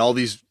Lavigne and all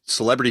these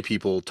celebrity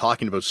people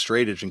talking about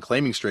straight edge and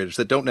claiming straight edge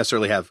that don't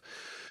necessarily have,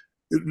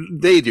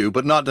 they do,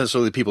 but not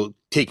necessarily the people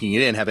taking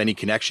it in have any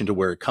connection to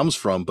where it comes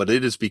from, but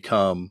it has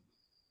become,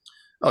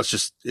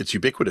 it's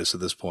ubiquitous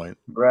at this point.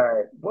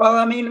 Right. Well,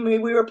 I mean, we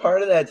were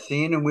part of that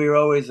scene, and we were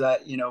always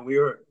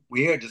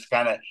we were just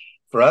kind of,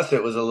 for us,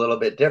 it was a little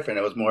bit different.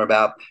 It was more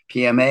about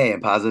PMA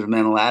and positive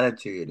mental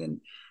attitude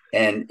and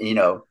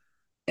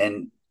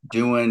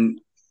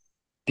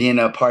being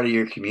a part of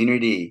your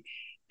community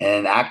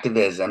and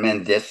activism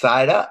and this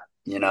side up,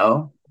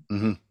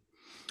 Mm-hmm.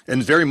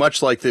 And very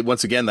much like that,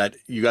 once again, that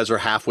you guys are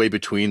halfway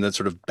between that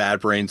sort of Bad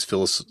Brains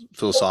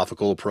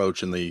philosophical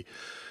approach and the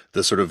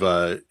sort of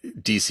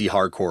DC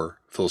hardcore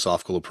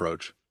philosophical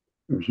approach.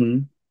 Mm-hmm.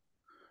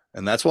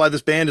 And that's why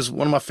this band is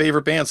one of my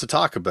favorite bands to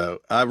talk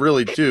about. I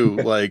really do.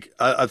 Like,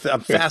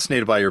 I'm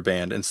fascinated by your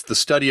band, and the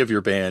study of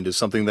your band is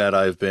something that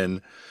I've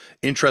been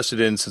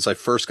interested in since I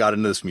first got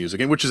into this music,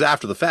 and which is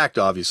after the fact,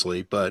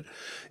 obviously. But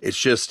it's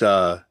just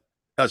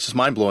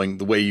mind blowing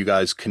the way you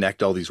guys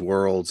connect all these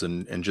worlds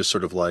and just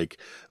sort of like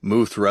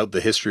move throughout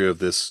the history of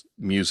this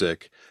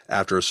music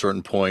after a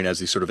certain point as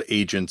these sort of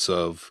agents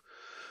of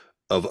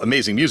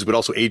amazing music, but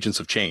also agents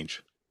of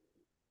change.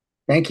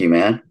 Thank you,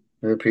 man.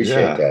 We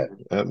appreciate Yeah,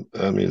 that.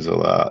 that means a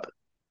lot.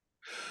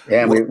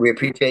 Yeah, and Well, we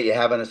appreciate you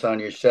having us on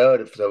your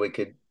show so we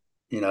could,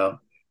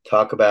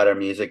 talk about our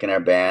music and our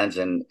bands,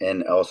 and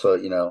also,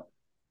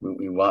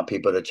 we want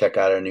people to check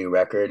out our new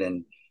record,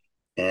 and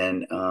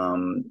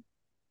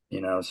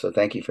so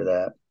thank you for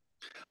that.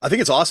 I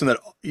think it's awesome that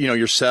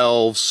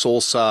yourselves,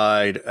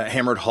 Soulside,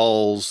 Hammered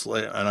Hulls,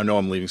 and I know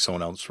I'm leaving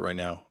someone else right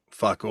now.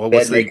 Fuck. Well,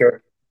 what's the Bedmaker.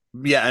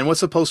 yeah? And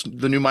what's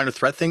the new Minor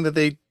Threat thing that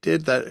they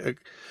did? That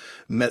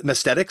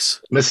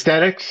Mesthetics?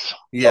 Misthetics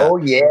Yeah, Oh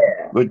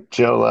yeah, with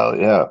Joe,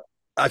 yeah.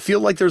 I feel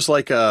like there's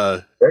like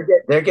a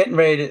they're getting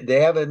ready to.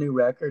 They have a new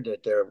record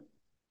that they're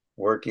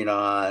working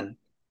on,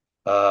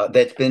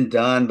 that's been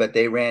done, but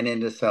they ran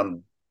into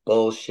some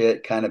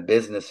bullshit kind of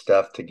business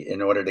stuff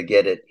in order to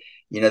get it.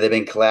 They've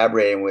been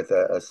collaborating with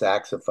a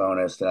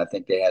saxophonist, and I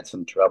think they had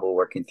some trouble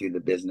working through the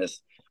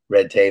business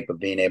red tape of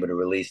being able to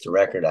release the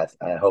record.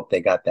 I hope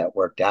they got that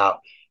worked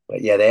out.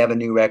 But yeah, they have a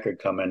new record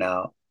coming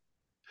out.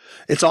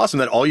 it's awesome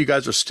that all you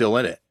guys are still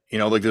in it.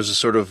 Like there's a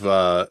sort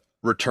of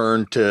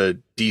return to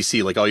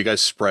DC. Like all you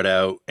guys spread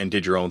out and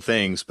did your own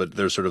things, but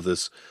there's sort of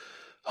this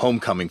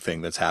homecoming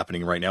thing that's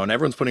happening right now, and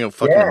everyone's putting out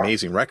fucking Yeah.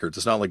 amazing records.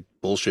 It's not like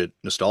bullshit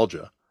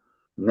nostalgia.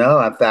 No,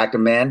 in fact,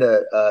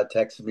 Amanda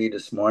texted me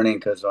this morning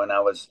because when I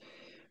was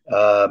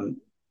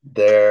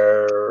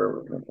there,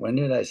 when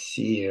did I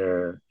see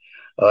her?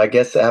 Oh, I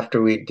guess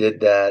after we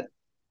did that.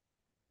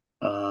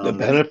 The Um,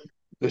 benefit,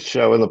 the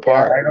show in the yeah,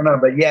 park. I don't know,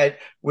 but yeah,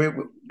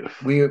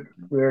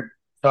 we're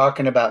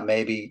talking about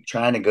maybe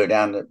trying to go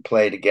down to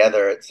play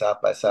together at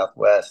South by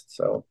Southwest.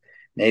 So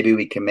maybe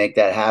we can make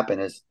that happen.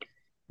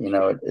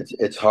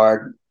 It's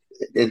hard.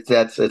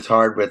 It's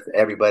hard with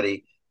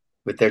everybody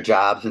with their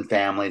jobs and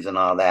families and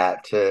all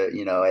that to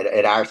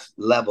at our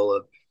level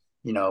of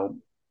you know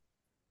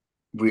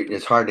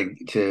it's hard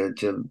to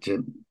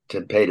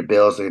pay the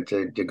bills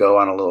to go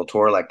on a little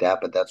tour like that.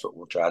 But that's what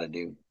we'll try to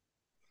do.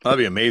 That'd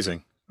be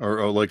amazing.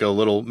 Or like a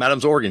little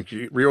Madam's Organ.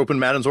 You reopen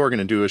Madam's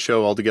Organ and do a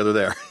show all together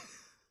there.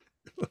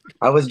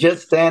 I was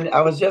just standing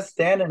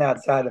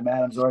outside of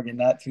Madam's Organ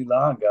not too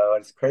long ago.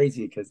 It's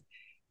crazy because,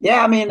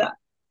 yeah, I mean,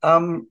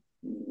 um,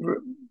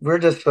 we're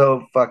just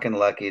so fucking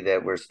lucky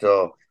that we're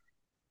still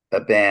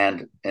a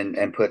band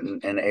and putting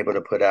and able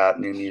to put out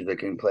new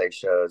music and play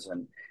shows.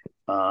 And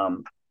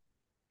um,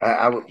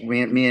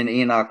 me and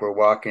Enoch were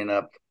walking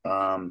up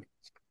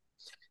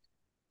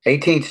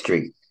 18th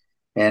Street,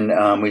 and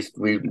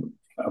we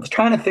I was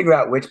trying to figure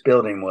out which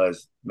building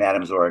was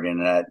Madam's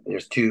Organ.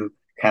 There's two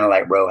kind of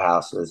like row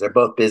houses. They're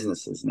both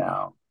businesses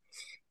now.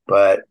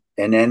 But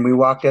and then we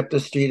walked up the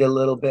street a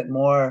little bit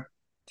more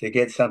to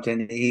get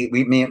something to eat.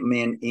 Me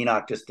and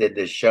Enoch just did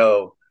this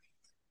show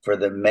for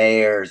the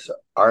mayor's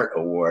art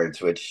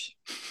awards, which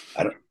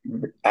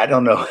I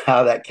don't know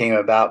how that came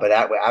about. But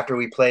after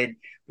we played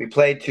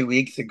 2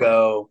 weeks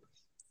ago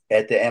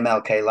at the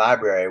MLK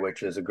Library,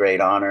 which was a great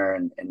honor,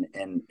 and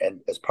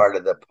as part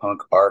of the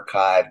punk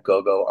archive,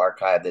 go-go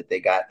archive that they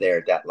got there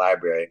at that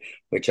library,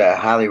 which I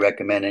highly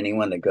recommend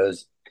anyone that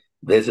goes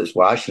visits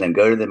Washington,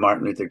 go to the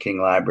Martin Luther King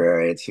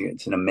Library.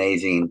 It's an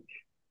amazing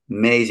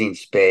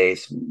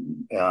space.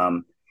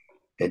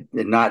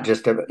 Not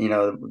just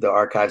the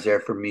archives there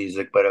for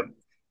music, but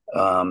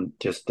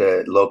just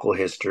the local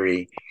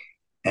history.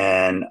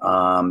 And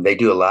they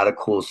do a lot of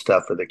cool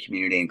stuff for the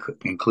community,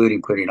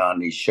 including putting on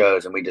these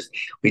shows. And we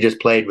just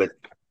played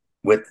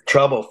with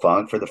Trouble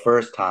Funk for the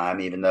first time,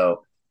 even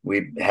though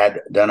we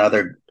had done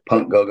other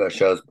punk go-go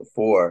shows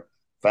before.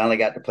 Finally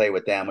got to play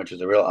with them, which was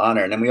a real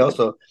honor. And then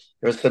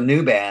there's some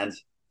new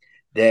bands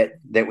that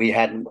we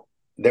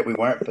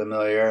weren't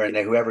familiar, and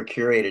whoever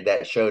curated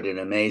that show did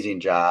an amazing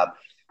job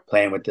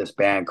playing with this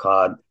band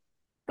called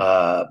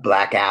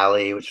Black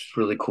Alley, which is a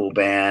really cool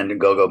band, a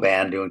go-go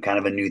band doing kind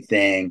of a new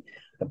thing.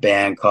 A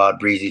band called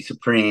Breezy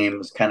Supreme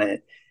was kind of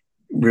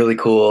really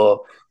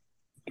cool.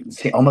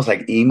 It's almost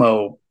like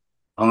emo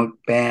punk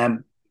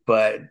band,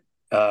 but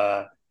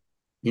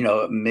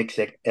mixed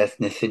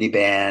ethnicity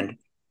band.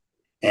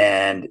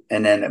 And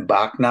then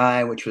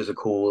Bachni, which was a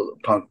cool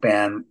punk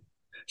band,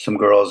 some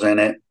girls in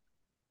it.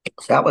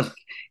 So that was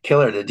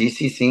killer. The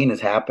DC scene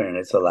is happening.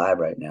 It's alive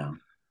right now.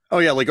 Oh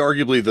yeah, like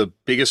arguably the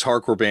biggest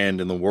hardcore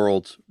band in the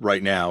world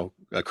right now,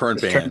 a current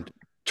band,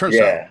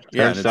 Turnstile. Yeah.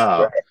 Yeah, and it's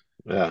Turnstile.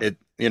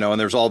 Yeah. and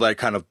there's all that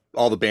kind of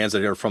all the bands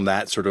that are from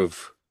that sort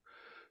of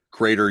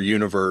greater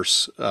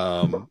universe,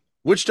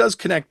 which does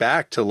connect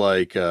back to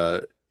like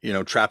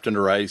Trapped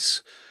Under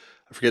Ice,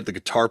 I forget the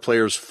guitar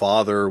player's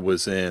father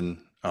was in,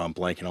 I'm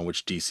blanking on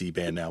which DC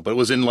band now, but it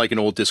was in like an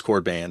old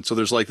Discord band. So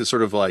there's like this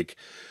sort of like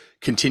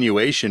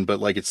continuation, but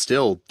like it's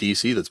still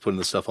DC that's putting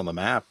the stuff on the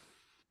map.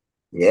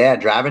 Yeah,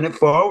 driving it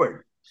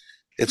forward.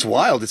 It's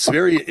wild.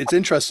 It's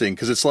interesting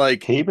because it's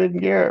like, Keep it in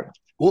gear.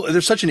 well,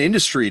 there's such an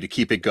industry to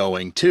keep it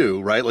going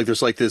too, right? Like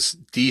there's like this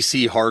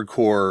DC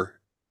hardcore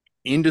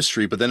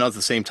industry, but then at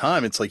the same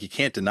time, it's like you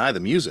can't deny the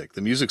music.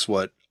 The music's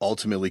what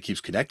ultimately keeps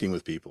connecting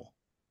with people.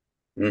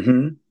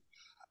 Mm-hmm.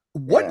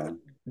 What Yeah.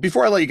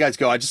 Before I let you guys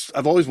go,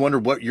 I've always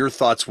wondered what your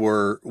thoughts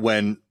were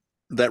when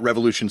that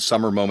Revolution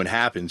Summer moment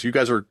happens. You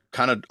guys are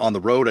kind of on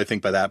the road, I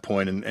think, by that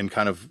point, and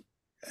kind of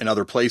in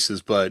other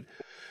places. But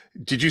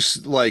did you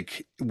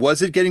like?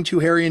 Was it getting too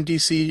hairy in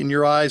DC in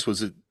your eyes?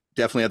 Was it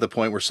definitely at the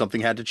point where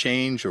something had to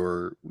change,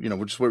 or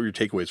just what were your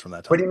takeaways from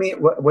that What do time? you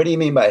mean? What do you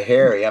mean by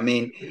Harry? I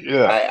mean,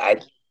 Yeah. I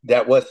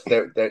that was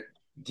that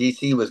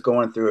DC was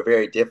going through a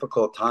very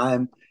difficult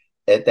time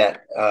at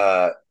that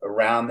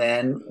around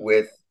then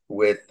with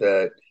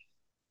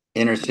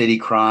inner city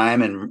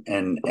crime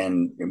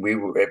and we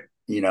were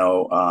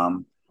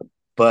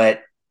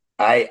but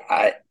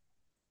I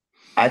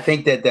I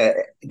think that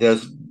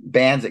those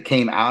bands that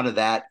came out of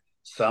that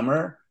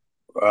summer,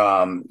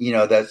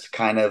 that's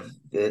kind of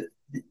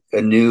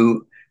a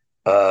new,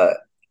 uh,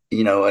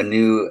 a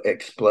new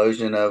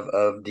explosion of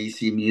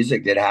DC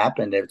music that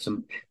happened. It's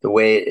the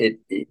way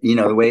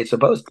the way it's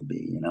supposed to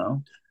be.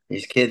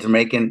 These kids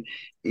are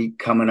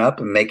coming up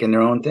and making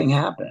their own thing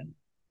happen.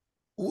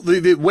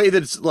 The way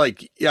that it's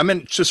like, I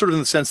meant just sort of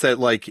in the sense that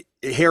like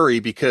Harry,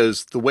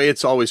 because the way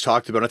it's always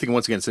talked about, I think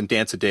once again it's in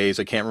Dance of Days.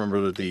 I can't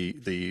remember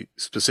the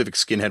specific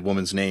skinhead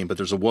woman's name, but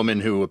there's a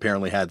woman who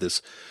apparently had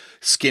this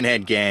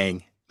skinhead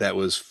gang that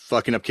was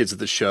fucking up kids at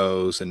the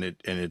shows, and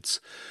it's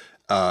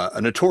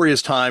a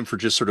notorious time for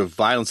just sort of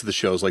violence at the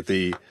shows. Like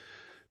the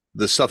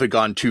stuff had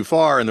gone too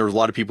far, and there were a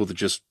lot of people that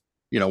just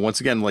once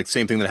again, like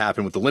same thing that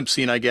happened with the limp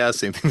scene, I guess,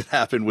 same thing that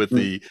happened with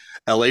the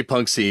LA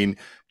punk scene,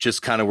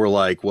 just kind of were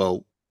like,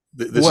 well,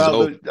 this is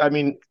Well, I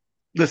mean,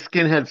 the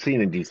skinhead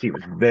scene in DC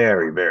was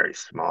very, very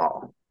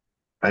small.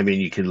 I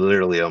mean, you could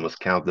literally almost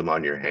count them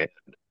on your hand.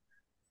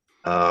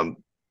 Um,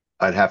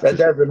 I'd have That to.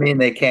 doesn't mean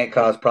they can't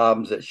cause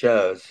problems at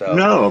shows. So,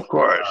 No, of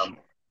course.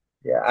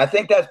 yeah, I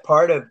think that's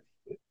part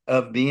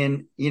of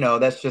being,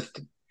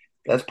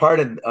 that's part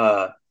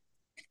of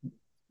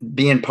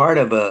being part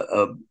of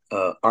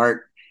a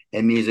art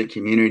and music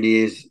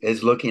community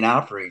is looking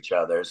out for each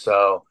other.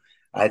 So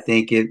I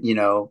think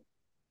a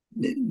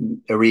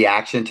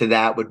reaction to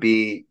that would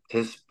be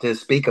to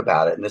speak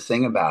about it and to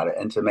sing about it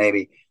and to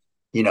maybe,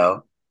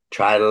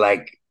 try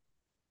to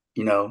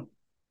you know,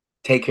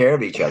 take care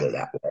of each other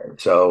that way.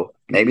 So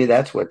maybe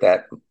that's what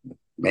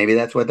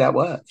that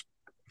was.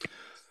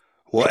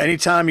 Well,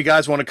 anytime you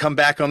guys want to come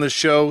back on the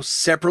show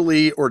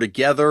separately or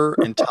together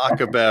and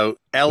talk about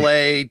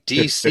LA,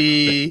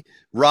 DC,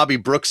 Robbie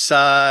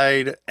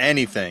Brookside,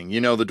 anything,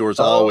 the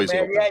door's Oh always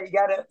man, open. yeah,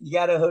 you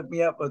gotta hook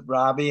me up with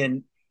Robbie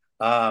and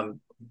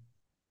um,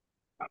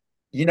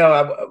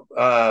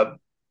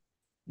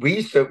 we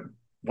used to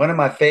one of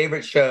my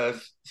favorite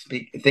shows.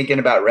 Thinking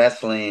about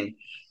wrestling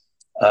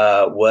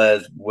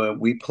was when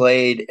we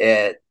played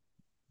at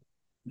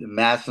the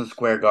Madison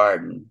Square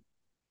Garden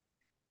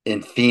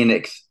in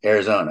Phoenix,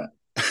 Arizona.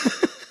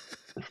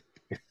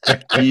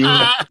 Do you,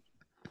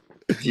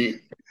 do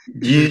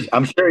you,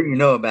 I'm sure you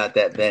know about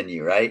that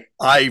venue, right?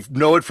 I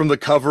know it from the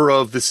cover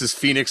of This Is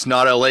Phoenix,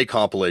 Not LA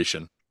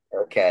compilation.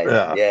 Okay,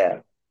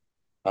 Yeah.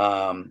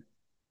 yeah.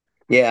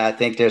 Yeah, I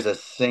think there's a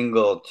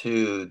single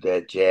too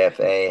that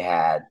JFA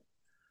had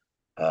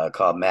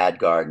called Mad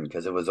Garden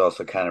because it was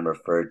also kind of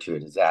referred to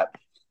it as that.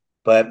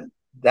 But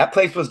that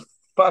place was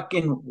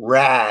fucking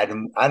rad.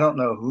 And I don't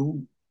know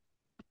who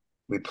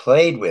we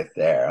played with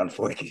there,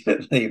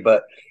 unfortunately,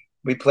 but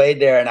we played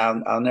there, and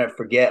I'll never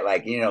forget.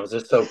 Like it was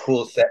just so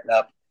cool setting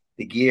up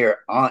the gear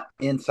on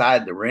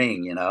inside the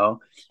ring,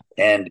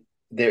 and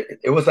there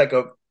it was like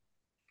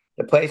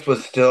the place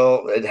was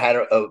still it had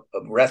a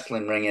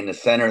wrestling ring in the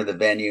center of the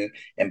venue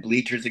and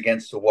bleachers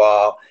against the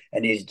wall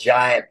and these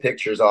giant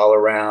pictures all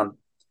around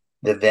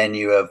the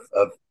venue of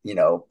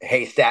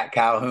Haystack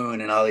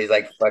Calhoun and all these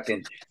like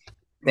fucking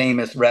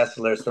famous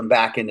wrestlers from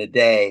back in the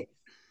day.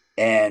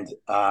 And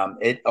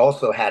it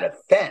also had a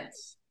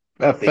fence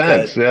A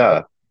because fence,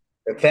 yeah.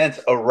 the fence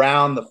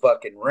around the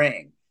fucking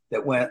ring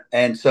that went.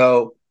 And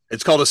so,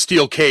 It's called a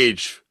steel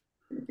cage.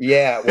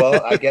 yeah,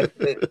 well, I guess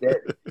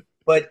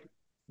but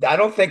I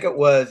don't think it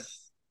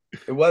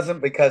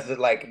wasn't because it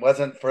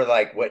wasn't for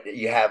like what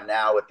you have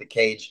now with the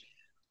cage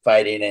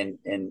fighting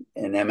and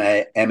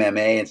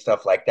MMA and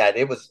stuff like that.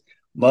 It was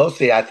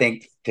mostly, I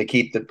think, to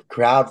keep the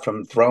crowd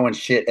from throwing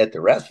shit at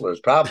the wrestlers.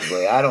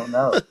 Probably, I don't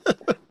know,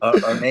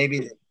 or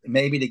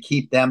maybe to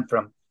keep them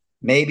from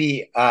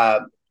maybe.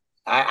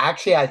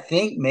 I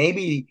think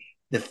maybe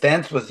the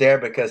fence was there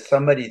because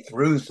somebody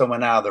threw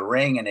someone out of the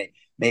ring and it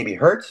maybe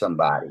hurt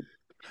somebody.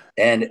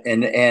 And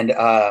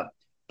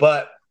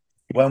but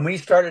when we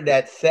started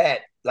that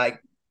set,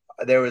 like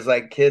there was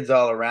like kids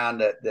all around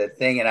the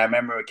thing, and I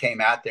remember we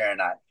came out there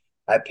and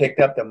I picked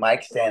up the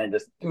mic stand and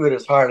just threw it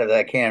as hard as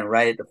I can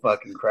right at the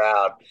fucking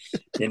crowd,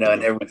 and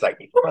everyone's like,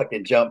 "You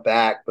fucking jump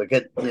back," but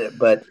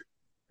it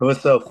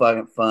was so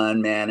fucking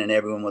fun, man, and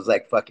everyone was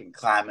like fucking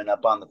climbing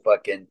up on the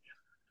fucking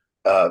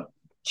uh,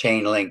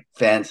 chain link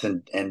fence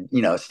and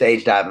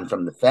stage diving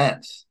from the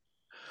fence.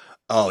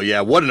 Oh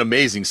yeah, what an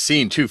amazing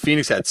scene too.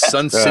 Phoenix had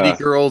Sun City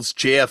Girls,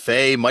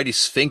 JFA, Mighty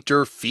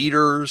Sphincter,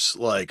 Feeders,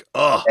 like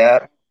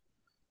Yeah.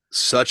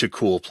 Such a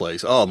cool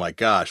place. Oh my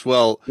gosh.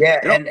 Well, Yeah,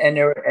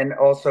 and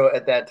also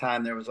at that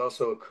time there was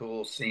also a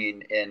cool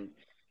scene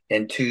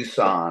in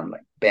Tucson,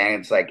 like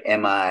bands like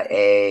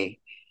MIA,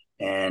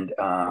 and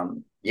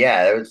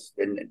there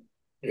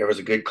was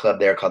a good club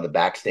there called the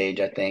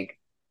Backstage, I think.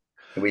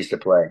 And we used to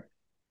play.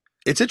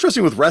 It's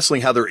interesting with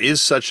wrestling how there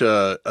is such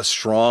a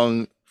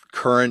strong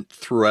current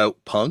throughout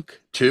punk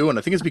too, and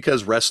I think it's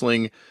because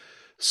wrestling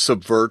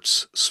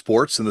subverts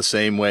sports in the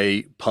same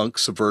way punk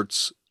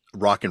subverts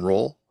rock and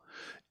roll,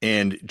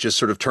 and just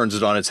sort of turns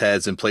it on its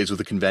heads and plays with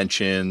the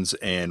conventions.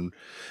 And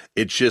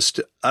it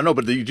just, I don't know,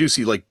 but you do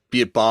see, like,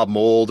 be it Bob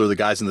Mould or the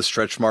guys in the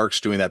Stretch Marks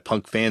doing that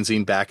punk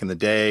fanzine back in the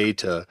day,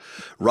 to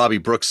Robbie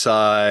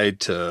Brookside,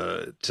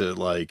 to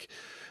like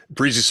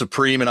Breezy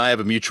Supreme. And I have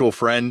a mutual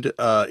friend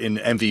in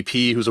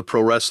MVP who's a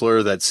pro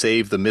wrestler that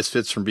saved the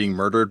Misfits from being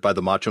murdered by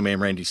the Macho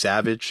Man Randy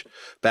Savage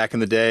back in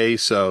the day.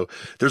 So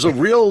there's a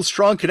real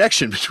strong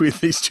connection between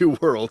these two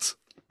worlds.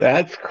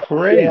 That's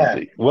crazy. Yeah.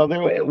 Well,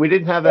 we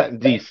didn't have that in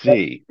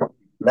DC.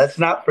 Let's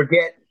not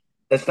forget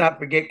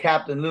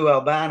Captain Lou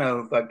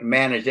Albano, who fucking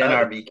managed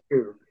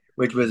NRBQ,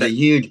 which was a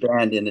huge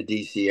band in the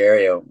DC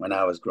area when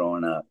I was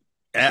growing up.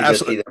 You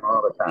see them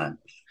all the time.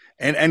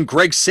 And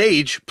Greg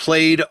Sage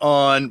played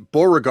on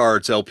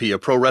Beauregard's LP, a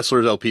Pro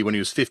Wrestlers LP, when he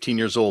was 15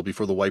 years old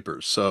before the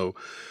Wipers. So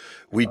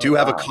we do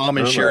have a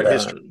common shared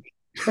history.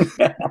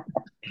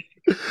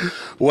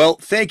 Well,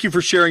 thank you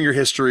for sharing your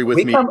history with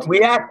me.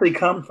 We actually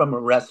come from a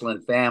wrestling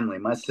family.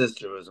 My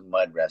sister was a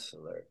mud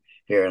wrestler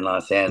here in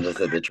Los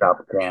Angeles at the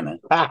Tropicana.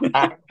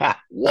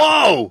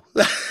 Whoa,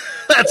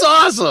 that's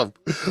awesome.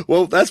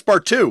 Well, that's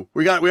part 2.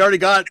 We already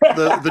got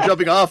the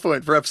jumping off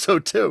point for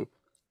episode 2.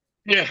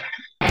 Yeah.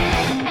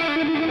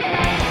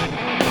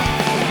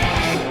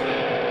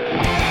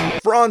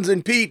 Franz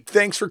and Pete,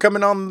 thanks for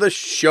coming on the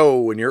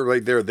show. And you're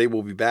right there. They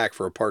will be back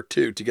for a part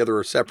 2, together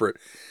or separate,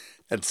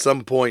 at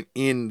some point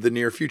in the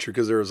near future,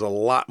 because there's a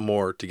lot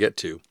more to get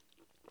to.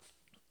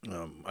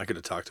 I could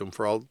have talked to him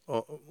for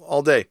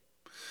all day,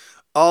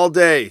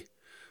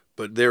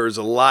 but there is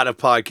a lot of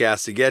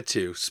podcasts to get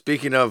to.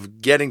 Speaking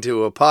of getting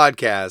to a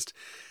podcast,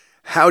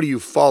 how do you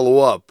follow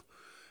up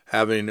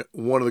having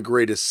one of the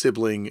greatest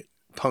sibling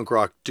punk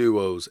rock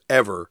duos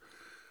ever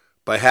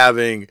by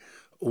having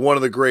one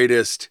of the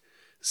greatest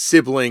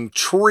sibling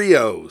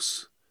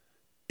trios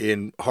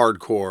in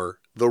hardcore?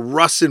 The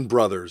Russin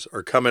Brothers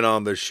are coming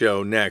on the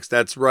show next.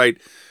 That's right.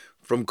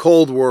 From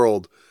Cold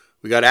World,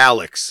 we got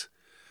Alex.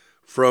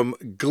 From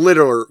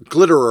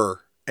Glitterer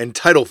and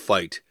Title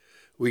Fight,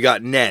 we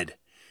got Ned.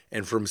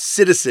 And from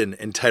Citizen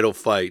and Title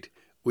Fight,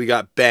 we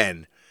got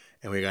Ben.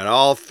 And we got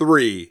all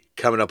 3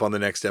 coming up on the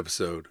next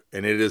episode.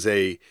 And it is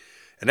an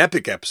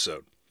epic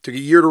episode. Took a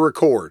year to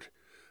record.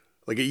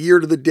 Like a year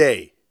to the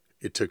day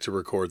it took to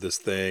record this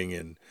thing.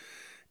 And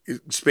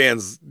it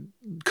spans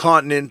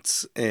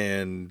continents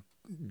and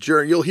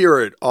journey. You'll hear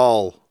it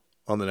all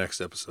on the next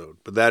episode.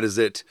 But that is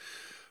it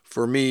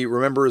for me.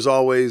 Remember, as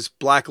always,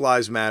 Black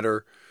Lives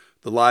Matter.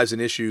 The lives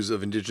and issues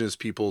of Indigenous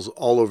peoples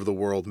all over the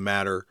world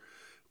matter.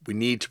 We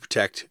need to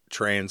protect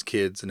trans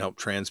kids and help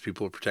trans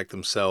people protect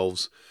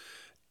themselves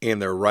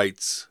and their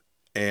rights,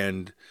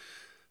 and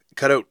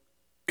cut out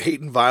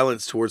hate and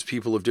violence towards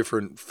people of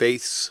different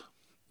faiths,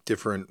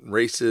 different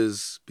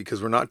races,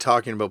 because we're not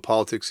talking about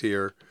politics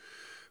here.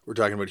 We're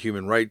talking about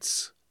human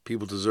rights.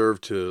 People deserve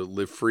to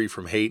live free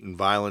from hate and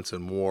violence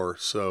and war.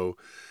 So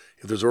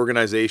if there's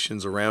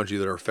organizations around you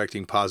that are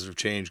affecting positive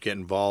change, get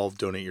involved,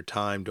 donate your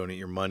time, donate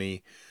your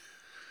money,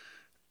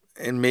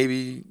 and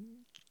maybe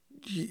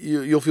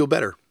you'll feel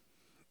better.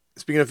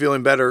 Speaking of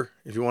feeling better,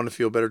 if you want to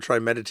feel better, try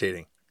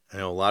meditating. I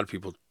know a lot of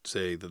people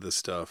say that this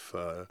stuff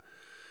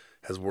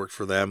has worked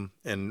for them,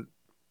 and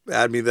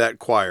add me to that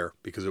choir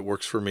because it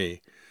works for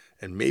me,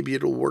 and maybe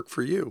it'll work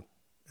for you.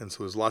 And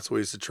so there's lots of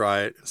ways to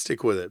try it and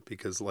stick with it,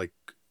 because like,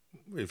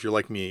 if you're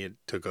like me, it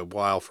took a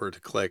while for it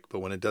to click, but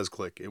when it does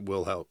click, it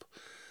will help.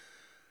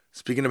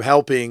 Speaking of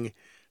helping,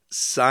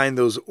 sign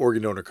those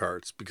organ donor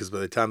cards, because by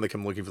the time they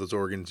come looking for those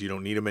organs, you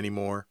don't need them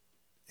anymore,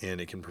 and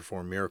it can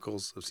perform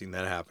miracles. I've seen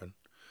that happen.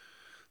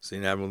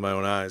 Seen it happen with my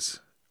own eyes.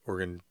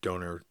 Organ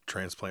donor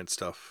transplant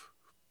stuff,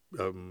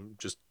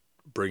 just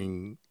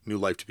bringing new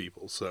life to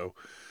people. So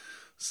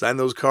sign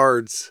those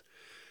cards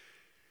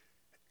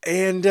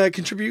and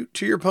contribute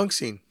to your punk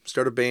scene.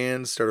 Start a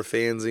band, start a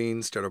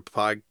fanzine, start a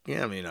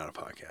not a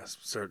podcast.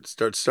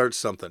 Start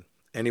something.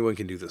 Anyone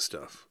can do this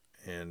stuff,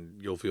 and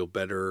you'll feel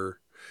better,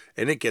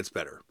 and it gets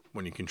better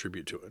when you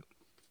contribute to it.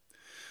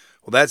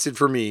 Well, that's it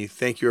for me.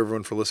 Thank you,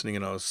 everyone, for listening,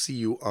 and I'll see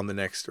you on the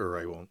next, or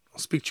I won't. I'll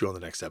speak to you on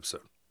the next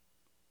episode.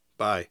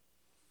 Bye.